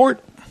excellent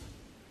report.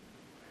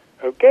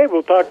 Okay,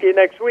 we'll talk to you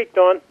next week,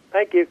 Don.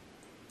 Thank you.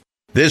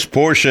 This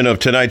portion of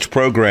tonight's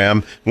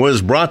program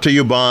was brought to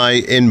you by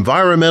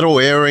Environmental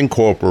Air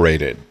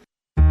Incorporated.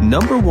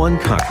 Number One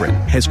Cochrane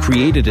has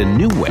created a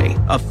new way,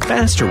 a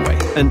faster way,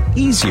 an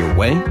easier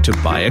way to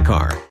buy a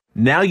car.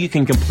 Now you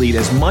can complete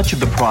as much of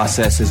the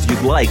process as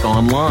you'd like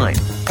online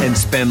and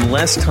spend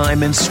less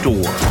time in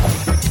store.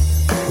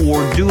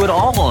 Or do it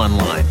all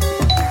online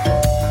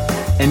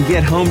and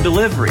get home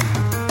delivery.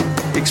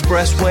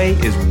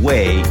 Expressway is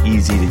way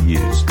easy to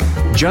use.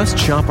 Just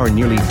shop our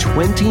nearly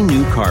 20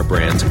 new car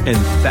brands and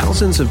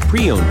thousands of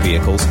pre-owned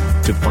vehicles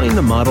to find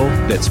the model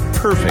that's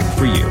perfect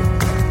for you.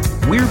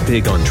 We're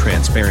big on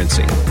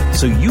transparency,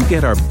 so you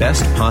get our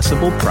best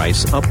possible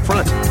price up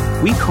front.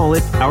 We call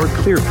it our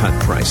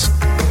clear-cut price,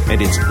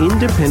 and it's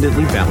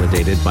independently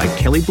validated by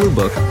Kelley Blue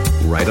Book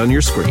right on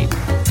your screen.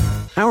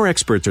 Our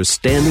experts are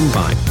standing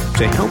by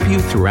to help you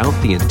throughout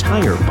the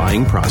entire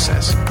buying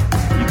process.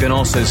 You can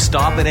also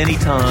stop at any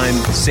time,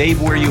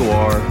 save where you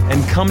are,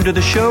 and come to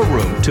the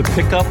showroom to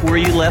pick up where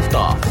you left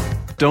off.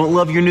 Don't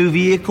love your new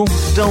vehicle?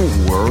 Don't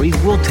worry,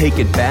 we'll take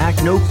it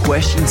back, no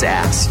questions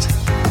asked.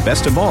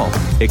 Best of all,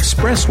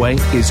 Expressway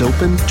is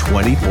open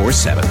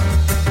 24/7.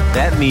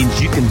 That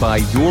means you can buy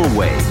your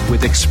way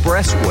with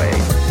Expressway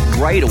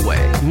right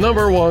away.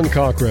 Number 1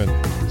 Cochrane.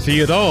 See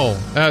it all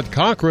at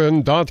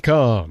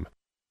Cochrane.com.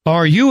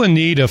 Are you in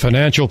need of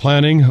financial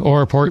planning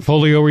or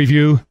portfolio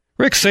review?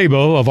 Rick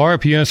Sabo of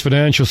RPS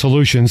Financial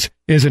Solutions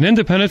is an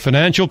independent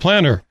financial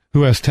planner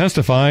who has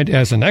testified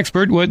as an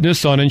expert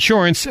witness on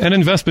insurance and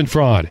investment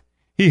fraud.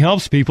 He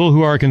helps people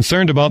who are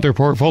concerned about their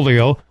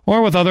portfolio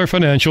or with other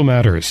financial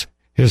matters.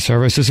 His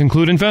services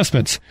include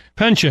investments,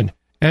 pension,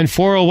 and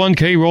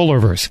 401k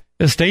rollovers,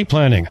 estate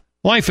planning,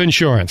 life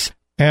insurance,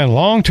 and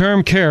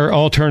long-term care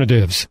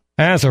alternatives.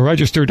 As a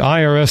registered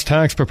IRS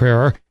tax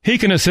preparer, he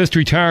can assist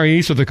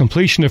retirees with the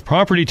completion of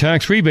property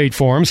tax rebate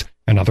forms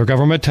and other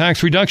government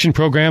tax reduction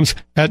programs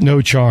at no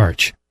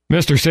charge.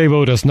 Mr.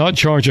 Sabo does not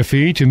charge a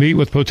fee to meet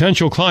with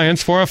potential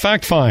clients for a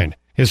fact find.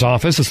 His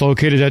office is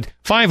located at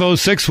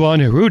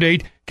 5061 Route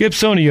 8,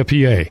 Gibsonia,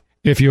 PA.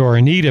 If you are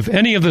in need of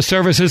any of the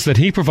services that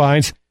he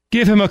provides,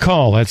 give him a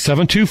call at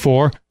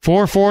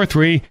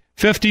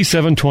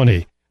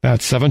 724-443-5720.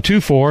 That's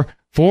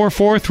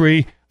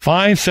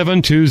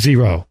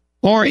 724-443-5720.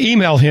 Or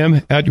email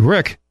him at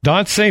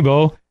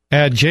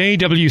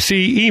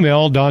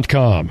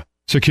rick.sabo@jwcemail.com.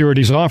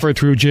 Securities offered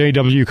through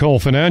J.W. Cole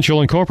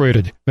Financial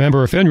Incorporated,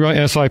 member of FINRA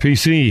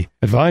SIPC.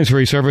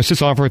 Advisory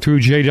services offered through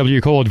J.W.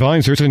 Cole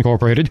Advisors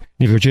Incorporated,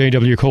 neither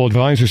J.W. Cole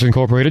Advisors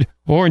Incorporated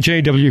or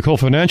J.W. Cole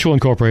Financial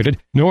Incorporated,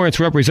 nor its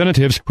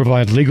representatives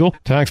provide legal,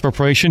 tax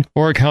preparation,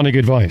 or accounting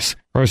advice.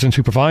 Persons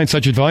who provide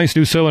such advice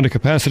do so in a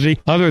capacity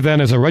other than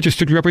as a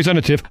registered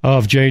representative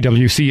of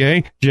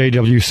JWCA,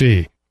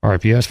 JWC.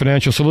 RPS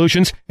Financial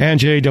Solutions and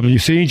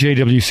JWC,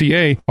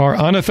 JWCA are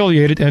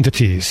unaffiliated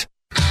entities.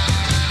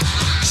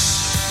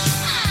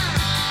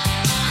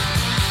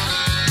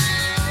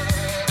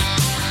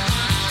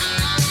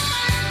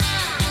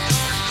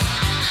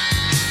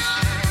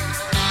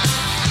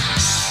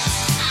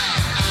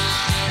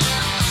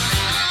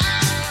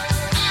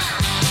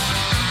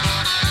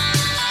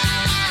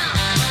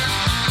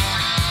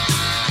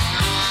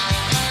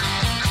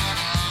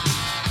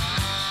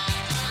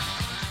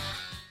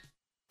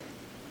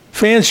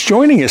 Fans,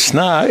 joining us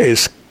now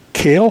is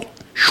Cale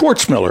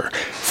Schwartzmiller.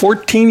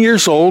 14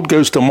 years old,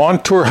 goes to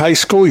Montour High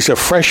School. He's a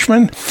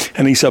freshman,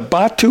 and he's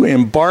about to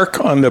embark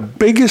on the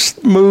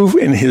biggest move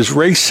in his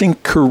racing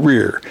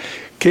career.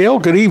 Cale,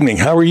 good evening.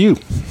 How are you?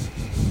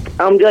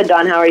 I'm good,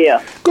 Don. How are you?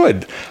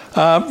 Good.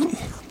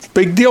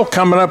 Big deal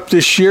coming up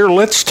this year.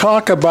 Let's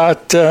talk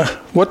about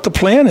what the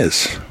plan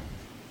is.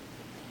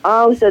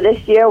 So this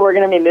year we're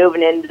going to be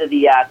moving into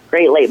the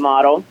Great Late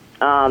model.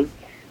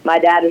 My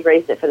dad has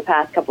raced it for the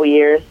past couple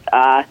years,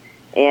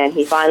 and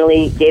he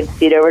finally gave the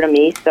seat over to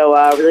me, so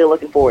really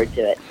looking forward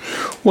to it.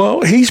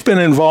 Well, he's been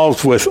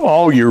involved with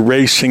all your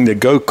racing, the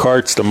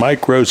go-karts, the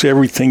micros,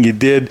 everything you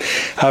did.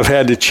 I've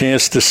had the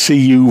chance to see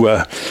you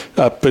up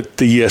at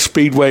the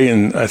Speedway,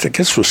 and I think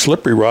this was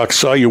Slippery Rock.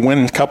 Saw you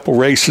win a couple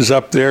races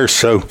up there,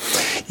 so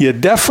you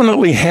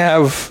definitely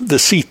have the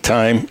seat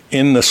time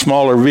in the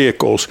smaller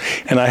vehicles.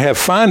 And I have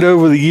found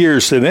over the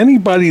years that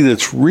anybody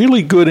that's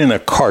really good in a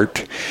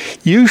kart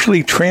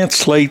usually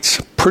translates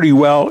pretty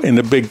well in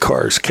the big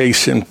cars.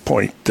 Case in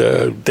point,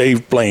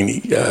 Dave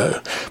Blaney,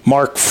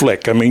 Mark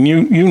Flick. I mean,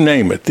 you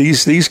name it.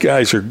 These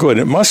guys are good.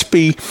 It must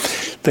be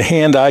the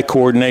hand-eye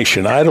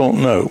coordination. I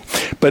don't know.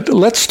 But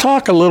let's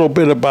talk a little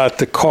bit about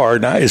the car.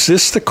 Now, is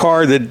this the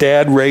car that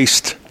Dad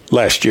raced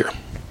last year?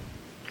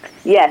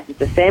 Yes, it's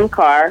the same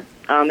car.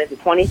 It's a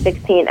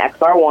 2016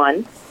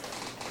 XR1.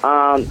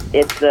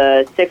 It's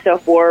the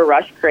 604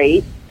 Rush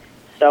Crate.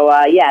 So,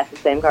 yeah, it's the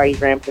same car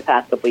he's ran for the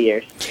past couple of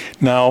years.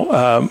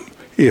 Now,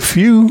 if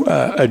you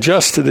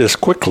adjust to this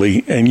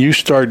quickly and you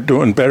start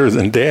doing better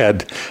than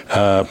Dad,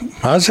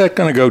 how's that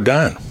going to go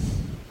down?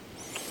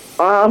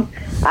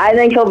 I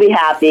think he'll be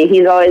happy.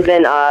 He's always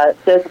been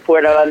so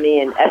supportive of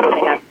me and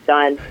everything I've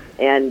done,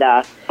 and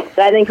so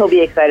I think he'll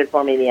be excited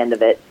for me at the end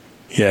of it.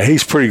 Yeah,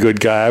 he's a pretty good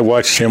guy. I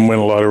watched him win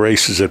a lot of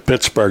races at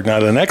Pittsburgh. Now,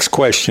 the next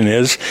question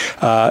is,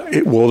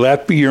 will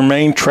that be your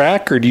main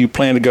track, or do you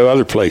plan to go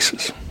other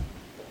places?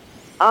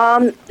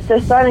 So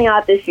starting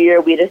out this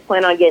year, we just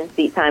plan on getting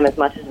seat time as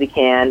much as we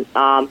can. So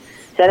I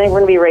think we're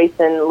going to be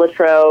racing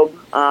Latrobe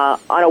on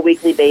a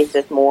weekly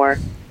basis more.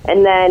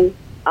 And then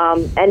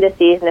end of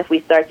season, if we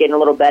start getting a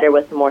little better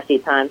with some more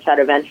seat time, try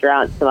to venture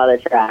out to some other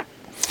tracks.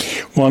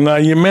 Well, now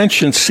you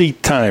mentioned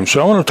seat time,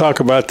 so I want to talk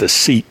about the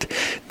seat.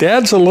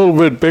 Dad's a little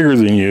bit bigger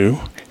than you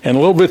and a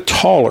little bit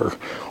taller.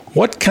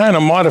 What kind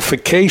of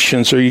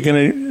modifications are you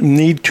going to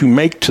need to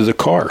make to the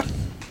car?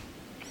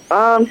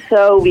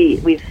 So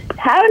we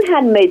haven't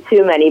had made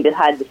too many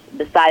besides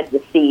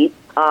the seat.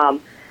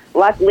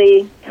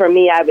 Luckily for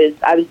me, I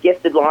was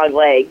gifted long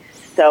legs,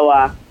 so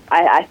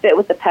I fit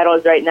with the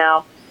pedals right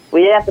now.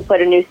 We did have to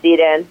put a new seat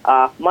in,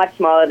 much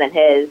smaller than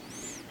his,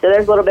 so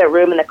there's a little bit of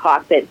room in the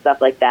cockpit and stuff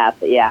like that.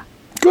 But yeah.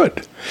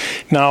 Good.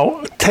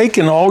 Now,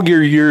 taking all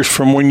your years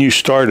from when you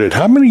started,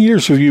 how many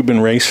years have you been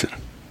racing?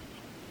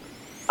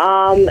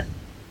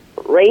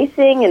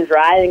 Racing and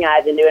driving,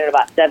 I've been doing it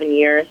about 7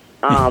 years.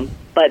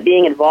 But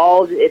being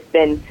involved, it's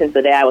been since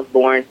the day I was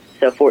born,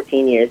 so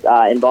 14 years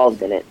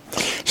involved in it.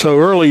 So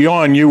early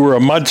on, you were a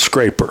mud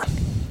scraper.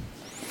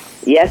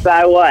 Yes,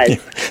 I was.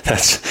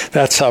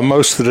 That's how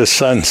most of the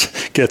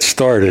sons get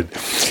started.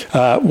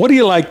 What do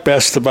you like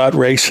best about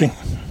racing?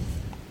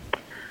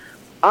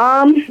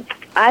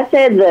 I'd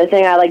say the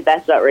thing I like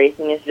best about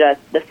racing is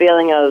just the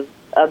feeling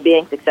of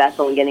being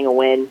successful and getting a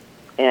win,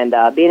 and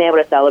being able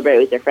to celebrate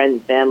with your friends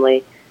and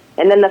family.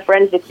 And then the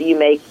friendships that you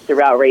make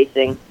throughout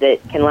racing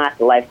that can last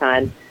a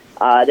lifetime.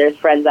 There's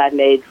friends I've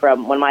made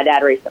from when my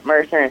dad raced at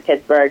Mercer in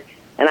Pittsburgh,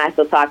 and I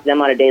still talk to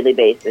them on a daily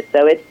basis.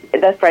 So it's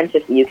the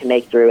friendships that you can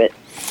make through it.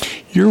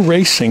 Your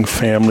racing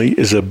family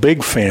is a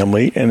big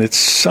family, and it's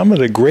some of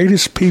the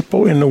greatest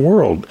people in the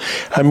world.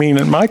 I mean,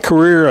 in my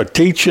career,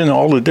 teaching,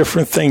 all the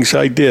different things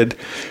I did,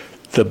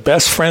 the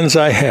best friends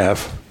I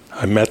have,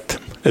 I met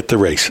at the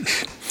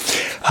races.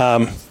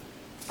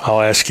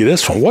 I'll ask you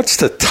this one. What's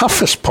the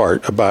toughest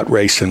part about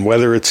racing,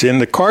 whether it's in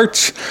the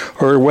karts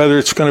or whether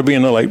it's going to be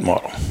in the late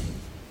model?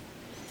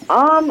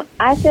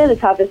 I'd say the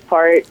toughest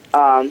part,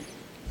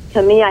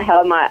 to me, I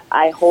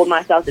hold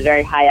myself to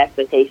very high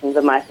expectations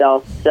of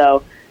myself.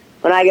 So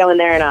when I go in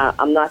there and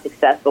I'm not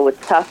successful,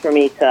 it's tough for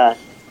me to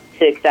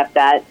accept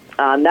that.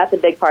 That's a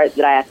big part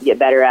that I have to get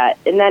better at.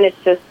 And then it's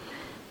just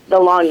the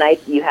long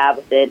nights that you have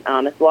with it.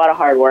 It's a lot of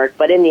hard work,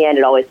 but in the end,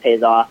 it always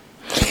pays off.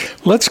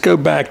 Let's go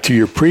back to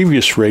your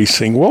previous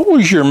racing. What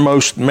was your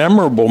most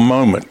memorable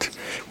moment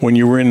when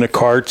you were in the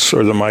karts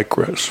or the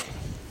micros?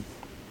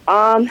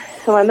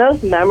 So my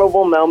most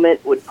memorable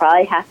moment would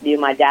probably have to be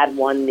when my dad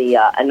won the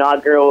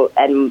inaugural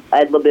Ed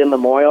LeBoom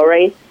Memorial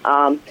race.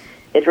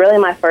 It's really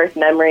my first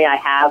memory I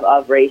have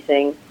of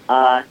racing.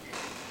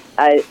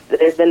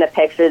 There's been the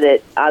picture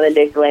that I'm in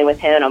victory lane with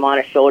him, and I'm on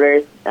his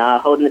shoulders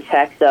holding the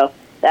check. So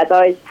that's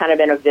always kind of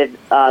been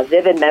a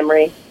vivid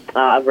memory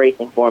of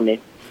racing for me.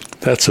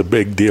 That's a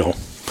big deal.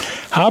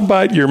 How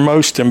about your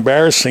most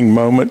embarrassing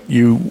moment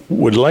you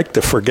would like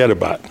to forget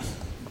about?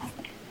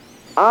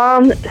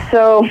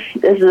 So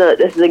this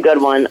is a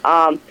good one.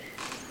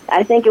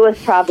 I think it was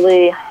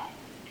probably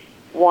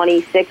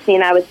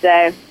 2016, I would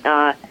say.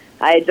 I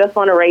had just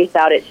won a race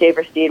out at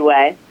Shaver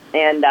Speedway,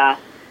 and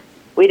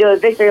we do a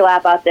victory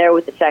lap out there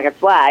with the checkered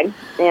flag.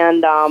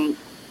 And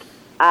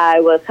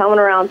I was coming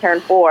around turn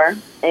 4,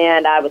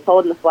 and I was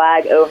holding the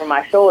flag over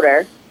my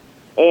shoulder,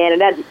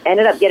 and it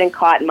ended up getting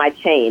caught in my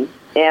chain,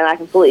 and I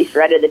completely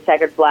shredded the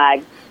checkered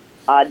flag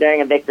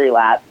during a victory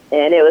lap.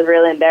 And it was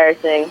really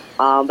embarrassing,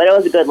 but it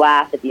was a good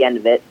laugh at the end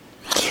of it.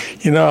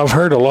 You know, I've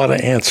heard a lot of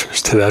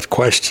answers to that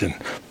question,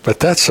 but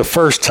that's the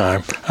first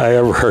time I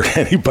ever heard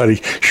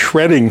anybody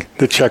shredding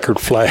the checkered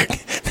flag.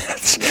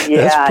 That's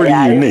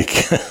pretty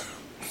unique.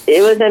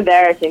 It was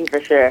embarrassing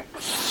for sure.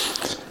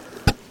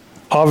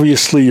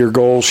 Obviously, your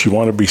goals, you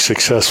want to be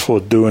successful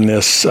at doing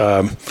this.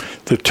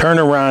 The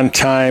turnaround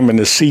time and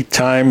the seat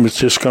time is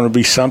just going to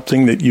be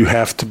something that you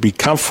have to be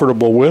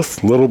comfortable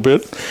with a little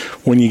bit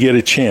when you get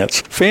a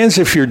chance. Fans,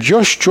 if you're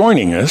just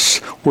joining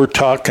us, we're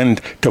talking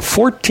to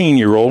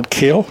 14-year-old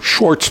Cale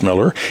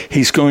Schwartzmiller.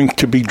 He's going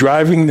to be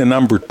driving the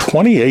number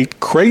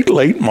 28 Crate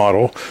Late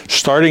model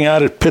starting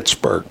out at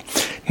Pittsburgh.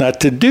 Now,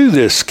 to do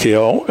this,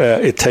 Cale,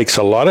 it takes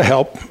a lot of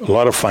help, a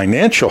lot of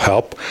financial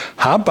help.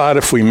 How about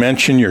if we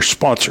mention your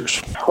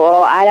sponsors?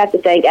 Well, I'd have to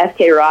thank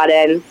SK Rod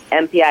Ends,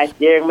 MPI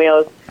Steering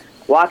Wheels,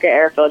 Walker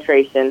Air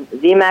Filtration,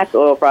 ZMAX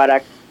Oil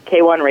Products,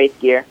 K1 Race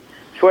Gear,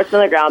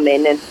 Schwartzmiller Ground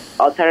Maintenance,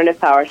 Alternative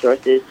Power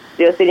Sources,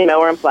 Steel City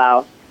Mower and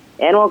Plow,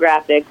 Animal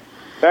Graphics,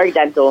 Berg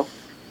Dental,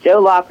 Joe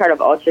Lockhart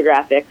of Ultra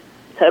Graphics,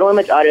 Total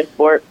Image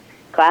Autosport,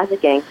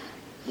 Classic Inc.,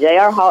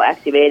 JR Hall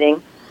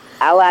Excavating,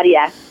 Al Laddie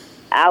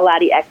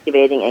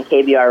Excavating, and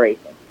KBR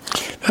Racing.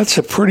 That's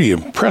a pretty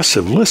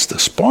impressive list of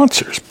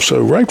sponsors.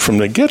 So right from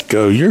the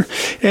get-go, you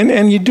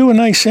do a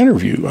nice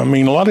interview. I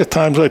mean, a lot of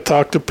times I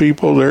talk to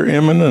people, they're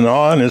emming and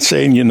on and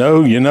saying, you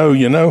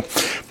know,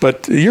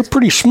 but you're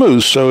pretty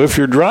smooth. So if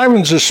your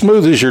driving's as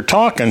smooth as you're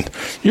talking,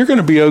 you're going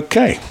to be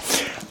okay.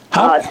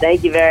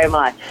 Thank you very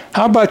much.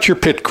 How about your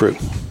pit crew?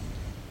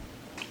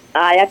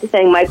 I have to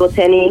thank Michael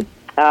Tinney,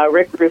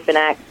 Rick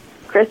Rufinak,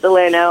 Chris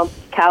Salerno,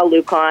 Cal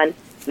Lucon,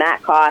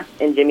 Matt Koss,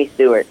 and Jimmy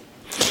Stewart.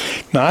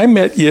 Now, I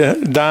met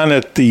you down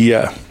at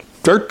the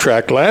dirt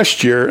track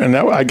last year, and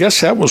I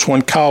guess that was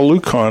when Cal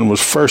Lucon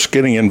was first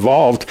getting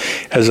involved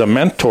as a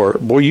mentor.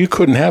 Boy, you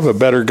couldn't have a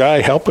better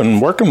guy helping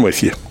and working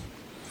with you.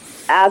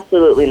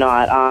 Absolutely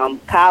not.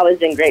 Kyle has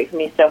been great for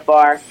me so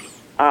far.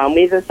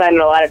 We've been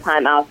spending a lot of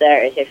time out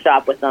there at his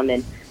shop with him,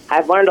 and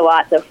I've learned a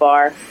lot so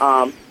far.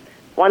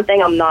 One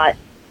thing I'm not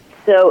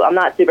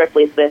super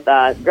pleased with.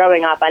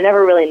 Growing up, I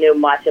never really knew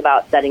much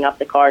about setting up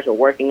the cars or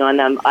working on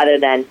them other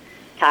than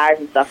tires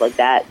and stuff like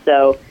that.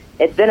 So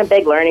it's been a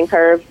big learning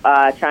curve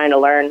trying to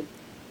learn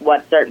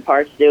what certain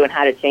parts do and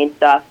how to change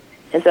stuff.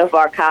 And so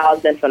far,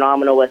 Kyle's been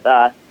phenomenal with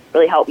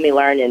really helping me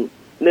learn and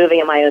moving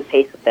at my own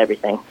pace with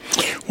everything.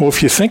 Well,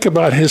 if you think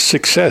about his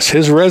success,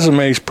 his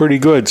resume is pretty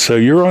good, so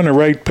you're on the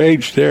right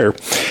page there.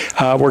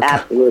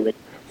 Absolutely.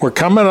 We're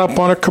coming up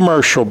on a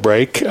commercial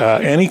break.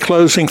 Any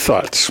closing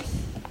thoughts?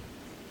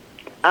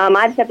 I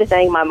just have to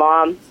thank my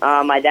mom,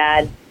 my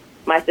dad,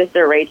 my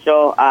sister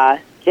Rachel,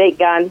 Jake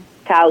Gunn,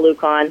 Kyle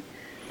Lucon,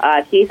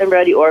 Keith and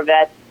Brody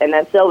Orvetz, and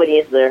then Sylvan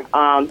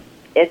Easler.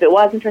 If it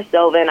wasn't for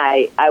Sylvan,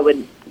 I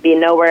would be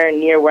nowhere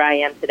near where I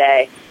am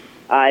today.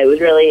 It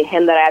was really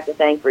him that I have to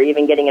thank for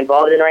even getting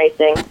involved in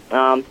racing.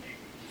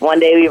 One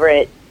day we were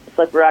at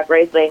Slippery Rock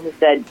Raceway. He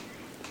said,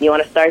 "You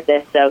want to start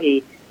this?" So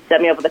he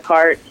set me up with a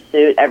cart,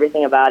 suit,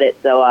 everything about it.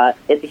 So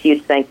it's a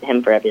huge thanks to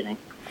him for everything.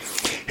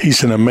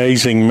 He's an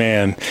amazing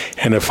man,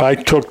 and if I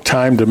took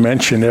time to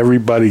mention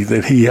everybody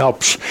that he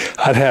helps,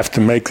 I'd have to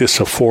make this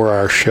a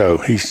 4-hour show.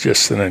 He's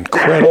just an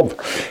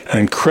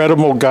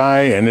incredible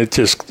guy, and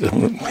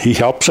he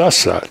helps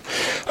us out.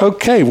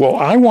 Okay, well,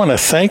 I want to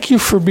thank you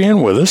for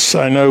being with us.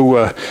 I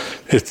know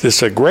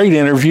it's a great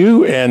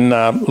interview, and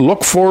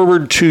look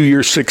forward to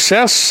your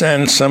success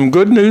and some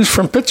good news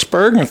from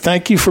Pittsburgh, and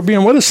thank you for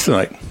being with us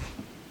tonight.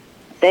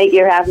 Thank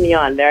you for having me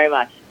on very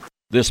much.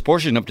 This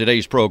portion of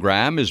today's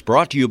program is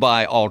brought to you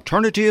by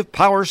Alternative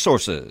Power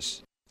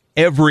Sources.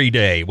 Every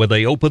day when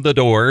they open the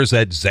doors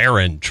at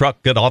Zarin Truck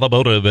and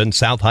Automotive in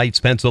South Heights,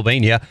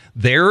 Pennsylvania,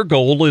 their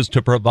goal is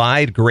to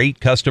provide great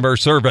customer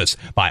service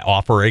by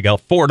offering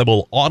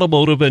affordable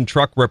automotive and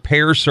truck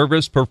repair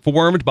service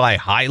performed by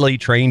highly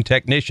trained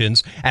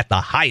technicians at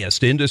the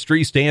highest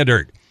industry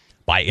standard.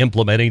 By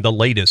implementing the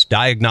latest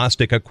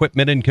diagnostic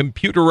equipment and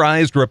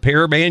computerized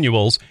repair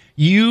manuals,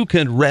 you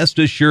can rest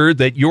assured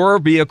that your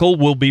vehicle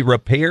will be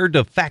repaired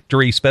to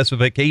factory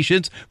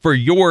specifications for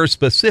your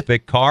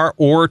specific car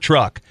or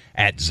truck.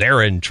 At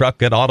Zarin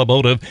Truck and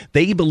Automotive,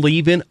 they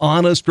believe in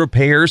honest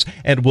repairs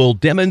and will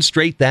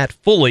demonstrate that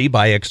fully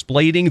by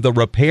explaining the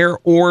repair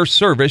or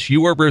service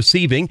you are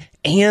receiving,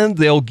 and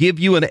they'll give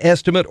you an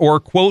estimate or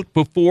quote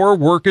before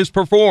work is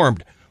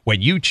performed. When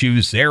you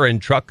choose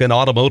Zarin Truck and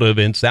Automotive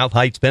in South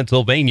Heights,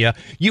 Pennsylvania,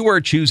 you are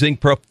choosing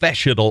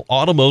professional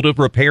automotive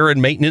repair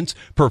and maintenance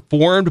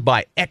performed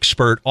by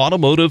expert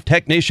automotive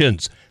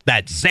technicians.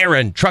 That's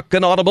Zarin Truck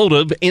and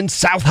Automotive in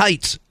South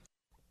Heights.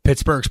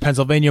 Pittsburgh's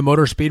Pennsylvania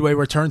Motor Speedway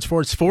returns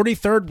for its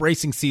 43rd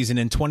racing season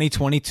in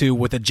 2022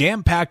 with a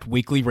jam-packed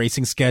weekly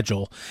racing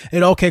schedule.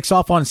 It all kicks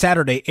off on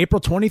Saturday,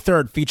 April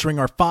 23rd, featuring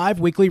our 5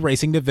 weekly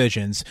racing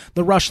divisions: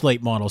 the Rush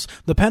Late Models,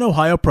 the Penn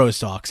Ohio Pro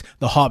Stocks,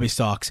 the Hobby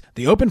Stocks,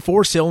 the Open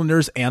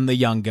 4-Cylinders, and the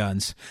Young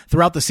Guns.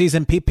 Throughout the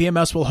season,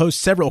 PPMS will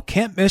host several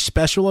can't-miss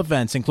special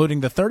events,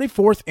 including the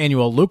 34th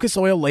Annual Lucas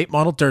Oil Late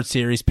Model Dirt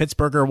Series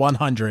Pittsburgher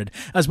 100,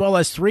 as well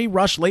as 3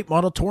 Rush Late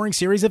Model Touring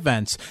Series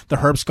events, the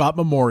Herb Scott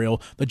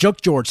Memorial, the Joke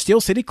George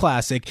Steel City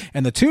Classic,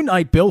 and the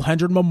 2-night Bill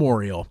Hendren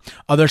Memorial.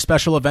 Other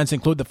special events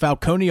include the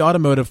Falcone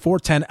Automotive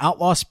 410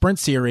 Outlaw Sprint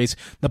Series,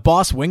 the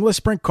Boss Wingless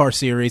Sprint Car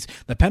Series,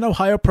 the Penn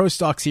Ohio Pro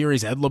Stock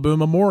Series Ed LeBoon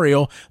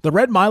Memorial, the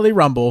Red Miley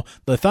Rumble,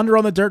 the Thunder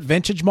on the Dirt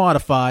Vintage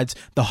Modifieds,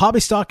 the Hobby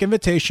Stock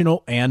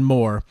Invitational, and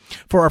more.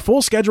 For our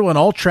full schedule and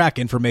all track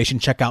information,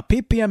 check out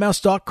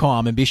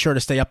ppms.com, and be sure to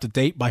stay up to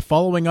date by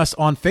following us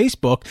on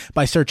Facebook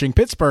by searching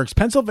Pittsburgh's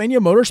Pennsylvania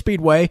Motor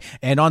Speedway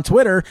and on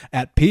Twitter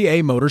at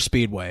PA Motor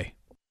Speedway.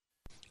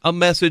 A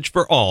message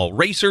for all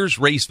racers,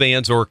 race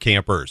fans, or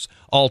campers.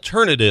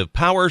 Alternative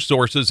Power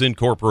Sources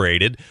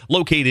Incorporated,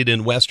 located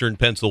in western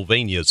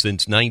Pennsylvania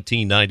since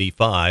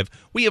 1995,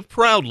 we have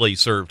proudly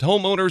served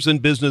homeowners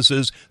and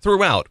businesses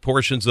throughout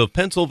portions of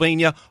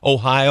Pennsylvania,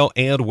 Ohio,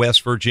 and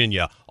West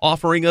Virginia,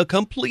 offering a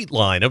complete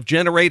line of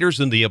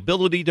generators and the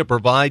ability to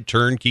provide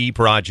turnkey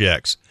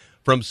projects.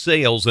 From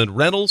sales and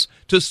rentals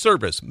to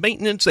service,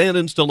 maintenance, and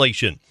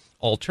installation,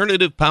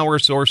 Alternative Power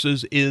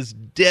Sources is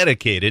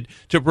dedicated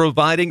to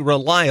providing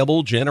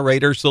reliable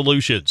generator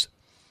solutions.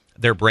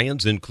 Their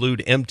brands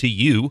include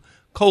MTU,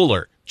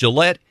 Kohler,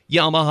 Gillette,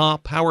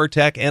 Yamaha,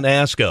 PowerTech, and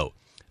ASCO.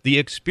 The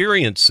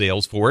experienced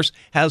sales force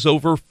has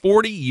over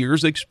 40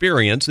 years'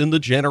 experience in the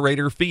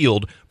generator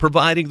field,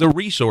 providing the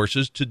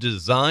resources to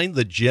design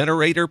the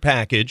generator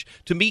package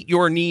to meet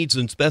your needs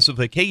and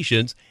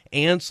specifications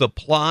and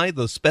supply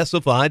the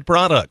specified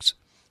products.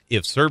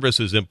 If service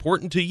is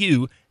important to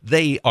you,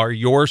 they are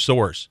your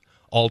source.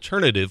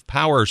 Alternative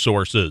Power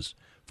Sources.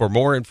 For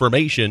more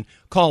information,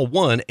 call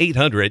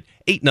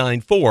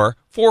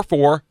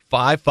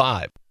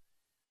 1-800-894-4455.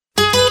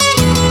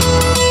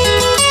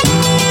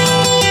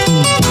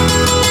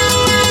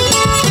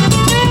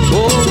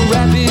 Oh,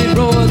 rapid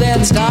roar,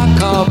 that stock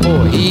car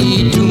boy,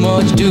 he too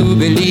much to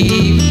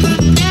believe.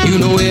 You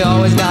know he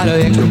always got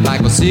an extra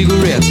pack of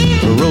cigarettes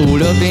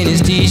rolled up in his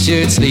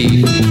t-shirt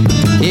sleeve.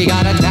 He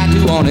got a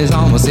tattoo on his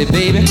arm, I say,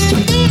 baby.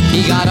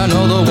 He got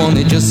another one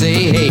that just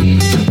say, hey.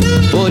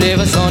 But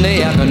every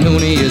Sunday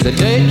afternoon he is a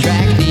dirt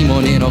track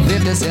demon in a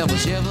 57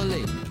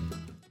 Chevrolet.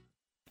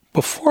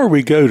 Before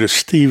we go to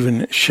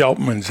Stephen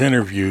Sheltman's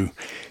interview,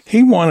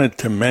 he wanted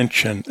to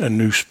mention a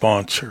new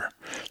sponsor.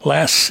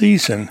 Last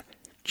season,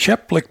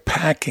 Cheplick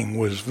Packing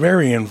was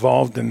very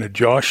involved in the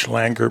Josh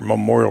Langer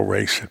Memorial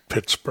Race at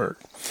Pittsburgh,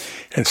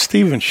 and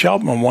Stephen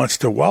Sheltman wants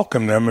to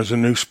welcome them as a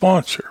new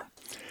sponsor.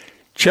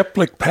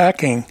 Cheplick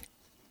Packing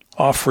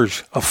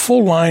offers a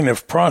full line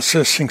of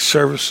processing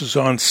services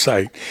on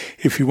site.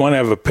 If you want to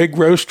have a pig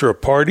roast or a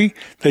party,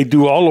 they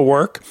do all the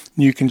work.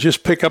 You can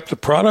just pick up the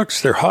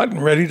products. They're hot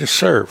and ready to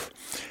serve.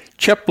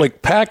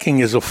 Cheplick Packing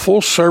is a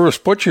full-service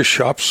butcher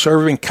shop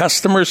serving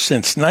customers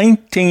since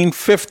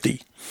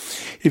 1950.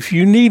 If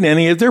you need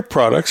any of their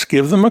products,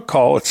 give them a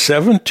call at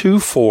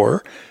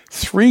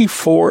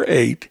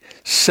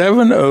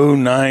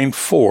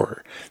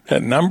 724-348-7094.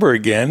 That number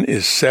again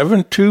is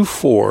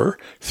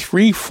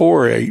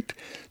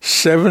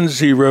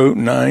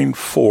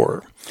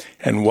 724-348-7094.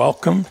 And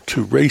welcome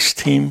to Race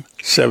Team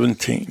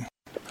 17.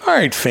 All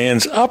right,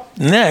 fans, up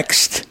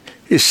next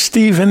is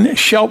Stephen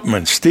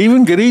Sheltman.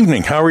 Stephen, good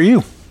evening. How are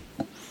you?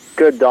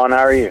 Good, Don. How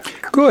are you?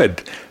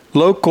 Good.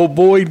 Local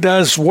boy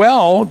does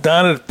well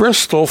down at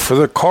Bristol for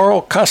the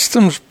Carl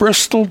Customs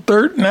Bristol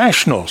Dirt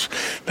Nationals.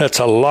 That's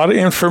a lot of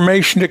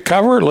information to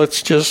cover.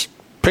 Let's just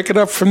pick it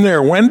up from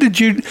there. When did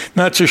you,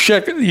 not your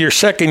second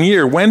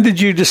year, when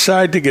did you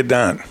decide to get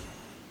down?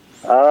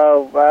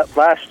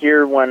 Last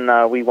year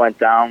when we went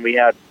down, we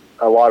had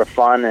a lot of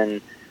fun,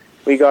 and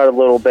we got a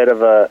little bit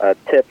of a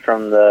tip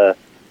from the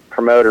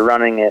promoter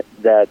running it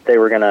that they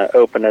were going to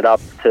open it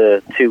up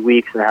to 2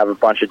 weeks and have a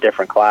bunch of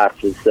different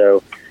classes.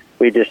 So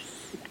we just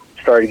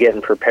started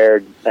getting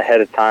prepared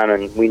ahead of time,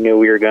 and we knew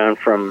we were going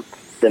from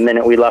the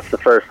minute we left the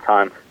first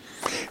time.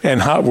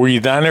 And how were you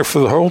down there for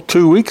the whole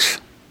 2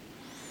 weeks?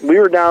 We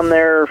were down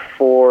there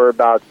for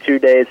about 2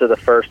 days of the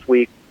first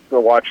week,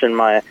 watching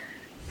my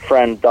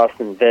friend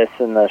Dustin Viss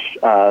in the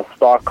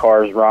stock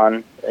cars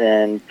run,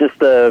 and just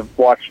to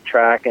watch the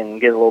track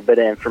and get a little bit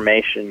of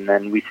information.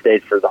 And we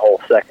stayed for the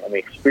whole second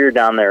week. So we were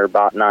down there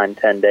about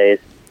 9-10 days.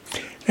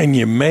 And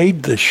you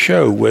made the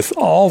show with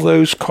all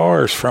those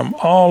cars from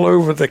all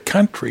over the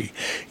country.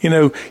 You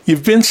know,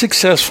 you've been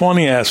successful on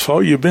the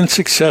asphalt, you've been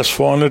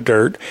successful on the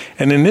dirt,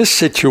 and in this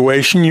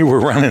situation, you were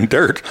running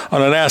dirt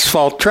on an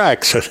asphalt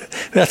track. So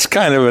that's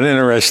kind of an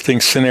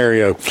interesting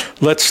scenario.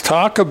 Let's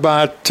talk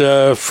about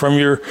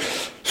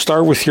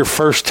start with your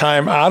first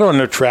time out on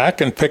the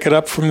track and pick it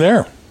up from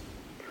there.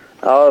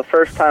 The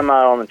first time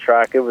out on the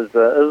track, it was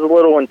a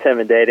little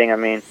intimidating. I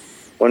mean,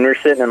 when we're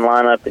sitting in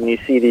lineup and you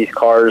see these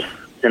cars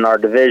in our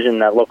division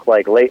that look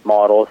like late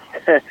models,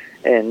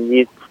 and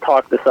you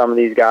talk to some of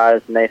these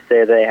guys and they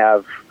say they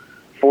have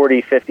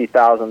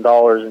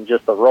 $40,000-$50,000 in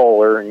just a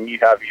roller, and you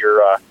have your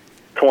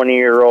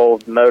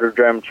 20-year-old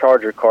Motordrome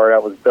Charger car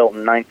that was built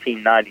in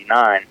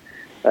 1999.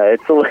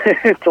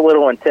 It's a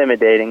little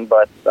intimidating,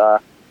 but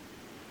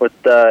with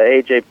the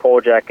AJ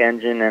Poljak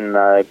engine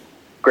and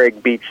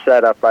Greg Beach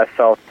setup, I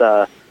felt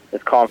as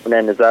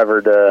confident as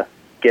ever to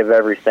give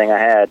everything I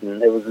had,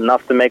 and it was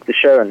enough to make the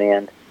show in the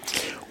end.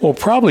 Well,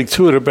 probably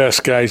two of the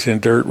best guys in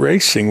dirt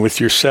racing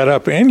with your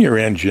setup and your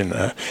engine.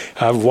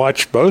 I've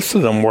watched both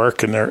of them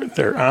work, and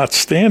they're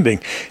outstanding.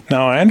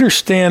 Now, I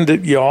understand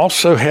that you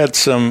also had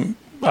some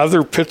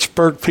other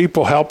Pittsburgh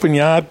people helping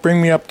you out.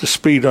 Bring me up to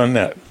speed on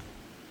that.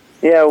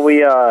 Yeah,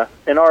 we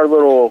in our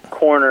little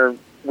corner,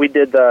 we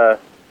did the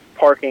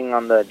parking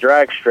on the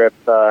drag strip.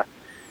 I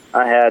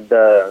had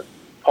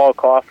Paul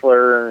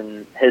Koffler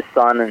and his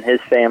son and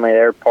his family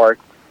there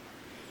parked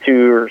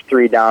 2 or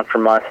 3 down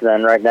from us. And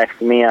then right next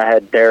to me, I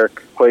had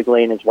Derek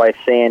Quigley and his wife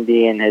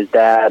Sandy and his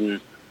dad and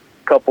a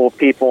couple of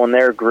people in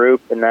their group.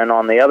 And then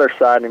on the other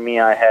side of me,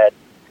 I had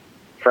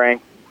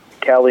Frank,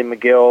 Kelly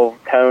McGill,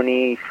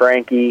 Tony,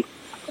 Frankie,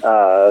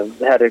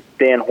 had a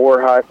Dan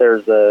Horhut.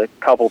 There's a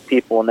couple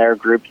people in their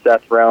group,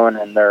 Seth Rowan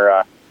and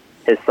their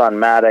his son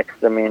Maddox.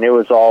 I mean, it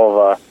was all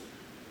of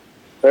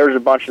there was a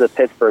bunch of the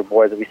Pittsburgh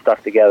boys that we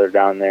stuck together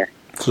down there.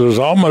 So it was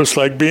almost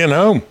like being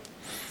home.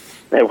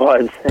 It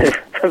was.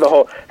 The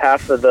whole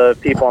half of the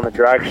people on the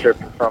drag strip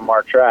from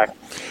our track.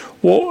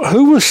 Well,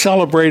 who was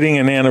celebrating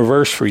an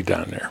anniversary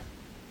down there?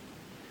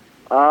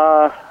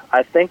 I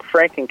think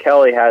Frank and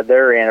Kelly had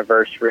their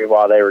anniversary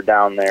while they were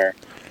down there.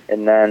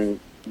 And then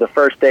the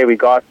first day we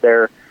got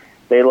there,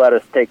 they let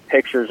us take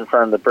pictures in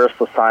front of the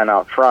Bristol sign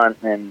out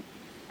front. And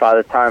by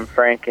the time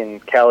Frank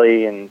and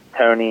Kelly and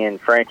Tony and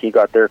Frankie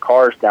got their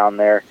cars down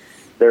there,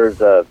 there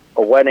was a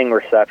wedding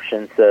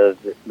reception. So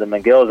the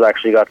McGills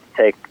actually got to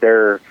take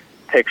their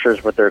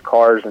pictures with their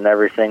cars and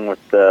everything with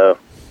the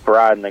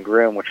bride and the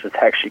groom, which was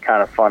actually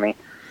kind of funny.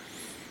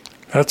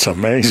 That's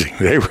amazing.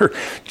 They were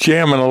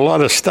jamming a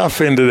lot of stuff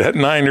into that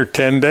 9 or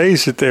 10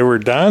 days that they were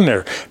down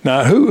there.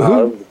 Now,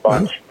 who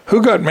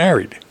got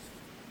married? It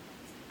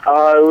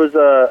was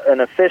an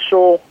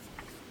official,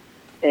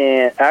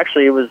 and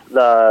actually it was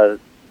the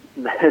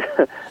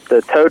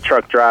the tow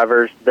truck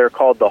drivers, they're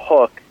called the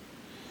Hook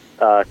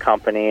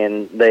company,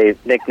 and they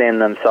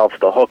nicknamed themselves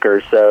the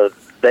Hookers. So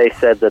they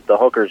said that the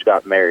Hookers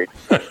got married.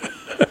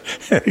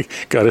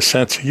 Got a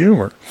sense of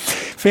humor.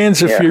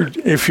 Fans,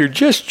 if you're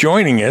just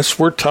joining us,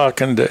 we're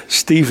talking to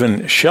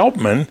Stephen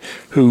Sheltman,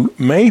 who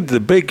made the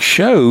big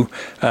show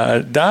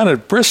down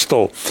at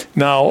Bristol.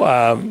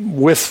 Now,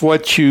 with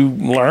what you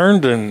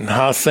learned and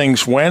how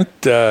things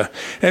went, and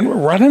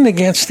running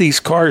against these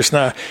cars,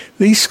 now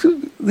these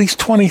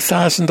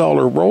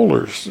 $20,000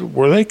 rollers,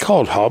 were they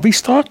called hobby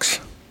stocks?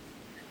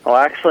 Well,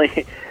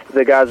 actually,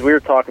 the guys we were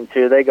talking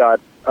to, they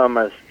got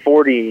almost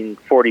 $40,000 and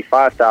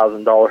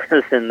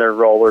 $45,000 in their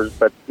rollers.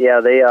 But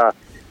yeah,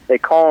 they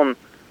call them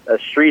a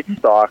street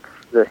stocks,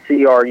 the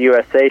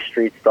CRUSA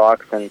street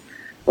stocks. And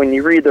when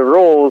you read the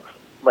rules,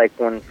 like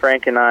when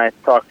Frank and I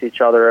talked to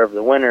each other over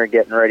the winter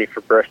getting ready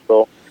for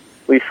Bristol,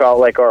 we felt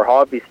like our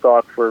hobby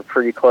stocks were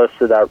pretty close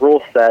to that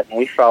rule set, and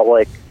we felt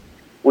like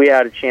we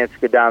had a chance to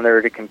go down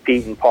there to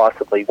compete and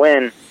possibly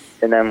win.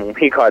 And then when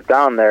we got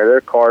down there,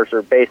 their cars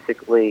are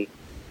basically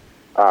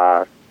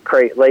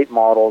crate late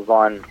models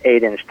on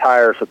 8-inch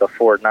tires with a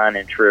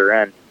 9-inch rear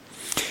end.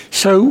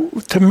 So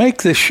to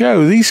make the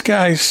show, these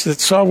guys that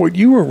saw what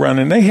you were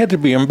running, they had to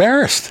be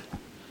embarrassed.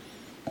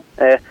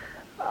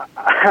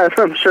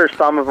 I'm sure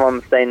some of them,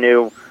 if they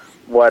knew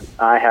what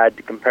I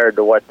had compared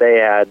to what they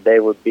had, they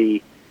would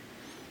be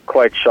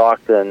quite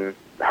shocked in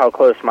how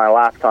close my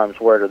lap times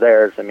were to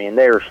theirs. I mean,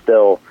 they were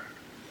still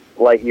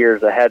light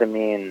years ahead of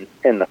me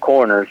in the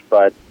corners,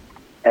 but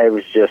it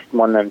was just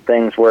one of them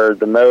things where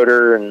the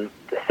motor and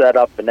the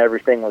setup and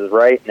everything was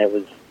right, and it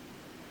was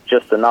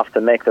just enough to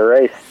make the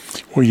race.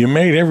 Well, you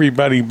made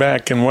everybody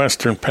back in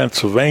Western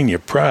Pennsylvania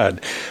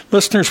proud.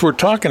 Listeners, we're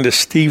talking to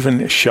Stephen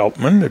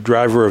Sheltman, the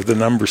driver of the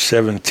number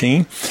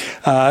 17.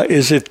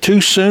 Is it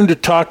too soon to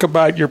talk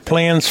about your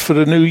plans for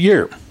the new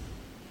year?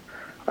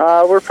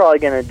 We're probably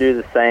going to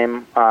do the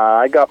same.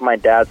 I got my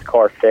dad's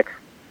car fixed.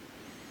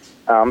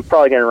 I'm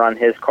probably going to run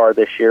his car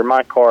this year.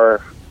 My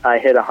car, I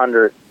hit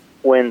 100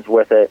 wins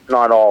with it,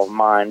 not all of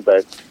mine,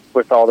 but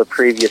with all the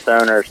previous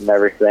owners and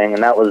everything,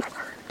 and that was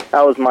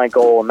my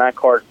goal. And that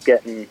car's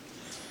getting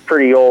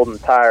pretty old and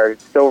tired.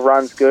 It still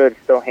runs good,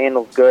 still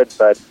handles good,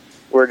 but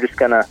we're just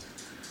gonna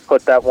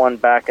put that one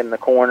back in the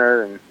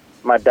corner. And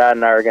my dad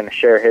and I are gonna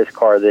share his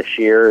car this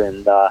year.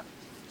 And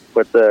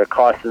with the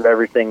cost of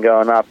everything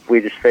going up, we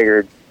just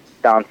figured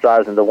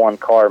downsizing to one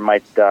car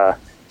might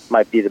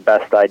be the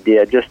best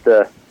idea, just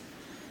to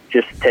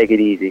take it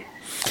easy.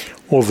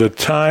 Well, the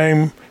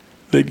time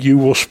that you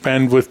will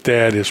spend with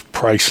Dad is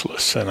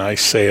priceless, and I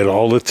say it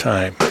all the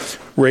time.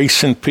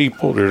 Racing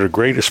people, they're the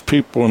greatest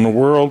people in the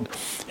world,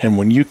 and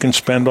when you can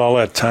spend all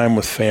that time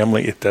with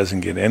family, it doesn't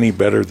get any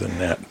better than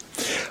that.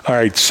 All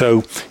right,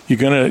 so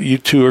you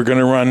two are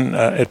gonna run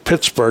at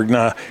Pittsburgh.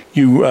 Now,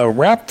 you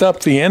wrapped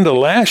up the end of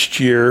last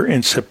year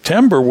in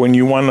September when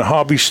you won the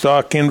Hobby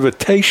Stock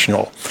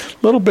Invitational.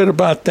 A little bit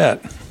about that.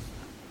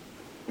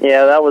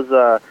 Yeah, that was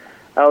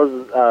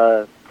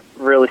a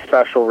really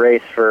special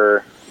race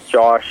for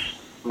Josh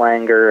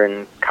Langer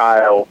and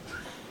Kyle,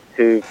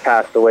 who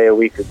passed away a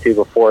week or two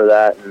before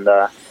that, and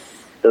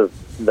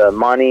the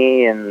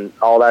money and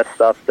all that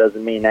stuff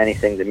doesn't mean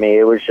anything to me.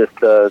 It was just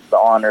the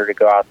honor to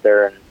go out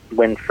there and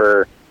win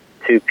for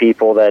two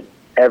people that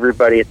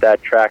everybody at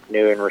that track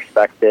knew and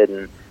respected,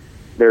 and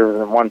there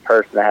wasn't one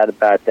person that had a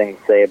bad thing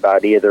to say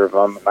about either of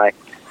them. And I'm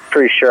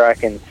pretty sure I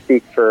can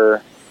speak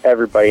for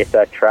everybody at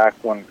that track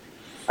when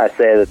I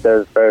say that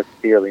those both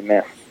dearly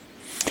missed.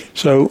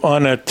 So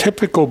on a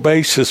typical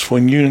basis,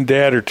 when you and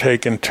Dad are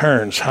taking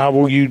turns, how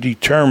will you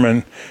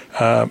determine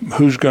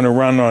who's going to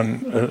run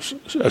on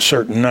a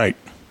certain night?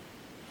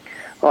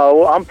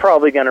 Well, I'm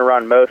probably going to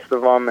run most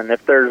of them, and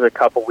if there's a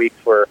couple weeks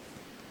where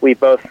we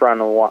both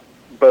want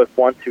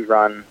to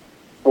run,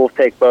 we'll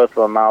take both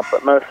of them out.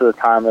 But most of the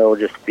time, it will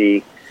just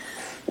be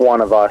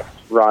one of us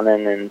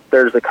running, and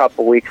there's a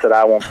couple weeks that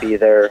I won't be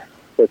there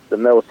with the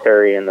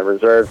military and the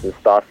reserves and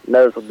stuff, and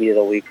those will be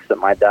the weeks that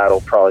my dad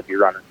will probably be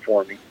running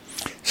for me.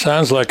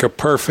 Sounds like a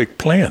perfect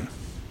plan.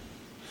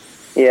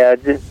 Yeah,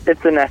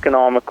 it's an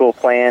economical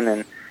plan,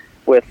 and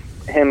with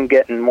him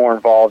getting more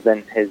involved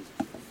in his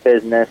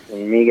business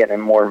and me getting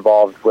more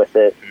involved with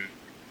it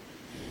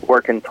and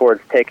working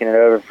towards taking it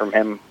over from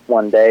him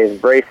one day.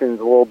 Racing's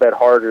a little bit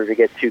harder to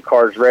get two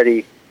cars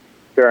ready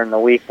during the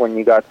week when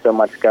you got so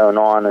much going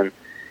on, and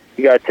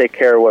you got to take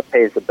care of what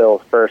pays the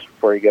bills first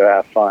before you go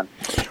have fun.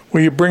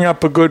 Well, you bring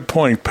up a good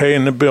point,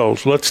 paying the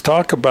bills. Let's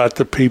talk about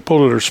the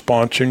people that are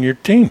sponsoring your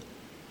team.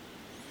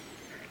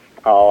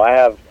 Oh,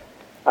 I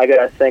got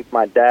to thank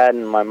my dad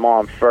and my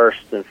mom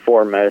first and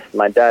foremost.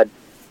 My dad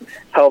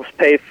helps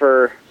pay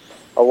for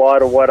a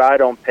lot of what I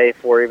don't pay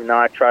for, even though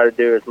I try to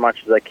do as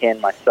much as I can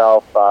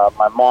myself.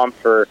 My mom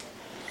for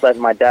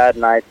letting my dad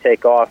and I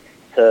take off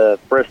to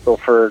Bristol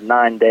for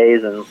 9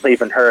 days and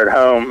leaving her at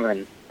home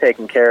and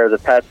taking care of the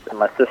pets and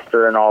my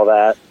sister and all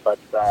that. But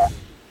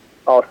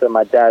also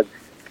my dad's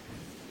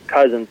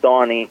cousin,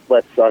 Donnie,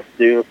 lets us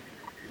do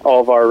all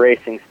of our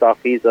racing stuff.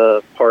 He's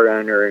a part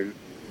owner in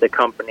the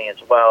company as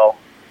well.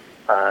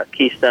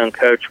 Keystone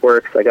Coach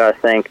Works. I got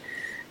to thank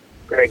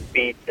Greg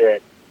Beats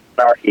at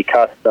Snarky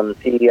Customs.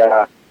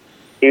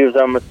 He was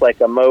almost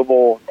like a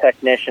mobile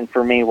technician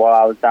for me while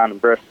I was down in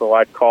Bristol.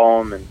 I'd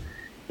call him, and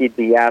he'd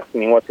be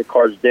asking me what the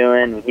car's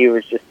doing, and he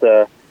was just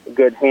a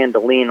good hand to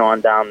lean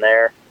on down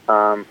there.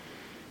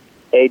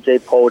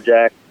 AJ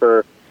Poljak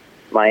for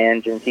my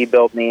engines. He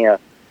built me a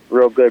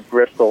real good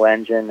Bristol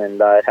engine,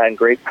 and it had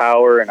great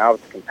power, and I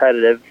was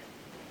competitive.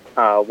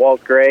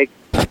 Walt Gregg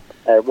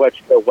at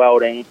Wetchco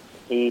Welding,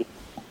 he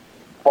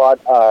bought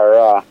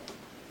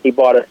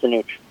us a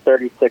new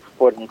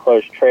 36-foot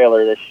enclosed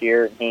trailer this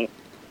year, and he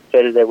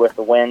fitted it with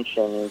a winch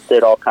and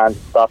did all kinds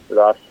of stuff with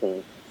us.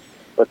 And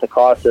with the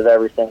cost of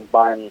everything,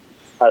 buying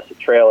us a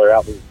trailer,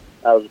 that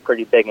was a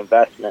pretty big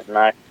investment,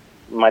 and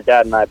my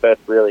dad and I both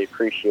really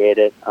appreciate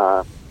it.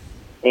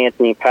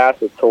 Anthony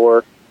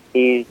Passator,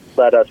 he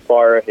let us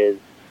borrow his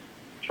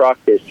truck,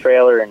 his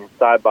trailer, and his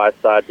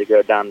side-by-side to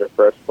go down to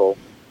Bristol.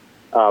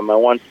 My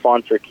one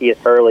sponsor, Keith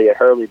Hurley at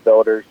Hurley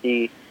Builders,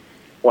 he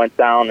went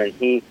down and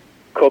he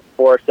cooked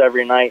for us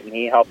every night, and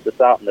he helped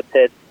us out in the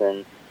pits,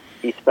 and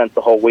he spent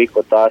the whole week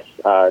with us.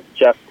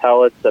 Jeff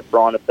Tellitz at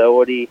Braun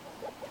Ability,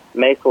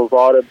 Masel's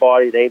Auto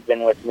Body, they've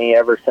been with me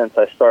ever since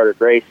I started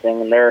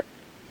racing, and they're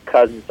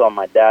cousins on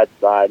my dad's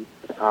side.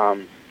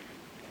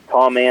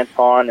 Tom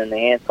Anton and the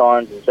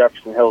Antons and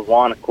Jefferson Hills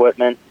Lawn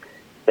Equipment,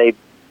 they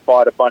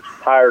bought a bunch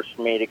of tires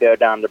for me to go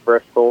down to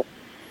Bristol.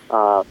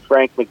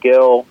 Frank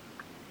McGill,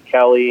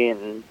 Kelly,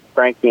 and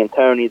Frankie and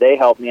Tony, they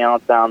helped me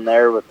out down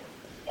there with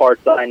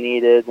parts I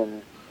needed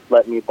and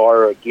let me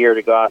borrow a gear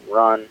to go out and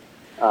run.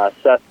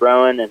 Seth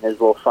Rowan and his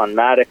little son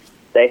Maddox,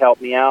 they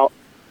helped me out.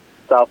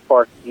 South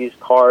Park Used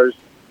Cars,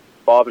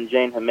 Bob and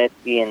Jane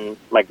Hamitsky, and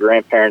my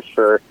grandparents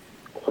for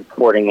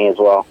supporting me as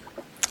well.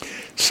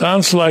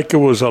 Sounds like it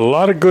was a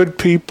lot of good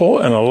people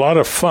and a lot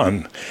of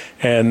fun.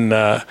 And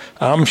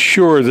I'm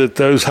sure that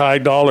those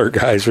high-dollar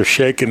guys are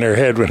shaking their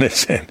head when they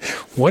said,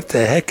 what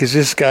the heck is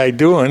this guy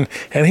doing?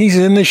 And he's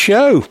in the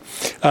show.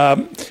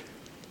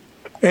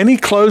 Any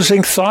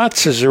closing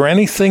thoughts? Is there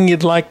anything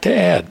you'd like to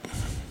add?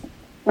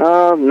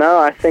 No,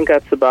 I think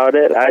that's about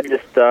it. I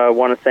just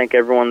want to thank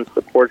everyone that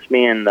supports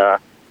me, and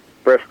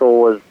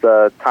Bristol was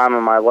the time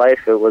of my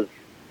life. It was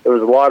a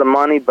lot of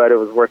money, but it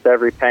was worth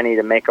every penny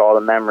to make all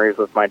the memories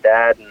with my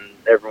dad and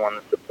everyone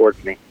that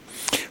supports me.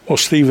 Well,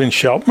 Stephen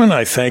Sheltman,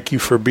 I thank you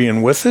for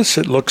being with us.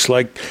 It looks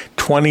like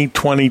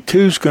 2022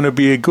 is going to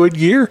be a good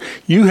year.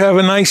 You have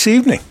a nice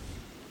evening.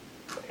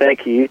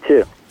 Thank you. You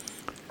too.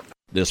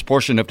 This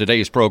portion of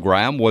today's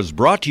program was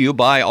brought to you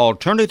by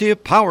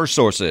Alternative Power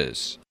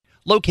Sources.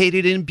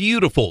 Located in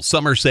beautiful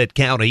Somerset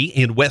County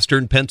in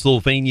western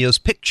Pennsylvania's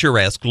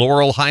picturesque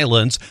Laurel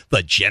Highlands,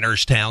 the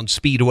Jennerstown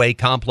Speedway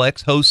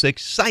Complex hosts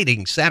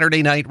exciting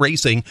Saturday night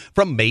racing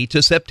from May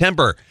to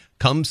September.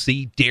 Come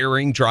see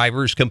daring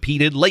drivers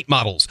compete in late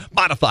models,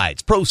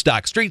 modifieds, pro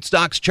stock, street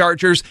stocks,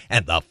 chargers,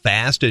 and the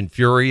Fast and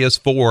Furious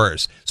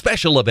 4s.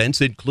 Special events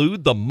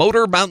include the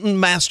Motor Mountain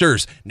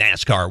Masters,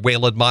 NASCAR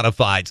Whelen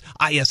Modifieds,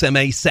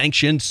 ISMA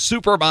sanctioned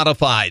Super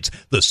Modifieds,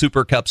 the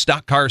Super Cup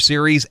Stock Car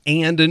Series,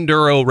 and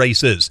Enduro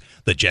races.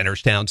 The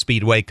Jennerstown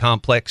Speedway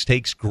Complex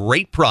takes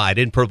great pride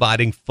in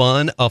providing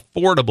fun,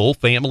 affordable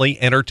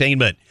family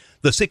entertainment.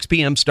 The 6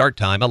 p.m. start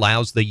time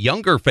allows the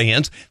younger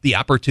fans the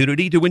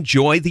opportunity to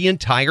enjoy the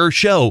entire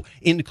show,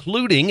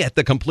 including at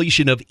the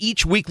completion of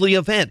each weekly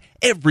event.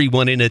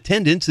 Everyone in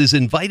attendance is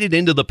invited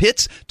into the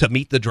pits to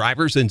meet the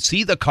drivers and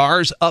see the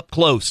cars up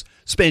close.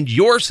 Spend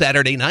your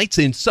Saturday nights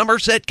in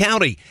Somerset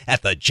County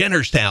at the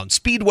Jennerstown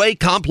Speedway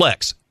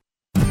Complex.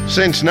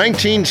 Since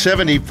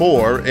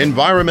 1974,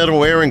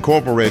 Environmental Air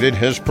Incorporated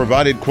has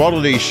provided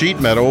quality sheet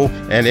metal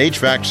and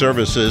HVAC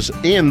services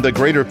in the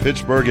greater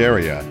Pittsburgh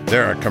area.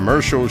 They're a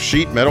commercial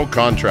sheet metal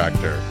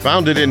contractor.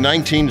 Founded in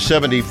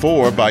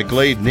 1974 by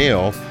Glade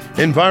Neal,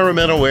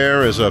 Environmental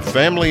Air is a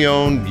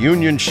family-owned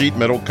union sheet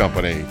metal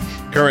company,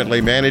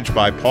 currently managed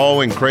by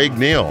Paul and Craig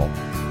Neal.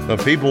 The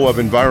people of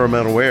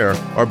Environmental Air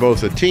are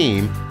both a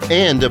team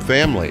and a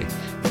family.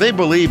 They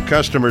believe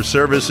customer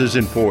service is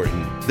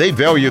important. They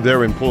value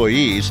their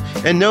employees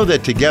and know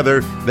that together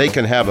they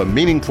can have a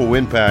meaningful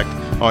impact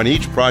on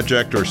each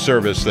project or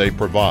service they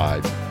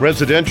provide.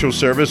 Residential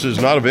service is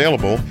not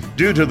available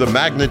due to the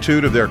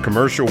magnitude of their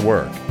commercial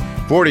work.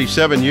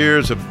 47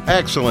 years of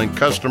excellent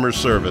customer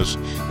service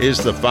is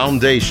the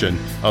foundation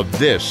of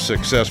this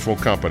successful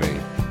company.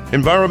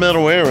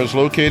 Environmental Air is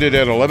located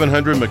at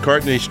 1100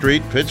 McCartney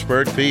Street,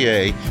 Pittsburgh,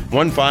 PA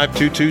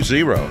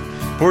 15220.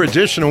 For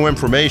additional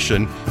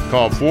information,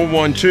 call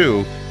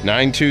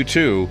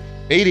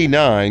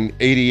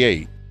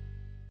 412-922-8988.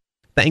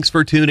 Thanks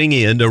for tuning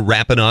in to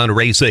Rappin' On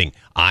Racing.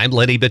 I'm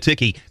Lenny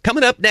Baticki.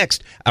 Coming up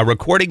next, a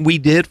recording we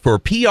did for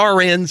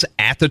PRN's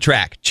At the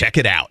Track. Check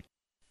it out.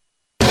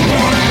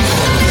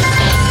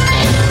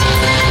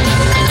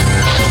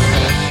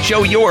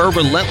 Show your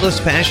relentless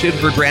passion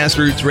for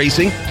grassroots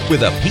racing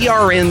with a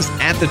PRN's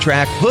At the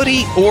Track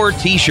hoodie or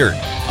t-shirt.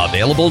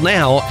 Available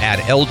now at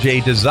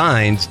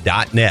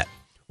ljdesigns.net.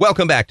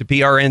 Welcome back to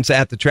PRN's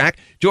At the Track.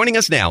 Joining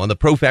us now on the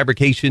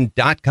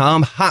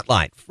ProFabrication.com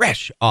hotline,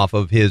 fresh off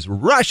of his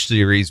Rush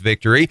Series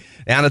victory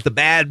down at the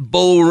Bad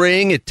Bull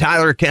Ring at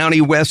Tyler County,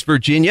 West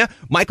Virginia,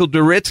 Michael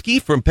Duritsky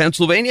from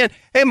Pennsylvania.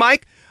 Hey,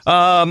 Mike.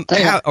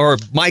 Or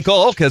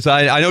Michael, because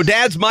I know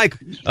Dad's Mike.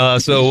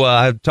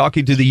 So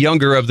talking to the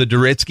younger of the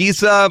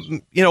Duritskys,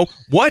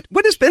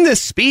 what has been this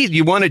speed?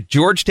 You won at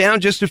Georgetown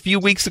just a few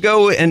weeks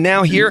ago, and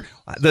now here,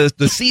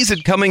 the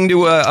season coming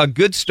to a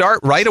good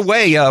start right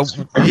away.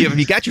 Have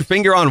you got your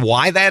finger on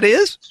why that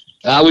is?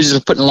 I was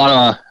just putting a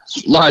lot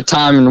of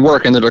time and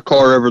work into the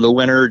car over the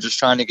winter, just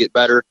trying to get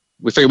better.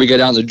 We figured we'd go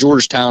down to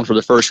Georgetown for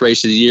the first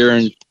race of the year,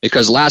 and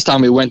because last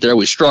time we went there,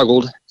 we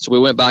struggled. So we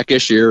went back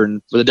this year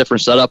and with a different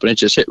setup, and it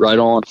just hit right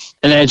on.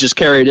 And then it just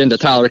carried into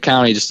Tyler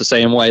County just the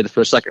same way for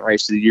the second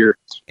race of the year.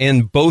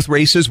 And both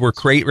races were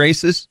crate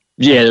races?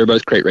 Yeah, they're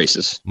both crate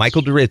races.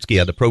 Michael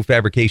Duritsky on the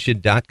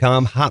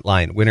ProFabrication.com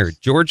hotline, winner at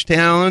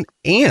Georgetown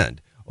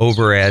and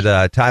over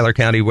at Tyler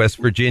County, West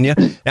Virginia.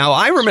 Now,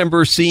 I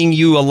remember seeing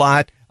you a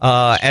lot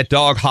at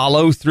Dog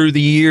Hollow through the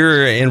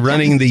year and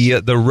running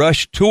the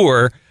Rush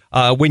Tour.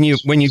 When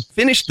you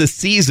finished the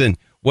season,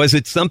 was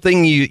it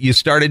something you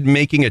started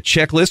making a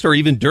checklist, or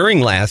even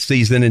during last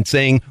season, and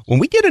saying, when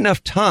we get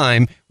enough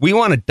time, we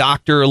want to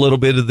doctor a little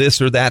bit of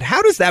this or that?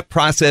 How does that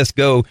process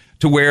go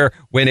to where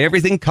when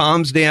everything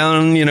calms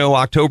down,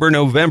 October,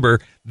 November,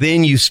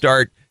 then you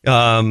start,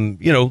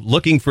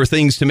 looking for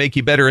things to make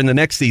you better in the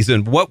next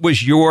season? What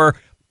was your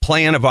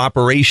plan of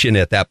operation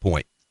at that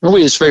point? Well,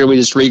 we just figured we'd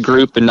just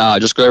regroup and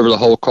just go over the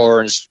whole car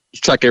and just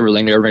check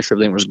everything there, make sure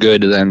everything was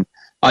good, and then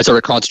I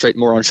started concentrating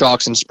more on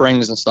shocks and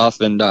springs and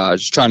stuff, and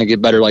just trying to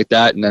get better like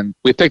that. And then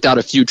we picked out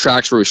a few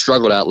tracks where we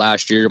struggled at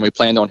last year, and we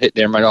planned on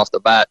hitting them right off the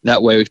bat. And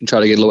that way we can try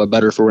to get a little bit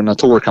better for when the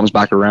tour comes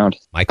back around.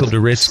 Michael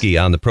Duritsky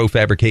on the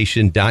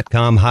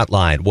ProFabrication.com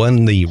hotline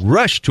won the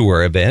Rush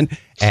Tour event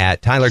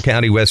at Tyler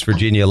County, West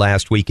Virginia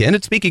last weekend.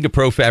 And speaking of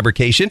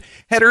ProFabrication,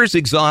 headers,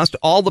 exhaust,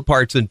 all the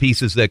parts and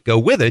pieces that go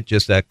with it,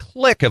 just a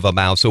click of a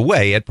mouse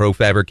away at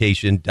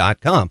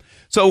ProFabrication.com.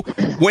 So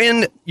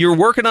when you're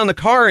working on the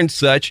car and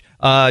such,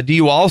 do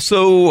you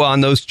also,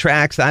 on those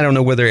tracks, I don't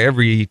know whether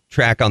every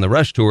track on the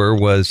Rush Tour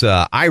was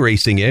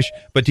iRacing-ish,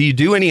 but do you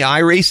do any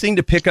iRacing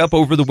to pick up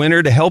over the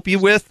winter to help you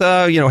with,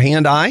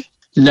 hand-eye?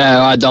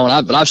 No, I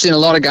don't. But I've seen a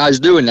lot of guys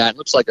doing that. It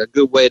looks like a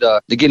good way to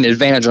get an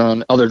advantage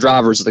on other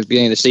drivers at the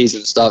beginning of the season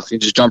and stuff. You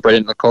just jump right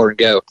into the car and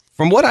go.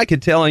 From what I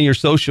could tell on your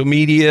social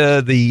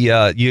media,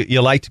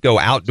 you like to go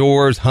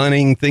outdoors,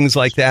 hunting, things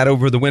like that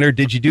over the winter.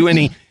 Did you do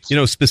any,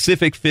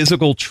 specific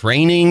physical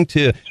training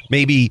to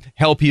maybe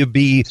help you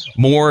be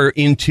more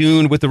in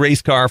tune with the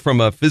race car from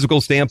a physical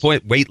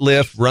standpoint, weight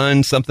lift,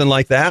 run, something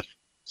like that?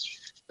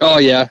 Oh,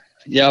 yeah.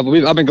 Yeah,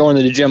 but I've been going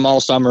to the gym all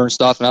summer and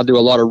stuff, and I do a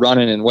lot of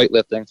running and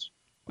weightlifting.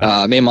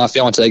 Me and my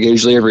fiance go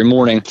usually every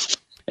morning,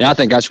 and I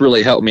think that's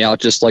really helped me out,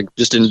 just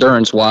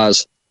endurance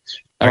wise.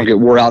 I don't get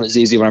wore out as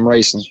easy when I'm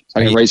racing.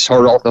 I can race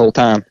hard off the whole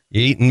time.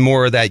 You're eating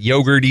more of that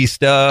yogurty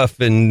stuff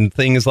and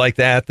things like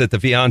that the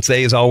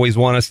fiancés always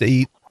want us to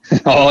eat.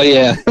 Oh,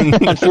 yeah,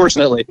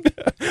 unfortunately.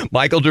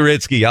 Michael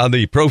Duritsky on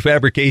the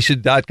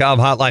ProFabrication.com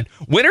hotline.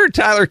 Winner at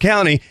Tyler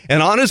County,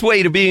 and on his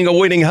way to being a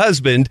winning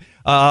husband.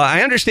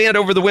 I understand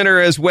over the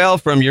winter as well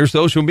from your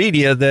social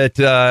media that,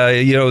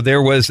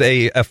 there was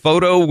a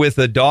photo with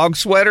a dog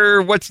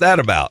sweater. What's that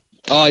about?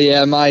 Oh,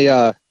 yeah,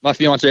 my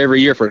fiance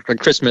every year for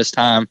Christmas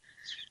time,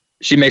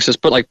 she makes us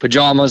put like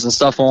pajamas and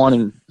stuff on,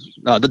 and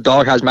the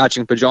dog has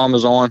matching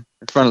pajamas on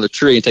in front of the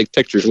tree and take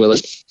pictures with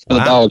it. Wow.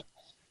 The dog.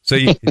 So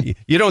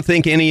you don't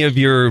think any of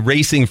your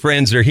racing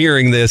friends are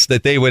hearing this,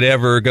 that they would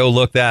ever go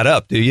look that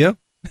up, do you?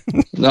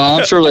 No,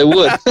 I'm sure they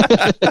would.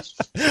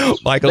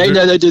 Michael, they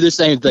know they do the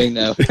same thing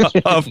now.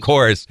 Of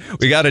course.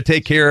 We got to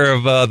take care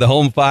of the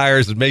home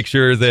fires and make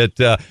sure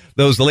that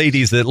those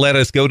ladies that let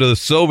us go to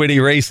so many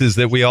races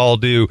that we all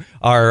do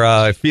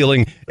are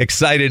feeling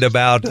excited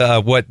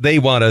about what they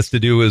want us to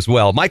do as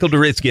well. Michael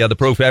Duritsky on the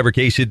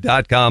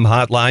ProFabrication.com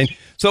hotline.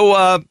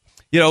 So,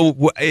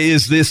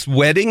 is this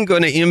wedding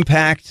going to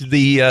impact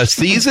the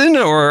season,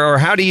 or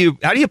how do you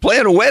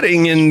plan a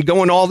wedding and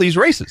going to all these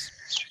races?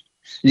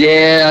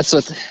 Yeah,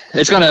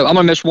 I'm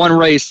gonna miss one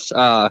race,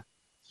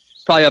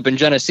 probably up in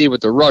Genesee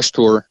with the Rush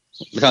Tour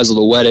because of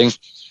the wedding.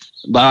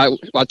 But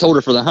I told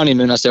her for the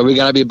honeymoon, I said we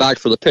gotta be back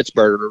for the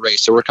Pittsburgh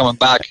race, so we're coming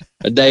back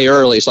a day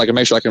early so I can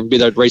make sure I can be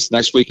there to race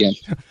next weekend.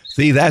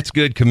 See, that's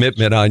good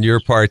commitment on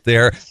your part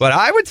there. But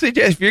I would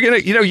suggest if you're gonna,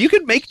 you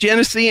could make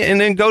Genesee and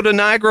then go to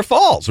Niagara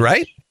Falls,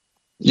 right?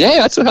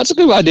 Yeah, that's a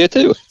good idea,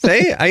 too.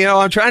 See,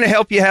 I'm trying to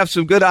help you have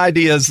some good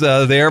ideas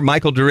there.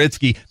 Michael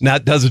Duritsky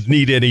doesn't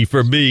need any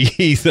from me.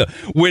 He's a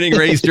winning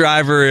race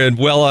driver and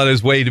well on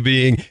his way to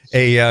being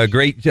a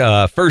great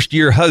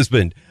first-year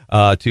husband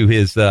to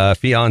his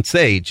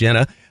fiancée,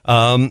 Jenna.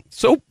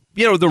 So,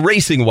 the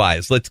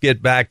racing-wise, let's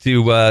get back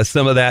to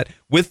some of that.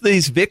 With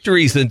these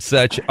victories and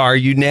such, are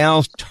you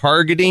now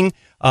targeting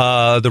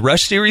the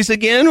Rush Series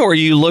again, or are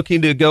you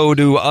looking to go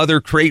to other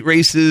crate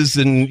races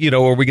and,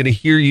 are we going to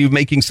hear you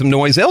making some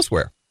noise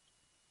elsewhere?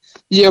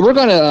 Yeah, we're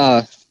going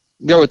to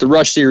go with the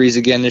Rush Series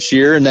again this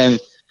year, and then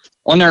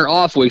on their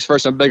off weeks for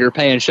some bigger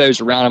paying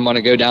shows around, I'm going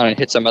to go down and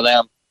hit some of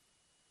them.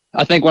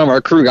 I think one of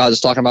our crew guys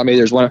is talking about me.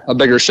 There's a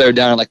bigger show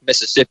down in like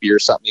Mississippi or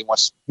something he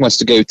wants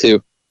to go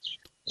to.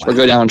 So we'll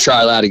go down and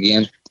try that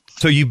again.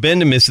 So you've been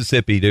to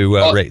Mississippi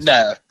to race?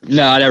 No,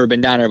 I've never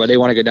been down there, but they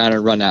want to go down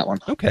and run that one.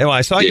 Okay, well,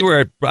 I saw you were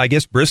at, I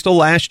guess, Bristol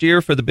last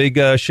year for the big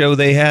show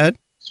they had.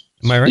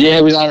 Am I right?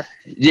 Yeah, we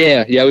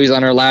was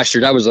on there last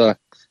year. That was a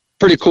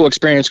pretty cool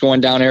experience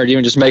going down there,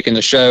 even just making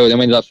the show. Then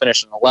we ended up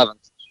finishing 11th.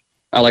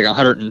 Like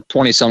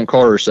 120-some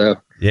cars, so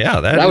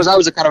yeah, that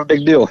was a kind of a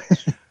big deal,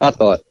 I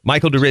thought.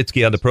 Michael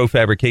Duritsky on the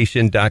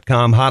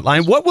ProFabrication.com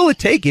hotline. What will it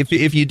take if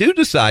you do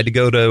decide to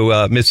go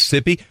to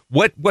Mississippi?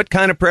 What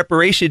kind of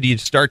preparation do you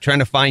start trying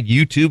to find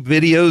YouTube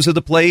videos of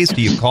the place?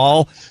 Do you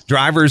call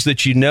drivers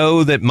that you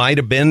know that might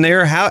have been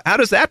there? How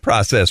does that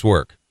process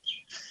work?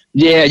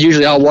 Yeah,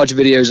 usually I'll watch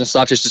videos and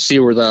stuff just to see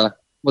what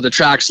the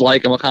track's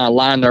like and what kind of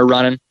line they're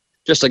running,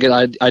 just to get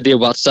an idea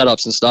about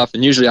setups and stuff.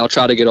 And usually I'll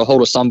try to get a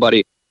hold of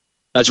somebody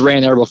that's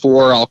ran there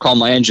before. I'll call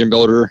my engine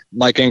builder,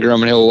 Mike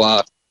Ingram, and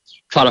he'll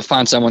try to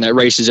find someone that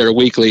races there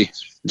weekly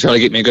and try to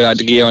get me a good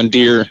idea on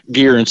gear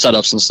and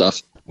setups and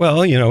stuff.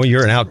 Well,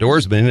 you're an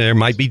outdoorsman. There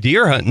might be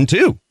deer hunting,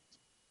 too.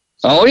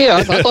 Oh, yeah.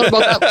 I thought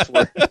about that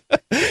before.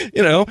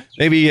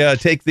 Maybe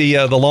take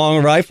the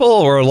long rifle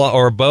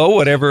or bow,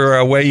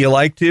 whatever way you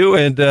like to,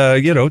 and,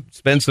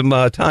 spend some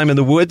time in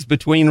the woods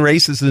between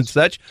races and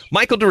such.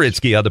 Michael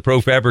Duritsky on the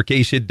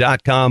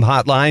ProFabrication.com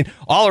hotline.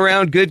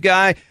 All-around good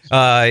guy,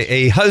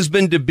 a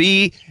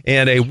husband-to-be,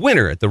 and a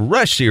winner at the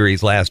Rush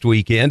Series last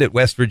weekend at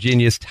West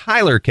Virginia's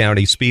Tyler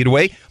County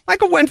Speedway.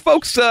 Michael, when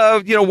folks,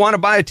 want to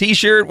buy a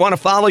T-shirt, want to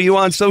follow you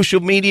on social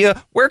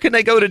media, where can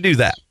they go to do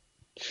that?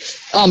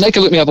 They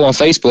can look me up on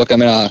Facebook. I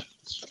mean,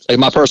 like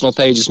my personal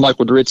page is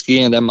Michael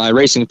Duritsky, and then my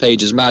racing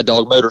page is Mad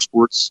Dog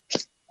Motorsports.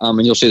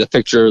 And you'll see the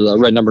picture of the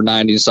red number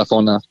 90 and stuff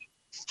on the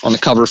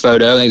cover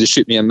photo. They just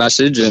shoot me a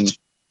message, and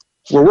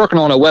we're working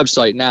on a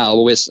website now,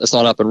 but it's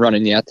not up and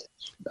running yet.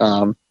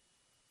 So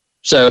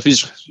if you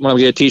just want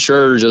to get a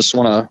T-shirt or just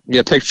want to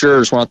get a picture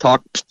or just want to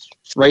talk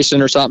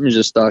racing or something,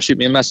 just shoot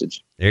me a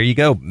message. There you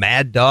go.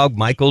 Mad Dog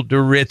Michael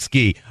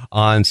Duritsky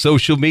on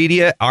social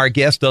media, our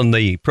guest on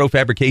the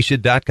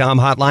ProFabrication.com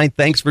hotline.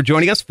 Thanks for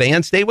joining us.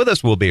 Fans, stay with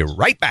us. We'll be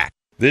right back.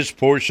 This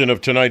portion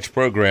of tonight's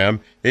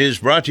program is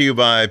brought to you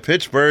by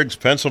Pittsburgh's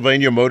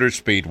Pennsylvania Motor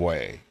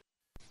Speedway.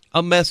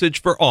 A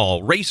message for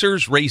all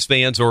racers, race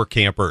fans, or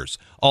campers.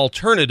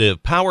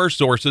 Alternative Power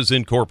Sources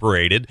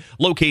Incorporated,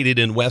 located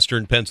in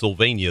western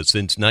Pennsylvania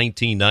since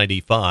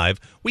 1995,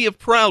 we have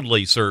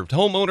proudly served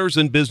homeowners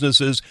and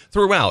businesses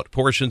throughout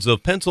portions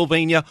of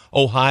Pennsylvania,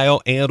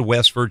 Ohio, and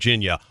West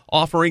Virginia,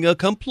 offering a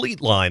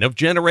complete line of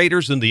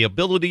generators and the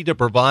ability to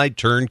provide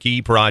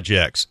turnkey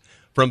projects.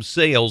 From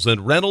sales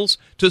and rentals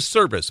to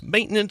service,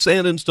 maintenance,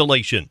 and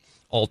installation,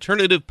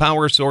 Alternative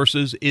Power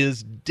Sources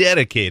is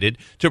dedicated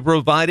to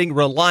providing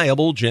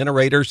reliable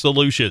generator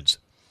solutions.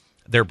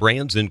 Their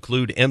brands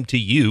include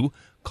MTU,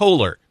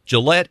 Kohler,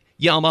 Gillette,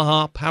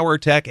 Yamaha,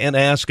 PowerTech, and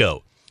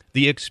ASCO.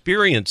 The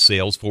experienced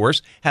sales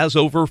force has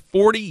over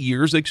 40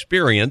 years'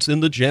 experience in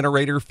the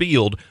generator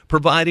field,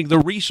 providing the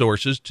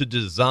resources to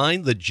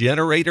design the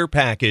generator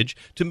package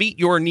to meet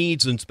your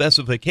needs and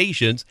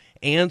specifications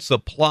and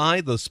supply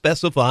the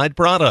specified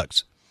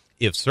products.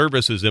 If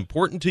service is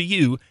important to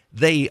you,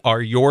 they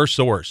are your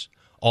source.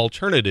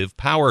 Alternative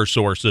Power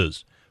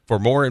Sources. For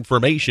more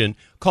information,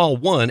 call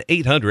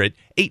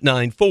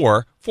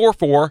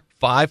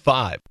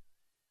 1-800-894-4455.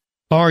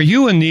 Are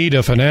you in need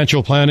of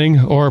financial planning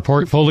or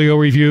portfolio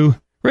review?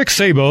 Rick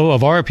Sabo of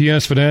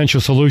RPS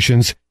Financial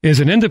Solutions is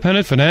an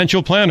independent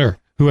financial planner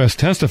who has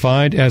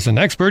testified as an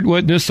expert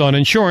witness on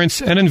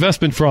insurance and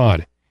investment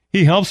fraud.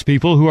 He helps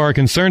people who are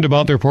concerned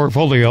about their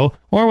portfolio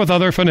or with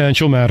other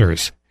financial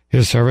matters.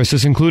 His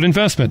services include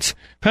investments,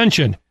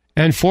 pension,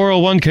 and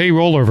 401k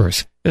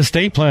rollovers,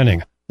 estate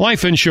planning,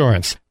 life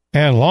insurance,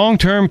 and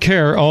long-term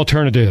care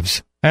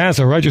alternatives. As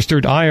a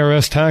registered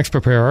IRS tax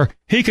preparer,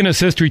 he can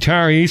assist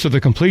retirees with the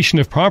completion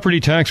of property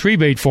tax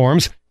rebate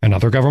forms and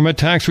other government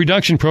tax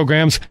reduction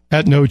programs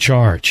at no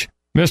charge.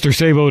 Mr.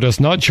 Sabo does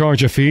not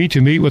charge a fee to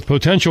meet with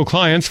potential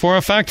clients for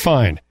a fact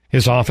find.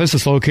 His office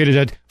is located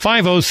at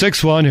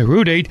 5061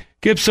 Route 8,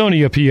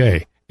 Gibsonia,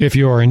 PA. If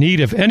you are in need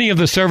of any of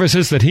the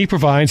services that he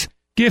provides,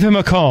 give him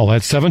a call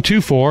at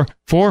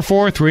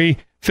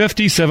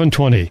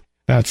 724-443-5720.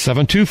 That's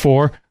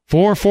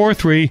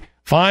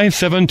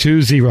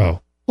 724-443-5720.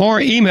 Or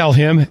email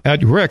him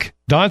at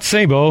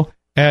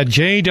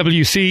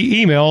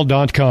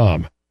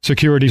rick.sabo@jwcemail.com.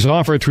 Securities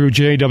offered through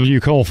J.W.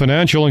 Cole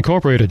Financial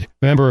Incorporated,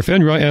 member of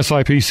FINRA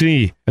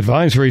SIPC.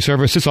 Advisory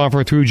services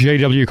offered through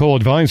J.W. Cole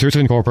Advisors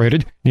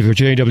Incorporated. Neither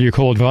J.W.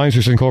 Cole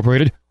Advisors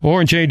Incorporated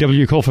or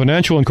J.W. Cole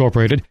Financial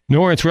Incorporated,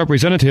 nor its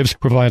representatives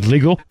provide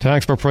legal,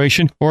 tax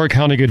preparation, or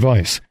accounting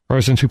advice.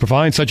 Persons who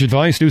provide such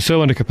advice do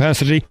so in a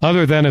capacity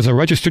other than as a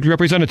registered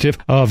representative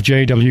of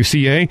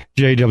JWCA,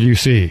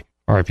 JWC.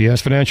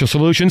 RPS Financial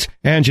Solutions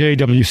and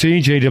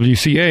JWC,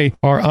 JWCA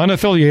are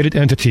unaffiliated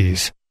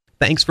entities.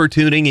 Thanks for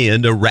tuning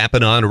in to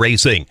Rappin' On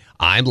Racing.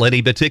 I'm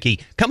Lenny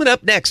Baticki. Coming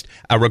up next,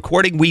 a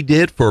recording we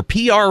did for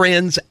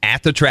PRN's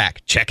At the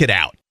Track. Check it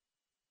out.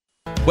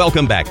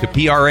 Welcome back to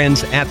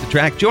PRN's At the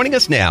Track. Joining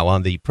us now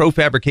on the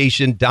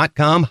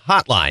ProFabrication.com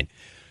hotline,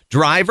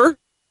 driver,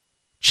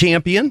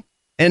 champion,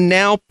 and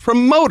now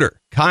promoter,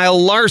 Kyle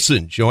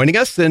Larson, joining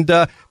us. And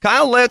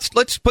Kyle,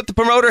 let's put the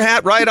promoter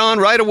hat right on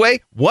right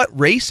away. What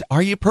race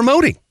are you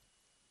promoting?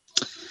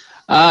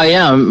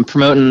 I'm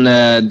promoting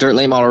a dirt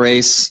late model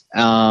race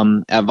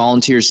at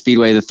Volunteer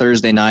Speedway the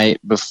Thursday night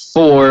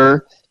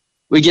before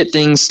we get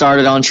things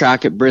started on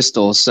track at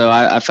Bristol. So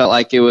I felt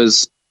like it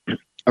was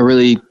a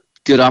really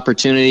good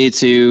opportunity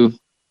to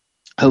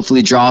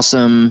hopefully draw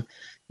some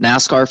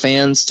NASCAR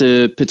fans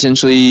to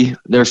potentially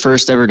their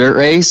first ever dirt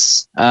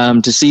race,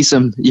 to see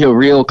some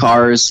real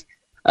cars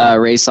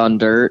race on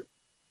dirt.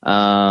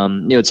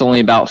 It's only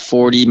about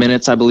 40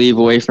 minutes, I believe,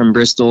 away from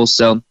Bristol,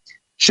 so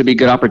should be a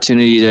good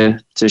opportunity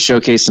to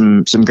showcase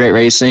some great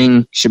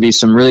racing. Should be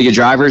some really good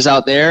drivers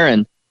out there,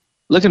 and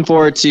looking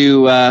forward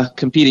to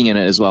competing in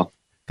it as well.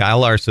 Kyle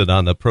Larson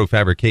on the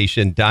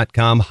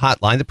ProFabrication.com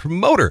hotline, the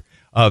promoter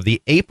of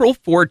the April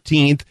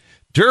 14th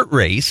dirt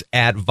race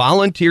at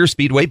Volunteer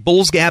Speedway,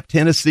 Bulls Gap,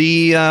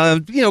 Tennessee.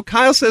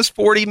 Kyle says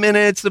 40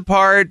 minutes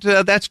apart.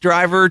 That's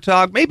driver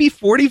talk. Maybe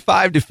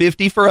 45 to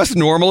 50 for us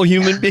normal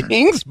human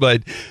beings,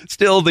 but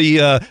still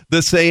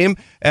the same.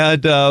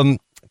 And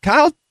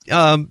Kyle,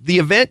 the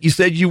event, you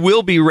said you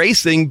will be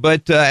racing,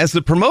 but as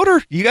the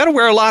promoter, you got to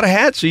wear a lot of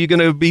hats. Are you going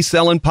to be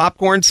selling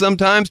popcorn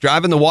sometimes,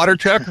 driving the water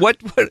truck?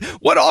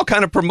 What all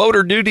kind of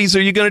promoter duties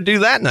are you going to do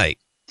that night?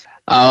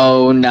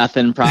 Oh,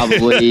 nothing,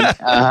 probably.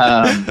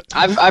 I've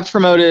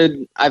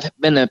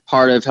been a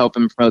part of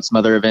helping promote some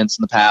other events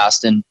in the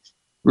past. And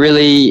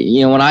really,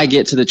 when I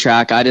get to the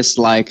track, I just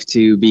like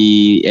to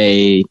be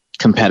a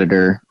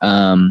competitor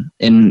and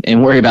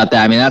worry about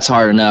that. I mean, that's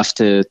hard enough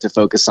to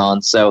focus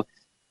on. So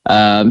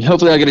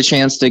hopefully I'll get a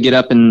chance to get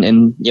up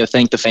and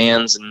thank the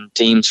fans and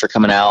teams for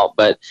coming out.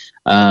 But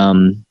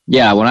when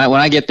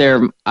I get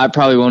there, I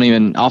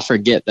probably I'll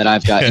forget that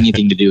I've got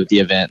anything to do with the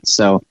event.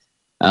 So,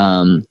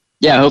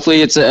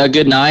 hopefully it's a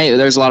good night.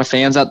 There's a lot of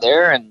fans out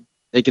there, and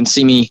they can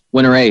see me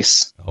win a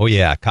race. Oh,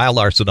 yeah. Kyle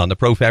Larson on the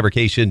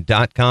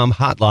ProFabrication.com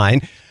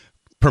hotline,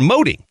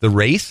 promoting the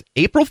race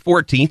April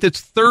 14th.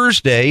 It's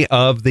Thursday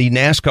of the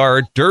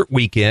NASCAR Dirt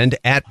Weekend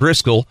at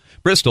Bristol.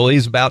 Bristol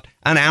is about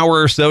an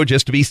hour or so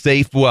just to be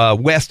safe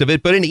west of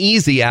it, but an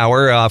easy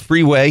hour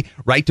freeway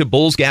right to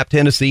Bulls Gap,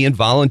 Tennessee, and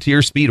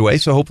Volunteer Speedway.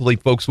 So hopefully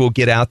folks will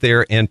get out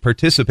there and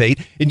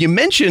participate. And you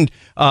mentioned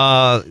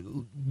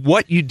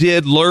what you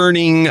did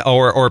learning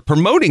or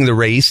promoting the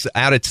race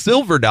out at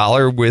Silver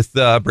Dollar with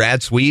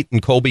Brad Sweet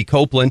and Colby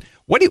Copeland.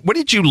 What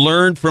did you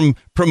learn from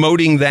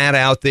promoting that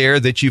out there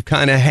that you've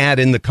kind of had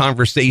in the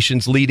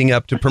conversations leading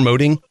up to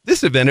promoting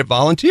this event at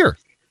Volunteer?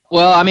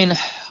 Well, I mean,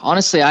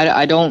 honestly,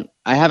 I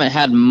haven't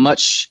had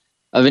much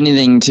of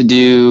anything to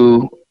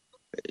do,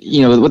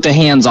 with the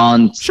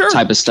hands-on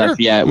type of stuff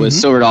yet with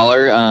Silver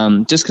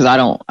Dollar, just because I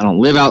don't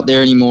live out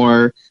there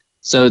anymore.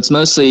 So it's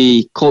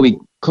mostly Colby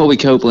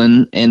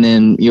Copeland, and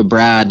then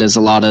Brad does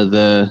a lot of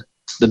the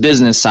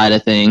business side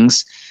of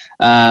things.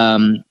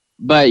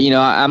 But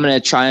I'm going to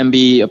try and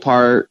be a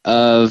part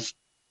of,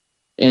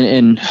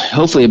 in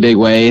hopefully a big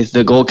way,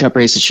 the Gold Cup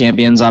Race of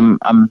Champions. I'm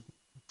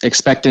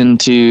expecting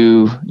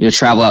to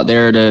travel out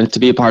there to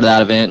be a part of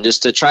that event,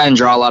 just to try and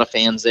draw a lot of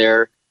fans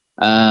there.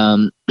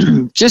 We're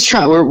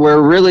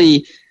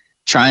really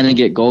trying to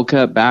get Gold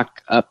Cup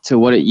back up to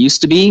what it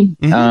used to be.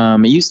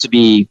 It used to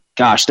be,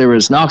 there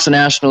was Knoxville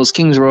Nationals,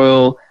 Kings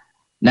Royal,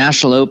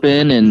 National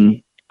Open,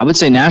 and I would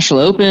say National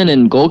Open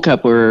and Gold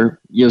Cup were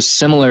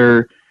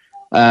similar.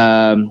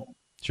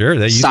 Sure,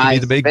 that used to be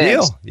the big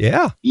deal.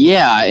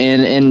 Yeah,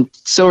 and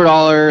Silver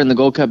Dollar and the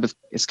Gold Cup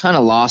has kind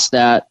of lost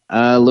that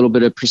a little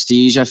bit of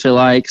prestige, I feel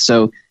like.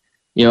 So,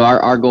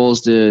 our goal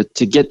is to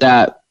get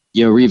that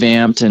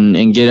revamped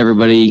and get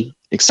everybody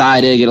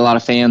excited, get a lot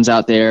of fans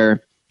out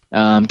there,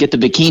 get the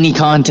bikini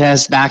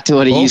contest back to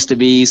what it used to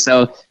be.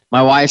 So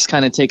my wife's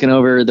kind of taken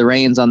over the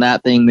reins on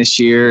that thing this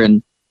year,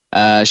 and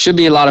should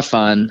be a lot of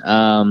fun.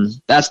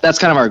 That's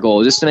kind of our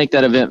goal, just to make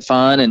that event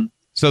fun and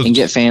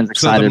get fans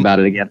excited about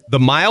it again. The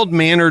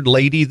mild-mannered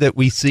lady that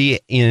we see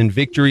in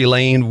Victory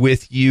Lane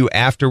with you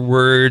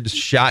afterwards,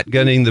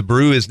 shotgunning the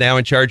brew, is now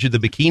in charge of the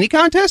bikini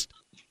contest?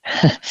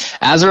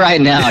 As of right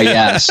now,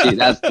 yeah.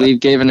 We've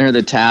given her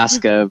the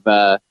task of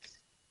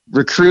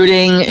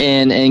recruiting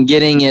and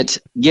getting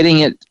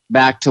it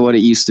back to what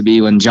it used to be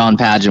when John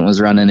Pageant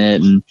was running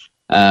it, and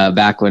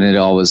back when it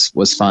all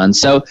was fun.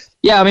 So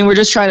yeah, I mean, we're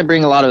just trying to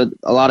bring a lot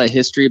of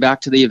history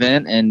back to the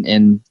event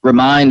and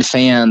remind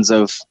fans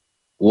of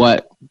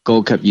what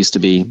Gold Cup used to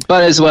be.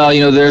 But as well,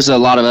 there's a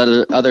lot of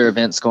other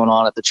events going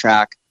on at the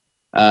track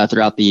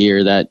throughout the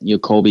year that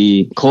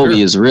Colby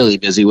is really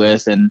busy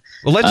with. And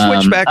well, let's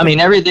switch back. I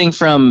mean, everything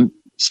from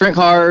sprint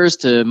cars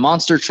to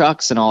monster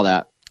trucks and all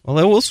that. Well,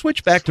 then we'll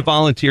switch back to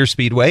Volunteer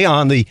Speedway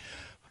on the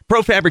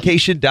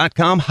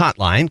Profabrication.com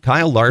hotline,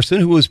 Kyle Larson,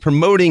 who was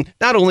promoting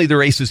not only the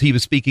races he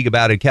was speaking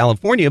about in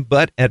California,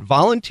 but at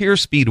Volunteer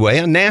Speedway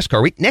on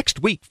NASCAR Week.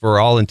 Next week,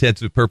 for all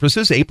intensive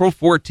purposes, April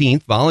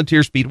 14th,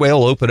 Volunteer Speedway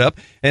will open up.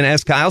 And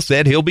as Kyle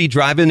said, he'll be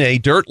driving a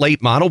dirt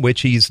late model,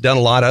 which he's done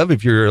a lot of.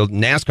 If you're a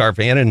NASCAR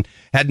fan and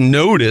hadn't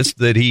noticed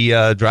that he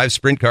drives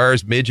sprint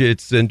cars,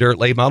 midgets, and dirt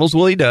late models,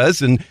 well, he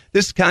does. And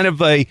this is kind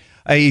of a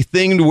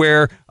thing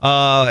where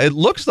it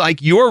looks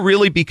like you're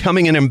really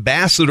becoming an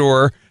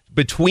ambassador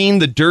between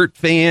the dirt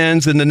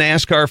fans and the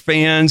NASCAR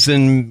fans,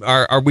 and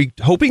are we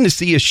hoping to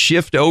see a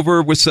shift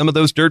over with some of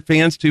those dirt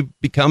fans to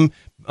become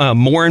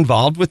more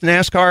involved with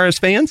NASCAR as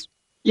fans?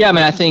 Yeah, I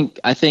mean,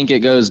 I think it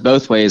goes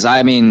both ways.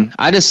 I mean,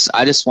 I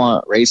just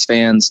want race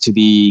fans to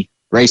be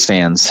race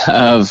fans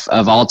of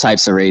all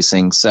types of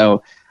racing.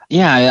 So,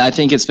 yeah, I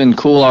think it's been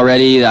cool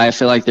already. I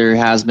feel like there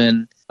has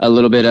been a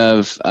little bit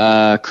of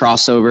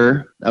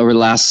crossover over the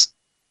last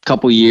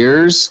couple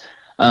years.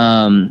 When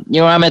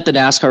I'm at the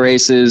NASCAR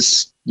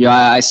races,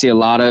 I see a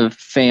lot of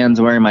fans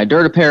wearing my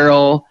dirt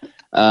apparel.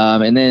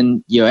 And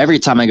then, every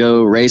time I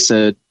go race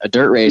a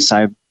dirt race,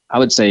 I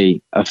would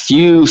say a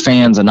few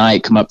fans a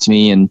night come up to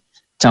me and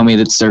tell me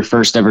that's their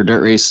first ever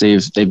dirt race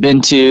they've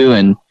been to.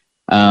 And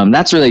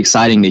that's really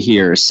exciting to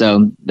hear.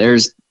 So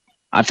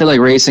I feel like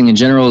racing in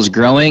general is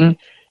growing,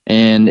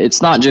 and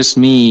it's not just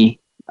me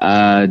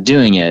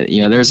doing it.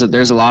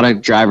 There's a lot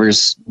of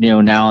drivers,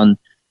 now in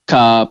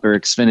Cup or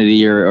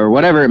Xfinity or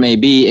whatever it may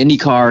be,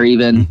 IndyCar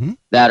even,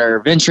 that are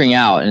venturing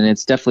out, and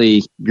it's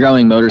definitely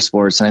growing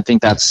motorsports, and I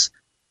think that's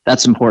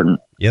important.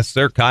 Yes,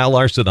 sir. Kyle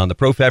Larson on the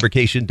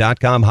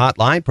Profabrication.com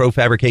hotline.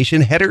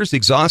 Profabrication, headers,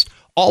 exhaust,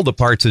 all the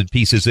parts and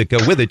pieces that go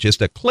with it,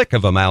 just a click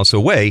of a mouse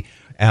away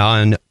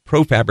on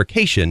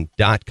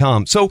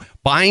Profabrication.com. So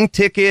buying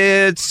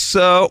tickets,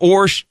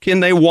 or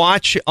can they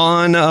watch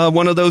on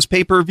one of those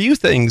pay-per-view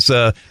things,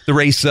 the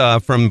race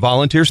from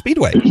Volunteer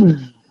Speedway?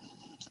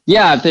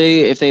 Yeah,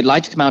 if they'd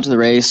like to come out to the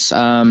race,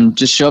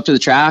 just show up to the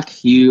track.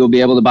 You'll be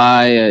able to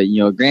buy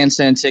a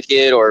grandstand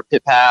ticket or a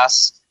pit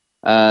pass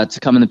to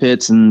come in the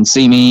pits and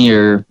see me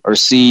or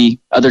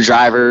see other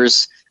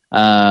drivers.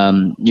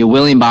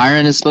 William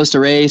Byron is supposed to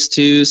race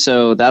too,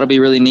 so that'll be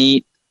really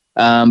neat.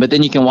 But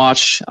then you can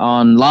watch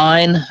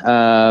online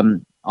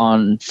on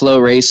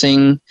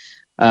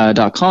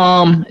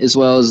flowracing.com as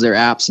well as their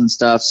apps and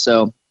stuff.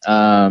 So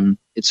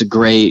it's a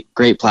great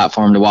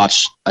platform to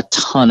watch a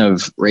ton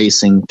of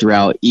racing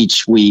throughout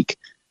each week.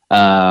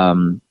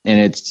 And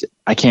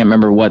I can't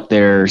remember what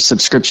their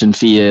subscription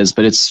fee is,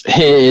 but it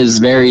is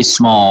very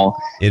small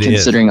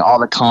considering all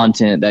the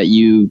content that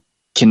you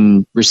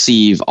can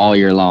receive all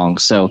year long.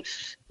 So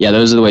yeah,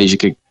 those are the ways you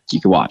could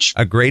watch.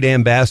 A great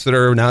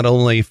ambassador, not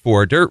only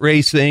for dirt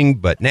racing,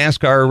 but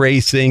NASCAR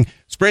racing,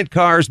 sprint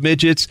cars,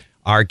 midgets.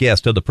 Our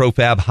guest of the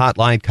Profab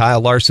Hotline,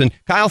 Kyle Larson.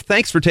 Kyle,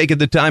 thanks for taking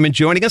the time and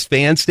joining us.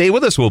 Fans, stay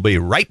with us. We'll be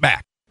right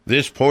back.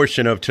 This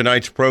portion of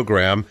tonight's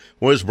program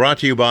was brought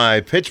to you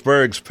by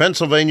Pittsburgh's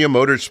Pennsylvania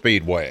Motor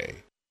Speedway.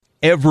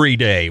 Every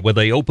day when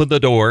they open the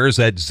doors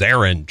at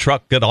Zarin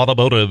Truck and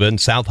Automotive in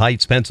South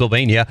Heights,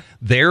 Pennsylvania,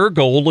 their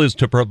goal is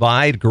to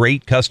provide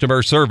great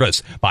customer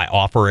service by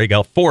offering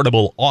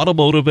affordable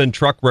automotive and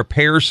truck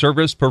repair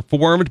service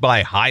performed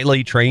by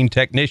highly trained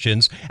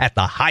technicians at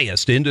the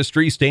highest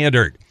industry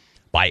standard.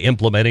 By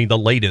implementing the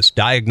latest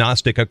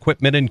diagnostic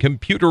equipment and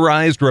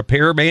computerized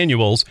repair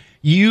manuals,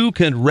 you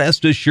can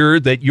rest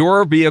assured that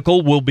your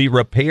vehicle will be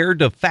repaired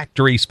to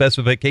factory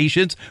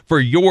specifications for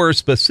your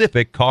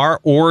specific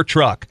car or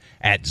truck.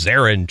 At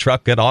Zarin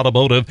Truck and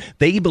Automotive,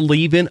 they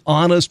believe in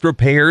honest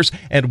repairs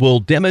and will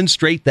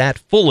demonstrate that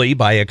fully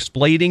by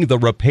explaining the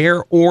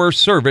repair or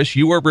service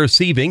you are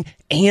receiving,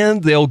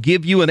 and they'll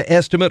give you an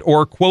estimate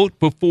or quote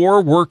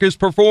before work is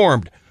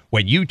performed.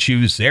 When you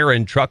choose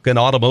Zarin Truck and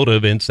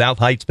Automotive in South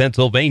Heights,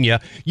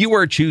 Pennsylvania, you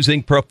are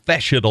choosing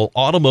professional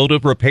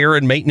automotive repair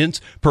and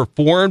maintenance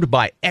performed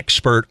by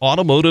expert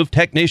automotive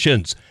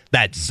technicians.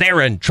 That's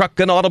Zarin Truck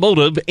and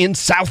Automotive in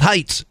South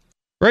Heights.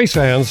 Race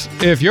fans,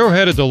 if you're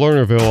headed to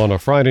Lernerville on a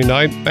Friday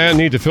night and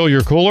need to fill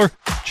your cooler,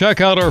 check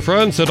out our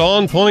friends at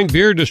On Point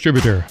Beer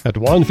Distributor at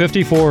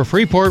 154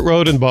 Freeport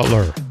Road in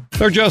Butler.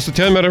 They're just a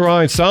 10-minute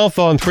ride south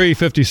on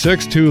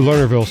 356 to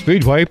Lernerville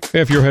Speedway.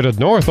 If you're headed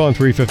north on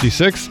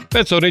 356,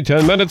 it's only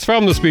 10 minutes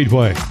from the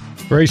Speedway.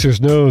 Racers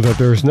know that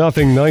there's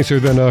nothing nicer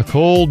than a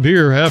cold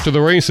beer after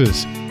the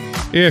races.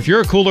 If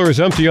your cooler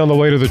is empty on the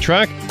way to the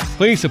track,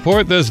 please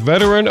support this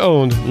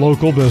veteran-owned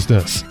local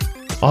business.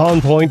 On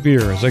Point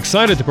Beer is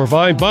excited to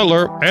provide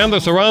Butler and the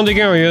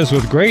surrounding areas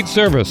with great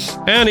service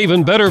and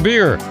even better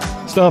beer.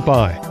 Stop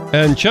by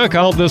and check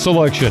out the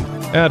selection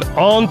at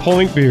On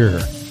Point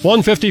Beer,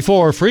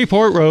 154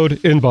 Freeport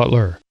Road in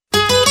Butler.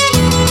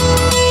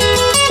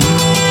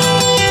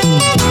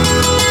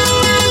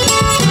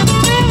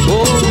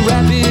 Oh,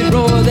 rapid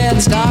roar,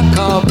 that stock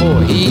car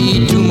boy, he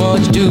ain't too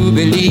much to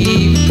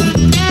believe.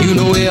 You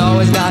We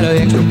always got an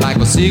extra pack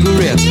of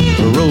cigarettes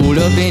rolled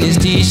up in his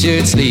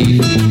t-shirt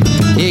sleeve.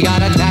 He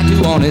got a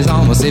tattoo on his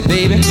arm, I say,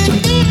 baby.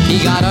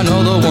 He got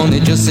another one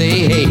that just say,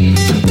 hey.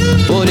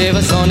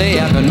 Whatever Sunday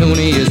afternoon,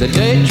 he is a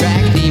dirt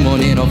track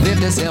demon in a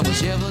 57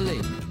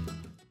 Chevrolet.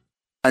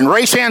 And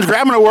race fans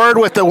grabbing a word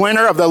with the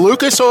winner of the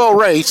Lucas Oil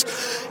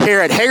race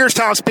here at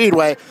Hagerstown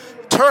Speedway,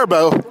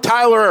 Turbo,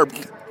 Tyler.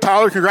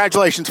 Tyler,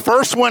 congratulations.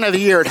 First win of the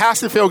year. It has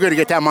to feel good to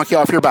get that monkey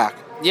off your back.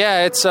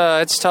 Yeah, it's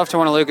tough to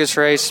win a Lucas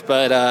race,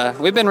 but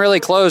we've been really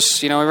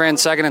close. You know, we ran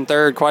second and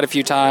third quite a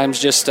few times.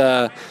 Just, you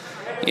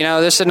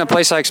know, this isn't a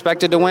place I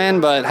expected to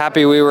win, but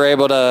happy we were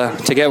able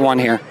to get one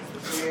here.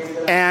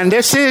 And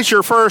this is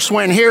your first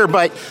win here,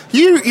 but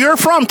you're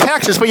from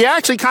Texas, but you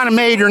actually kind of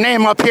made your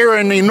name up here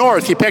in the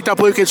north. You picked up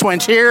Lucas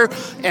wins here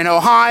in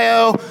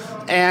Ohio,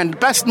 and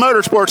best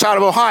motorsports out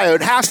of Ohio.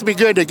 It has to be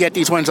good to get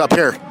these wins up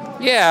here.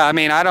 Yeah, I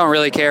mean, I don't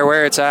really care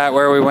where it's at,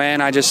 where we win.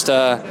 I just,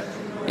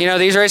 you know,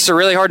 these races are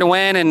really hard to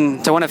win,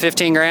 and to win a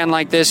 $15,000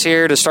 like this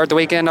here to start the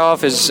weekend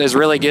off is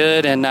really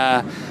good. And,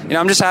 you know,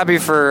 I'm just happy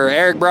for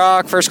Eric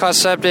Brock, First Class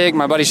Septic,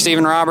 my buddy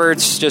Steven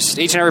Roberts, just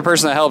each and every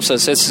person that helps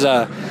us.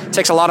 It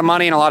takes a lot of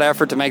money and a lot of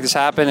effort to make this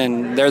happen,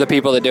 and they're the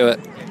people that do it.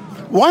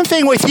 One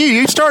thing with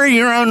you started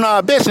your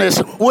own business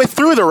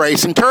through the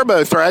race and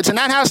turbo threads, and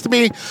that has to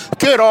be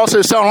good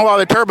also selling a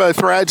lot of the turbo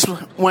threads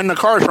when the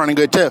car's running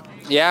good too.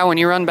 Yeah, when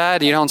you run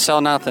bad, you don't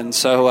sell nothing.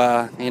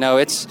 So, you know,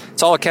 it's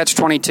all a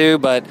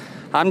catch-22, but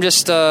I'm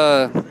just,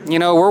 you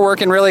know, we're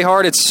working really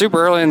hard. It's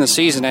super early in the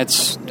season.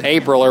 It's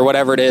April or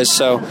whatever it is.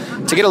 So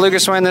to get a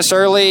Lucas win this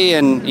early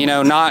and, you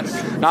know, not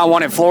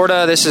one in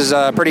Florida, this is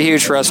pretty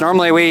huge for us.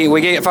 Normally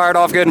we get fired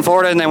off good in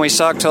Florida and then we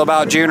suck till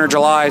about June or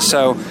July.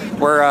 So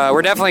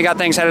we're definitely got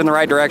things headed in the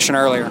right direction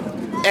earlier.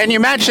 And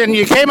you mentioned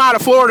you came out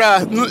of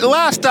Florida.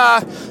 Last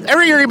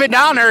every year you've been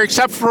down there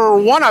except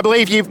for one, I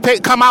believe you've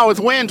come out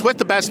with wins with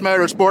the Best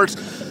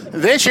Motorsports.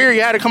 This year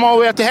you had to come all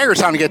the way up to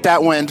Hagerstown to get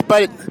that win.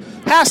 But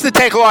it has to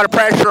take a lot of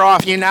pressure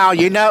off you now.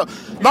 You know,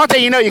 not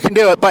that you know you can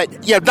do it,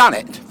 but you've done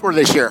it for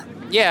this year.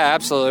 Yeah,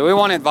 absolutely. We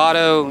won at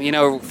Vado, you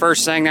know,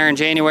 first thing there in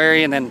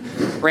January, and then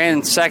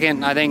ran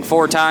second, I think,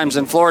 4 times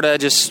in Florida.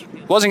 Just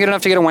wasn't good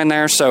enough to get a win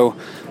there. So,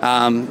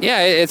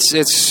 yeah,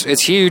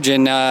 it's huge.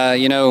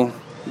 And, you know,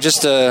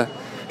 just a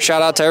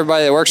shout out to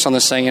everybody that works on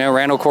this thing, you know,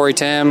 Randall, Corey,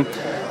 Tim.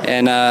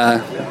 And,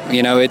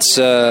 you know, it's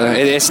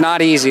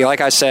not easy, like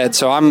I said.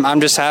 So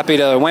I'm just happy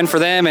to win for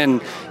them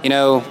and, you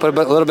know, put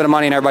a little bit of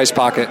money in everybody's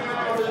pocket.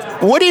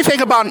 What do you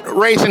think about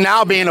racing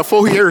now being a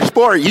full-year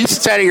sport? You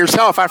said it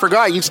yourself. I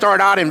forgot. You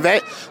started out in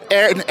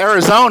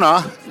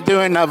Arizona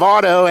doing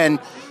Nevada and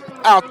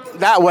out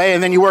that way,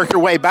 and then you work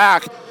your way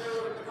back.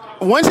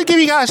 When's it give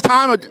you guys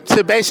time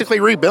to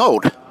basically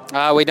rebuild?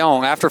 We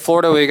don't. After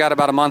Florida, we got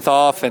about a month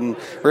off, and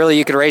really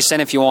you could race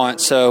in if you want.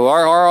 So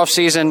our off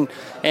season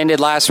ended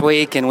last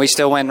week, and we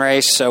still went and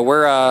raced. So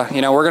we're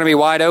you know, we're going to be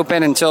wide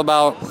open until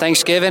about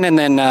Thanksgiving, and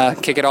then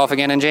kick it off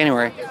again in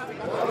January.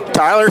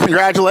 Tyler,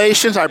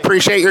 congratulations. I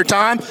appreciate your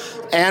time.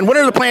 And what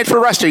are the plans for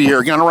the rest of the year?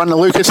 You're going to run the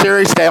Lucas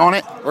Series, stay on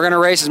it? We're going to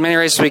race as many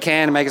races as we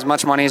can and make as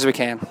much money as we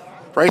can.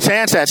 Race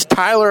fans, that's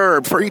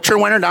Tyler, feature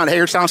winner down at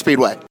Hagerstown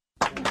Speedway.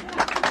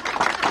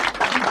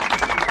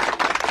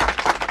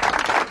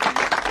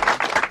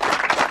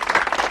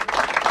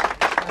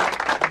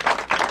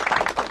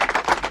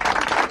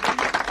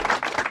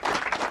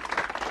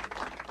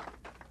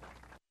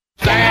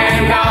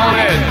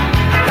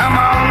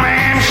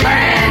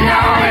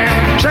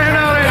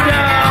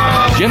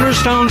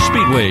 Jennerstown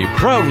Speedway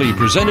proudly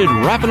presented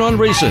Rappin' on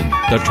Racing,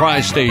 the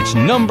Tri-State's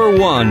 #1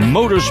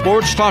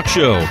 motorsports talk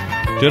show.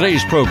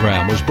 Today's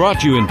program was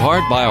brought to you in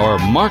part by our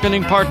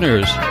marketing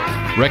partners,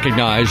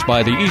 recognized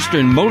by the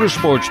Eastern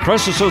Motorsports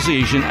Press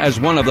Association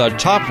as one of the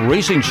top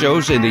racing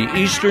shows in the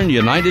Eastern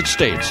United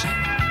States.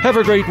 Have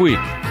a great week,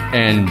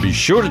 and be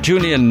sure to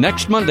tune in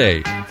next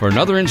Monday for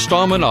another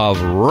installment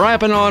of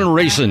Rappin' on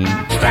Racing.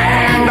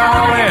 Stand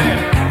on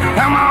it.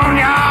 Come on,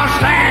 y'all,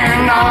 stand.